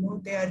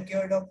they are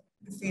geared up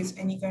to face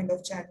any kind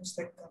of challenge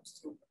that comes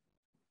through.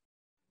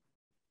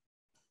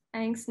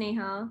 Thanks,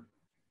 Neha.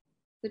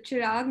 So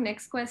Chirag,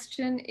 next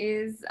question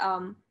is,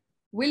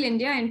 Will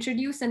India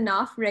introduce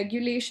enough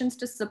regulations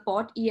to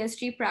support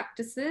ESG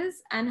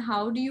practices? And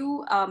how do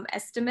you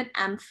estimate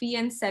AMFI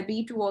and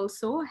SEBI to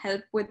also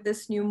help with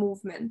this new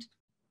movement?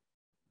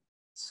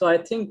 So I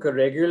think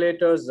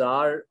regulators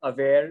are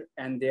aware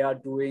and they are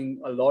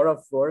doing a lot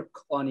of work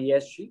on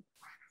ESG.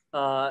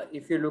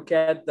 If you look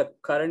at the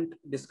current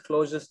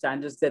disclosure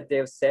standards that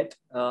they've set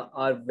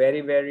are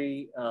very,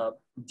 very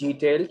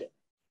detailed,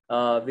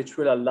 which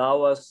will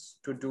allow us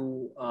to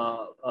do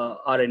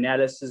our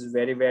analysis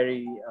very,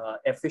 very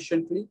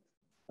efficiently.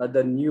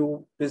 The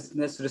new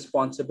business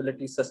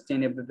responsibility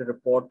sustainability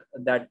report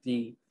that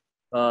the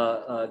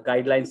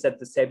guidelines that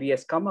the SEBI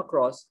has come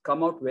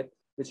out with,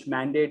 which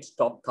mandates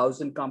top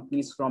 1,000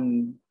 companies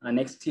from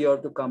next year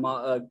to come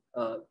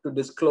to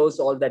disclose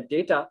all that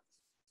data,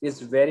 is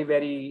very,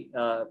 very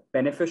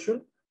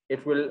beneficial.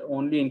 It will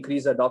only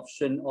increase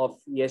adoption of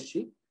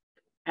ESG.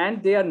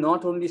 And they are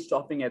not only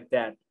stopping at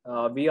that.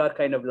 We are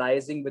kind of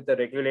liaising with the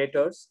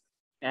regulators.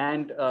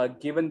 And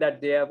given that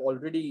they have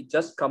already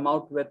just come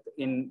out with,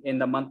 in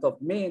the month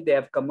of May, they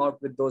have come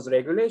out with those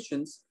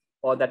regulations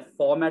or that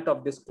format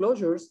of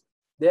disclosures,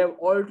 they have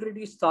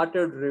already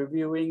started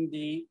reviewing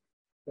the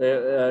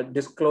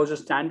disclosure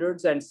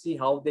standards and see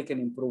how they can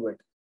improve it.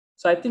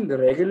 So I think the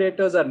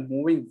regulators are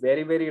moving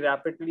very, very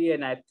rapidly.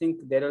 And I think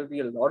there will be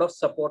a lot of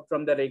support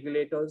from the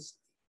regulators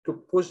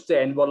to push the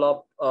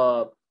envelope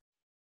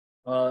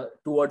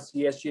towards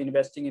ESG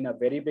investing in a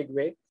very big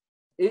way.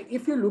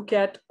 If you look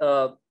at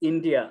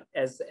India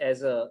as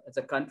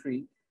a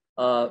country,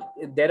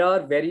 there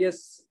are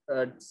various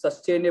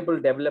sustainable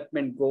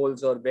development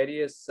goals or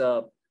various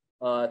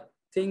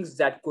things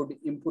that could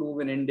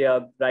improve in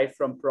India, right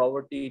from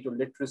poverty to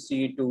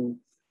literacy to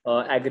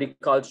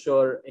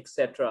agriculture,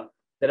 etc.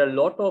 There are a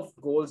lot of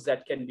goals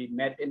that can be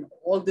met, and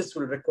all this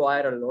will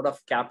require a lot of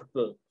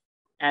capital.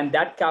 And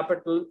that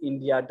capital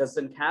India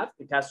doesn't have.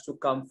 It has to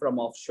come from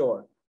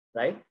offshore,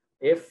 right?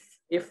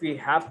 If we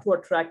have to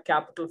attract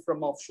capital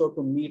from offshore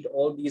to meet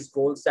all these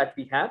goals that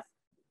we have,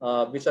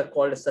 which are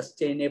called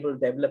sustainable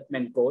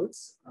development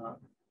goals,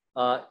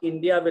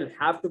 India will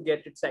have to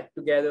get its act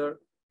together,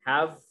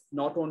 have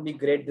not only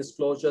great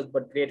disclosures,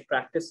 but great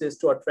practices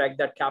to attract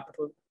that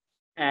capital.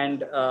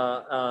 And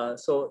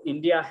so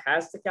India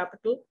has the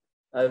capital.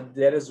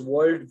 There is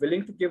world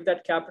willing to give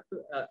that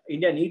capital.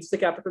 India needs the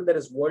capital. There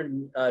is world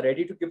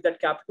ready to give that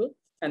capital.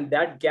 And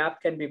that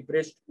gap can be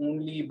bridged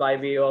only by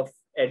way of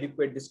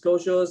adequate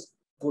disclosures,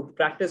 good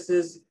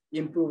practices,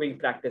 improving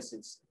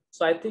practices.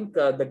 So I think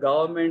the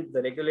government,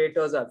 the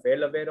regulators are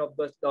well aware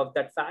of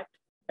that fact.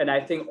 And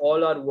I think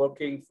all are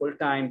working full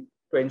time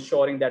to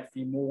ensuring that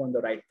we move on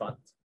the right path.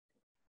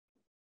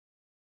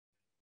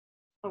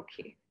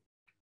 Okay.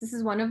 This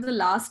is one of the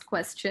last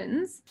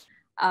questions.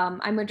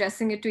 I'm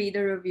addressing it to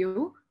either of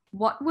you.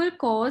 What will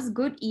cause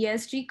good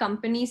ESG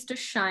companies to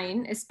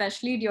shine,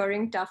 especially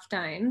during tough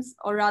times?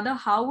 Or rather,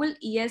 how will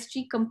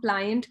ESG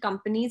compliant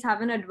companies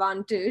have an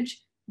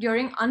advantage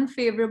during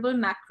unfavorable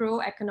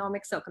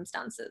macroeconomic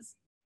circumstances?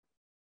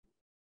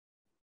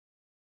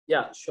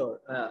 Yeah, sure.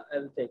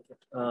 I'll take it.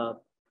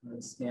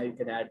 Sneha, you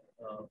can add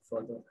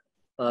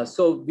further.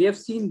 So we have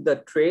seen the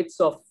traits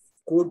of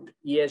good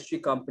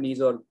ESG companies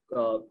or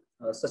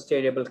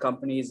sustainable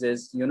companies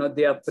is,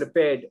 they are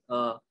prepared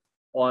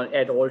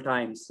at all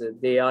times.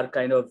 They are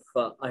kind of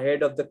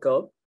ahead of the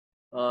curve.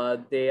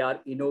 They are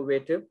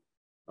innovative.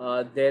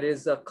 There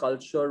is a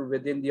culture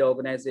within the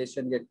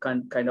organization that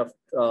kind of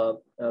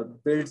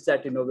builds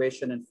that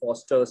innovation and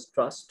fosters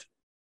trust.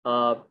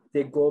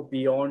 They go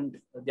beyond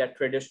their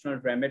traditional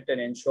remit and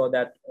ensure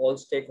that all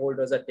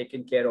stakeholders are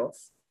taken care of.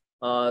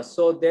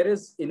 So there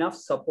is enough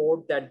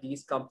support that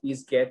these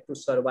companies get to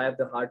survive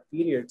the hard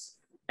periods.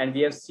 And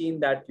we have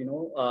seen that,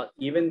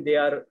 even they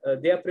are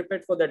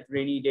prepared for that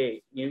rainy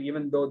day.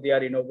 Even though they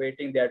are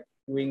innovating, they are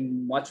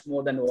doing much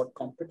more than what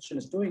competition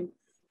is doing.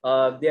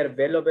 They are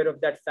well aware of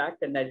that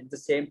fact, and at the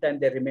same time,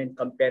 they remain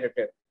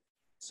competitive.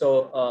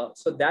 So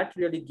that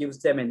really gives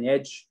them an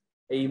edge.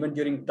 Even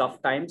during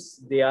tough times,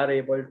 they are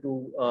able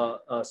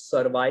to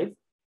survive.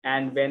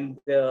 And when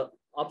the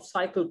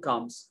upcycle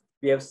comes,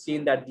 we have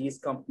seen that these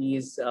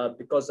companies,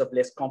 because of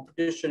less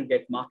competition,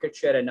 get market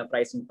share and a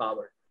pricing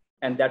power.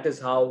 And that is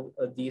how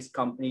these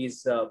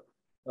companies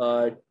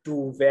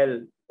do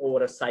well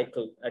over a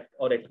cycle,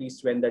 or at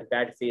least when that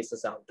bad phase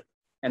is out.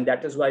 And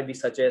that is why we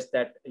suggest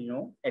that,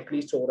 at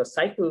least over a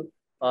cycle,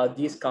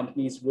 these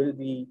companies will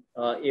be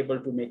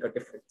able to make a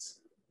difference.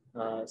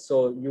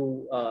 So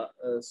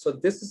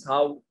this is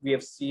how we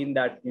have seen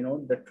that,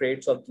 the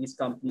traits of these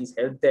companies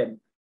help them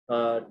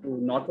to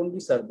not only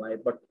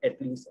survive, but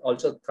at least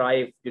also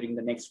thrive during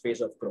the next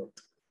phase of growth.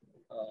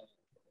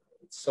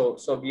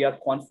 So we are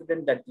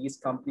confident that these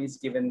companies,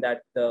 given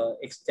that the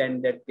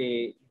extent that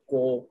they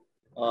go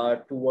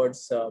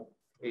towards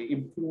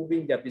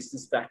improving their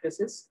business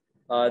practices,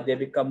 they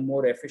become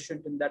more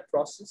efficient in that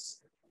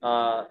process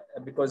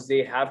because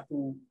they have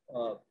to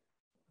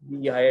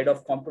be ahead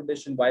of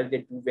competition while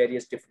they do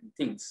various different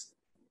things,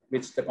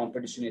 which the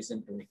competition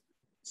isn't doing.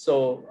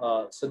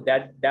 So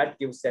that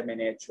gives them an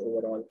edge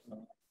overall.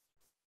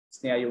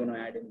 Sneha, you want to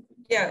add anything?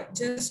 Yeah,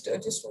 just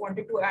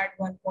wanted to add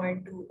one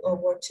point to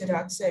what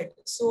Chirag said.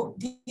 So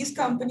these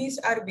companies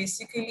are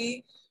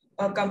basically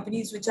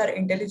companies which are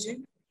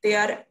intelligent.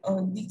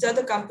 These are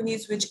the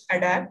companies which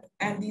adapt,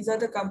 and these are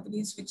the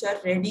companies which are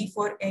ready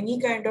for any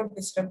kind of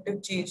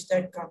disruptive change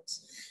that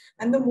comes.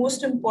 And the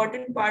most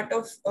important part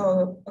of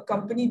a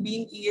company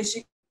being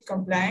ESG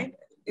compliant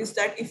is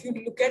that if you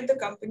look at the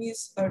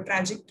company's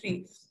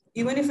trajectory,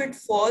 even if it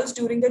falls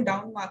during the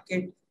down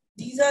market,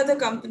 these are the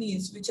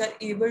companies which are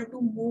able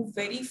to move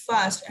very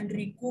fast and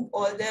recoup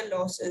all their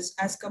losses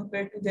as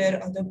compared to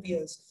their other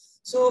peers.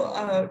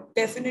 So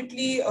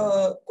definitely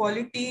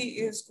quality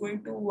is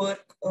going to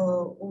work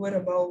over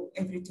above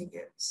everything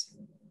else.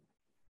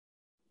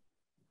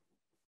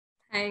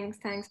 Thanks,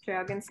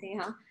 Chirag and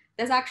Sneha.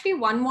 There's actually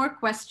one more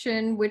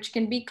question which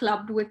can be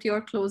clubbed with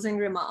your closing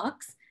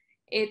remarks.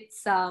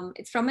 It's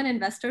from an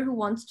investor who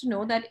wants to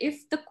know that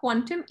if the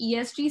quantum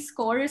ESG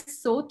score is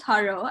so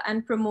thorough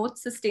and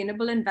promotes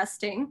sustainable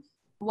investing,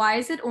 why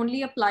is it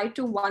only applied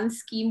to one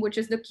scheme, which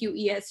is the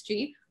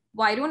QESG?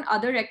 Why don't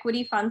other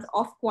equity funds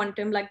of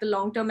quantum, like the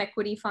long-term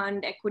equity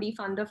fund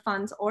of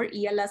funds, or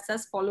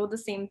ELSS follow the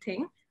same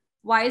thing?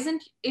 Why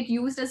isn't it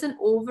used as an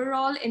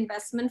overall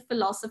investment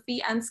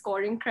philosophy and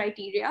scoring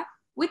criteria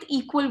with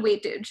equal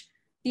weightage?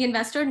 The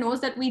investor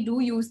knows that we do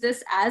use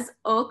this as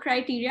a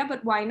criteria,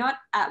 but why not?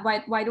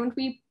 Why don't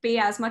we pay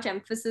as much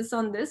emphasis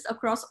on this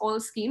across all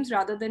schemes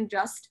rather than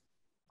just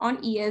on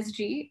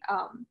ESG?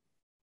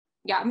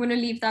 Yeah, I'm going to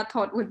leave that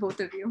thought with both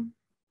of you.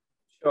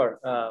 Sure.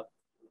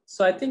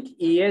 So I think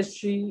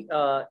ESG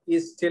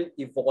is still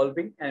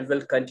evolving and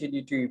will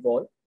continue to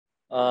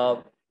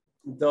evolve.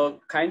 The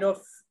kind of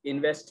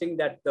investing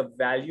that the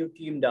value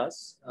team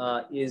does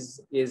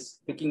is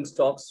picking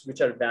stocks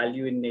which are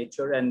value in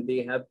nature, and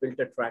they have built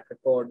a track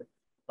record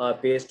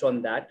based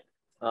on that.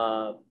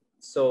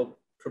 So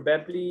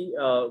probably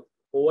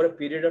over a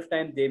period of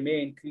time, they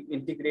may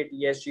integrate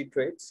ESG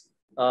trades.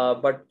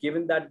 But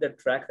given that the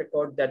track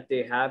record that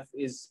they have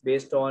is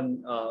based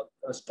on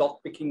a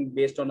stock picking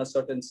based on a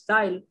certain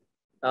style,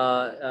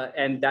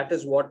 and that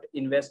is what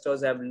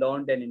investors have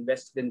learned and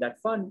invested in that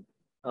fund,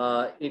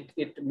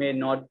 it may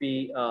not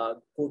be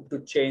good to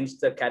change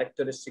the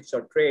characteristics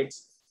or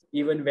traits,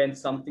 even when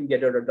something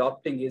that you're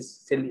adopting is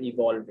still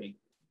evolving.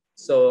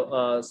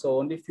 So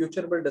only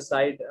future will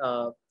decide,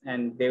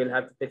 and they will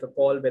have to take a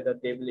call whether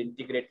they will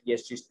integrate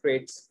ESG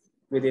traits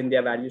within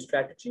their value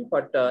strategy.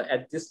 But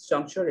at this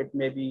juncture, it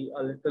may be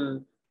a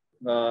little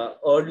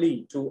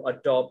early to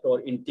adopt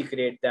or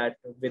integrate that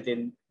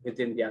within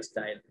their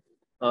style.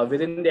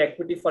 Within the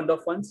equity fund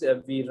of funds,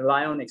 we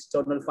rely on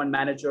external fund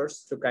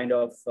managers to kind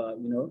of,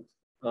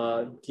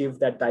 give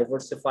that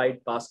diversified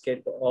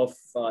basket of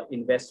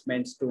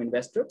investments to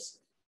investors.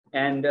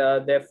 And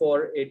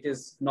therefore, it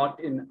is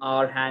not in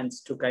our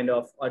hands to kind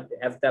of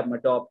have them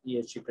adopt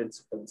ESG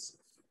principles.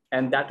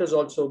 And that is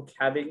also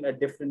having a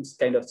different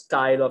kind of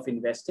style of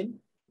investing.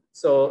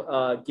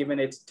 So given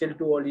it's still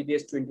too early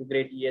days to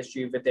integrate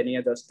ESG with any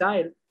other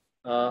style,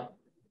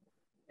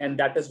 and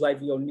that is why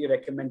we only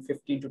recommend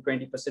 15 to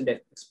 20%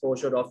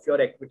 exposure of your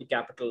equity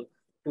capital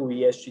to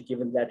ESG,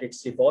 given that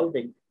it's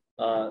evolving.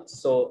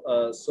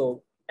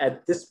 So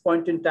at this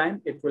point in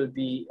time, it will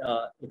be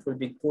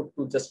good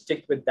to just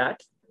stick with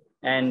that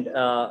and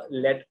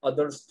let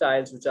other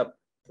styles, which are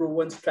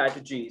proven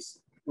strategies,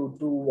 to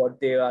do what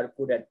they are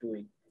good at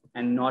doing,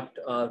 and not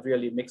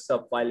really mix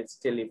up while it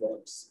still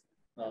evolves.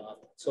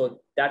 So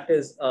that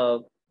is a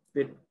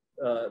bit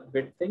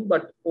thing.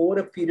 But over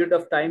a period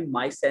of time,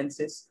 my sense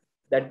is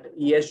that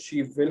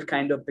ESG will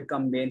kind of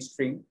become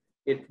mainstream.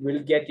 It will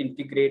get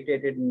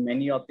integrated in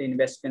many of the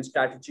investment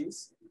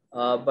strategies.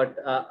 But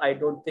I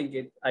don't think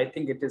it, I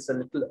think it is a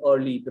little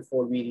early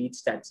before we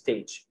reach that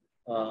stage.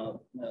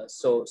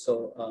 So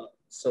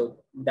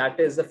that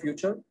is the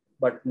future.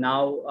 But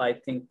now I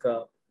think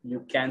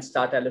you can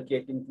start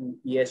allocating to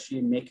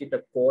ESG, make it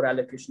a core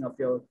allocation of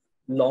your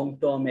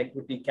long-term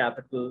equity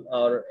capital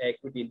or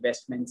equity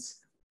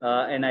investments.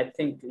 And I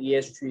think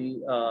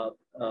ESG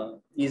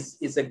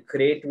is a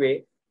great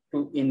way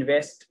to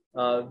invest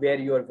where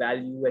your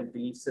value and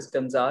belief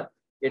systems are.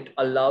 It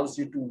allows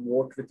you to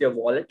vote with your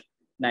wallet.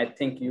 And I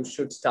think you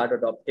should start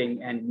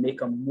adopting and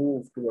make a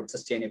move towards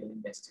sustainable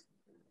investing.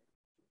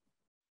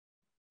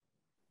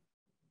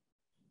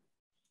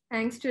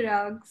 Thanks,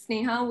 Chirag.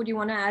 Sneha, would you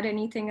want to add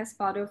anything as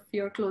part of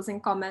your closing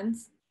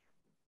comments?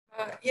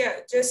 Yeah,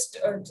 it's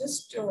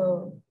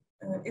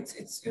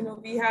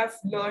we have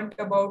learned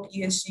about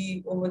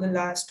ESG over the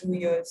last 2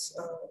 years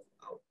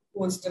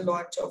post the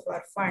launch of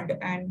our fund,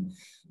 and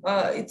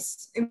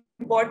it's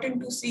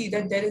important to see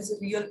that there is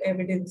real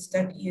evidence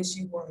that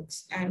ESG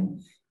works,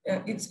 and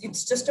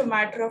it's just a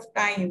matter of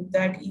time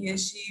that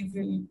ESG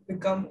will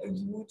become a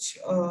huge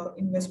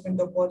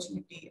investment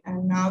opportunity,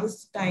 and now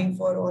is the time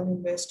for all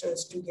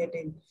investors to get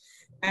in.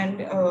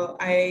 And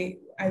I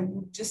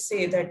would just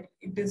say that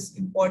it is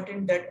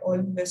important that all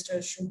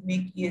investors should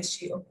make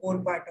ESG a core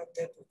part of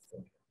their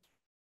portfolio.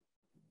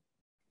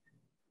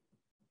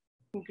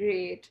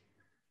 Great.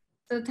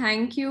 So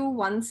thank you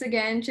once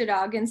again,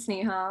 Chirag and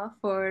Sneha,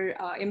 for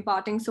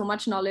imparting so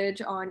much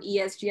knowledge on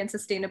ESG and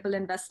sustainable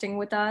investing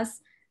with us.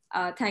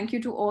 Thank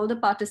you to all the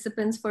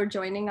participants for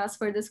joining us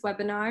for this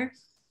webinar.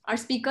 Our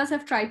speakers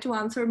have tried to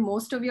answer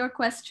most of your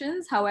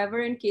questions. However,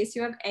 in case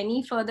you have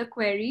any further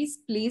queries,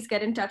 please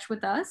get in touch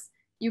with us.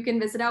 You can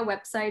visit our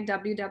website,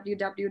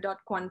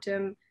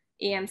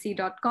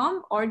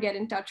 www.quantumamc.com, or get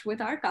in touch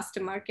with our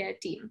customer care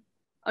team.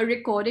 A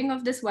recording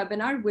of this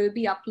webinar will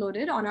be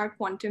uploaded on our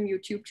Quantum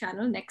YouTube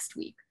channel next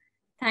week.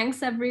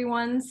 Thanks,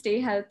 everyone.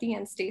 Stay healthy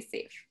and stay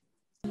safe.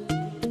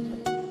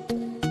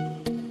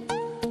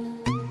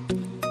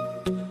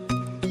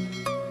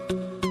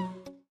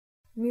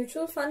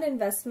 Mutual fund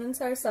investments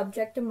are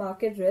subject to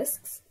market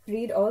risks.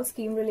 Read all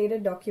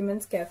scheme-related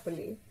documents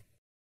carefully.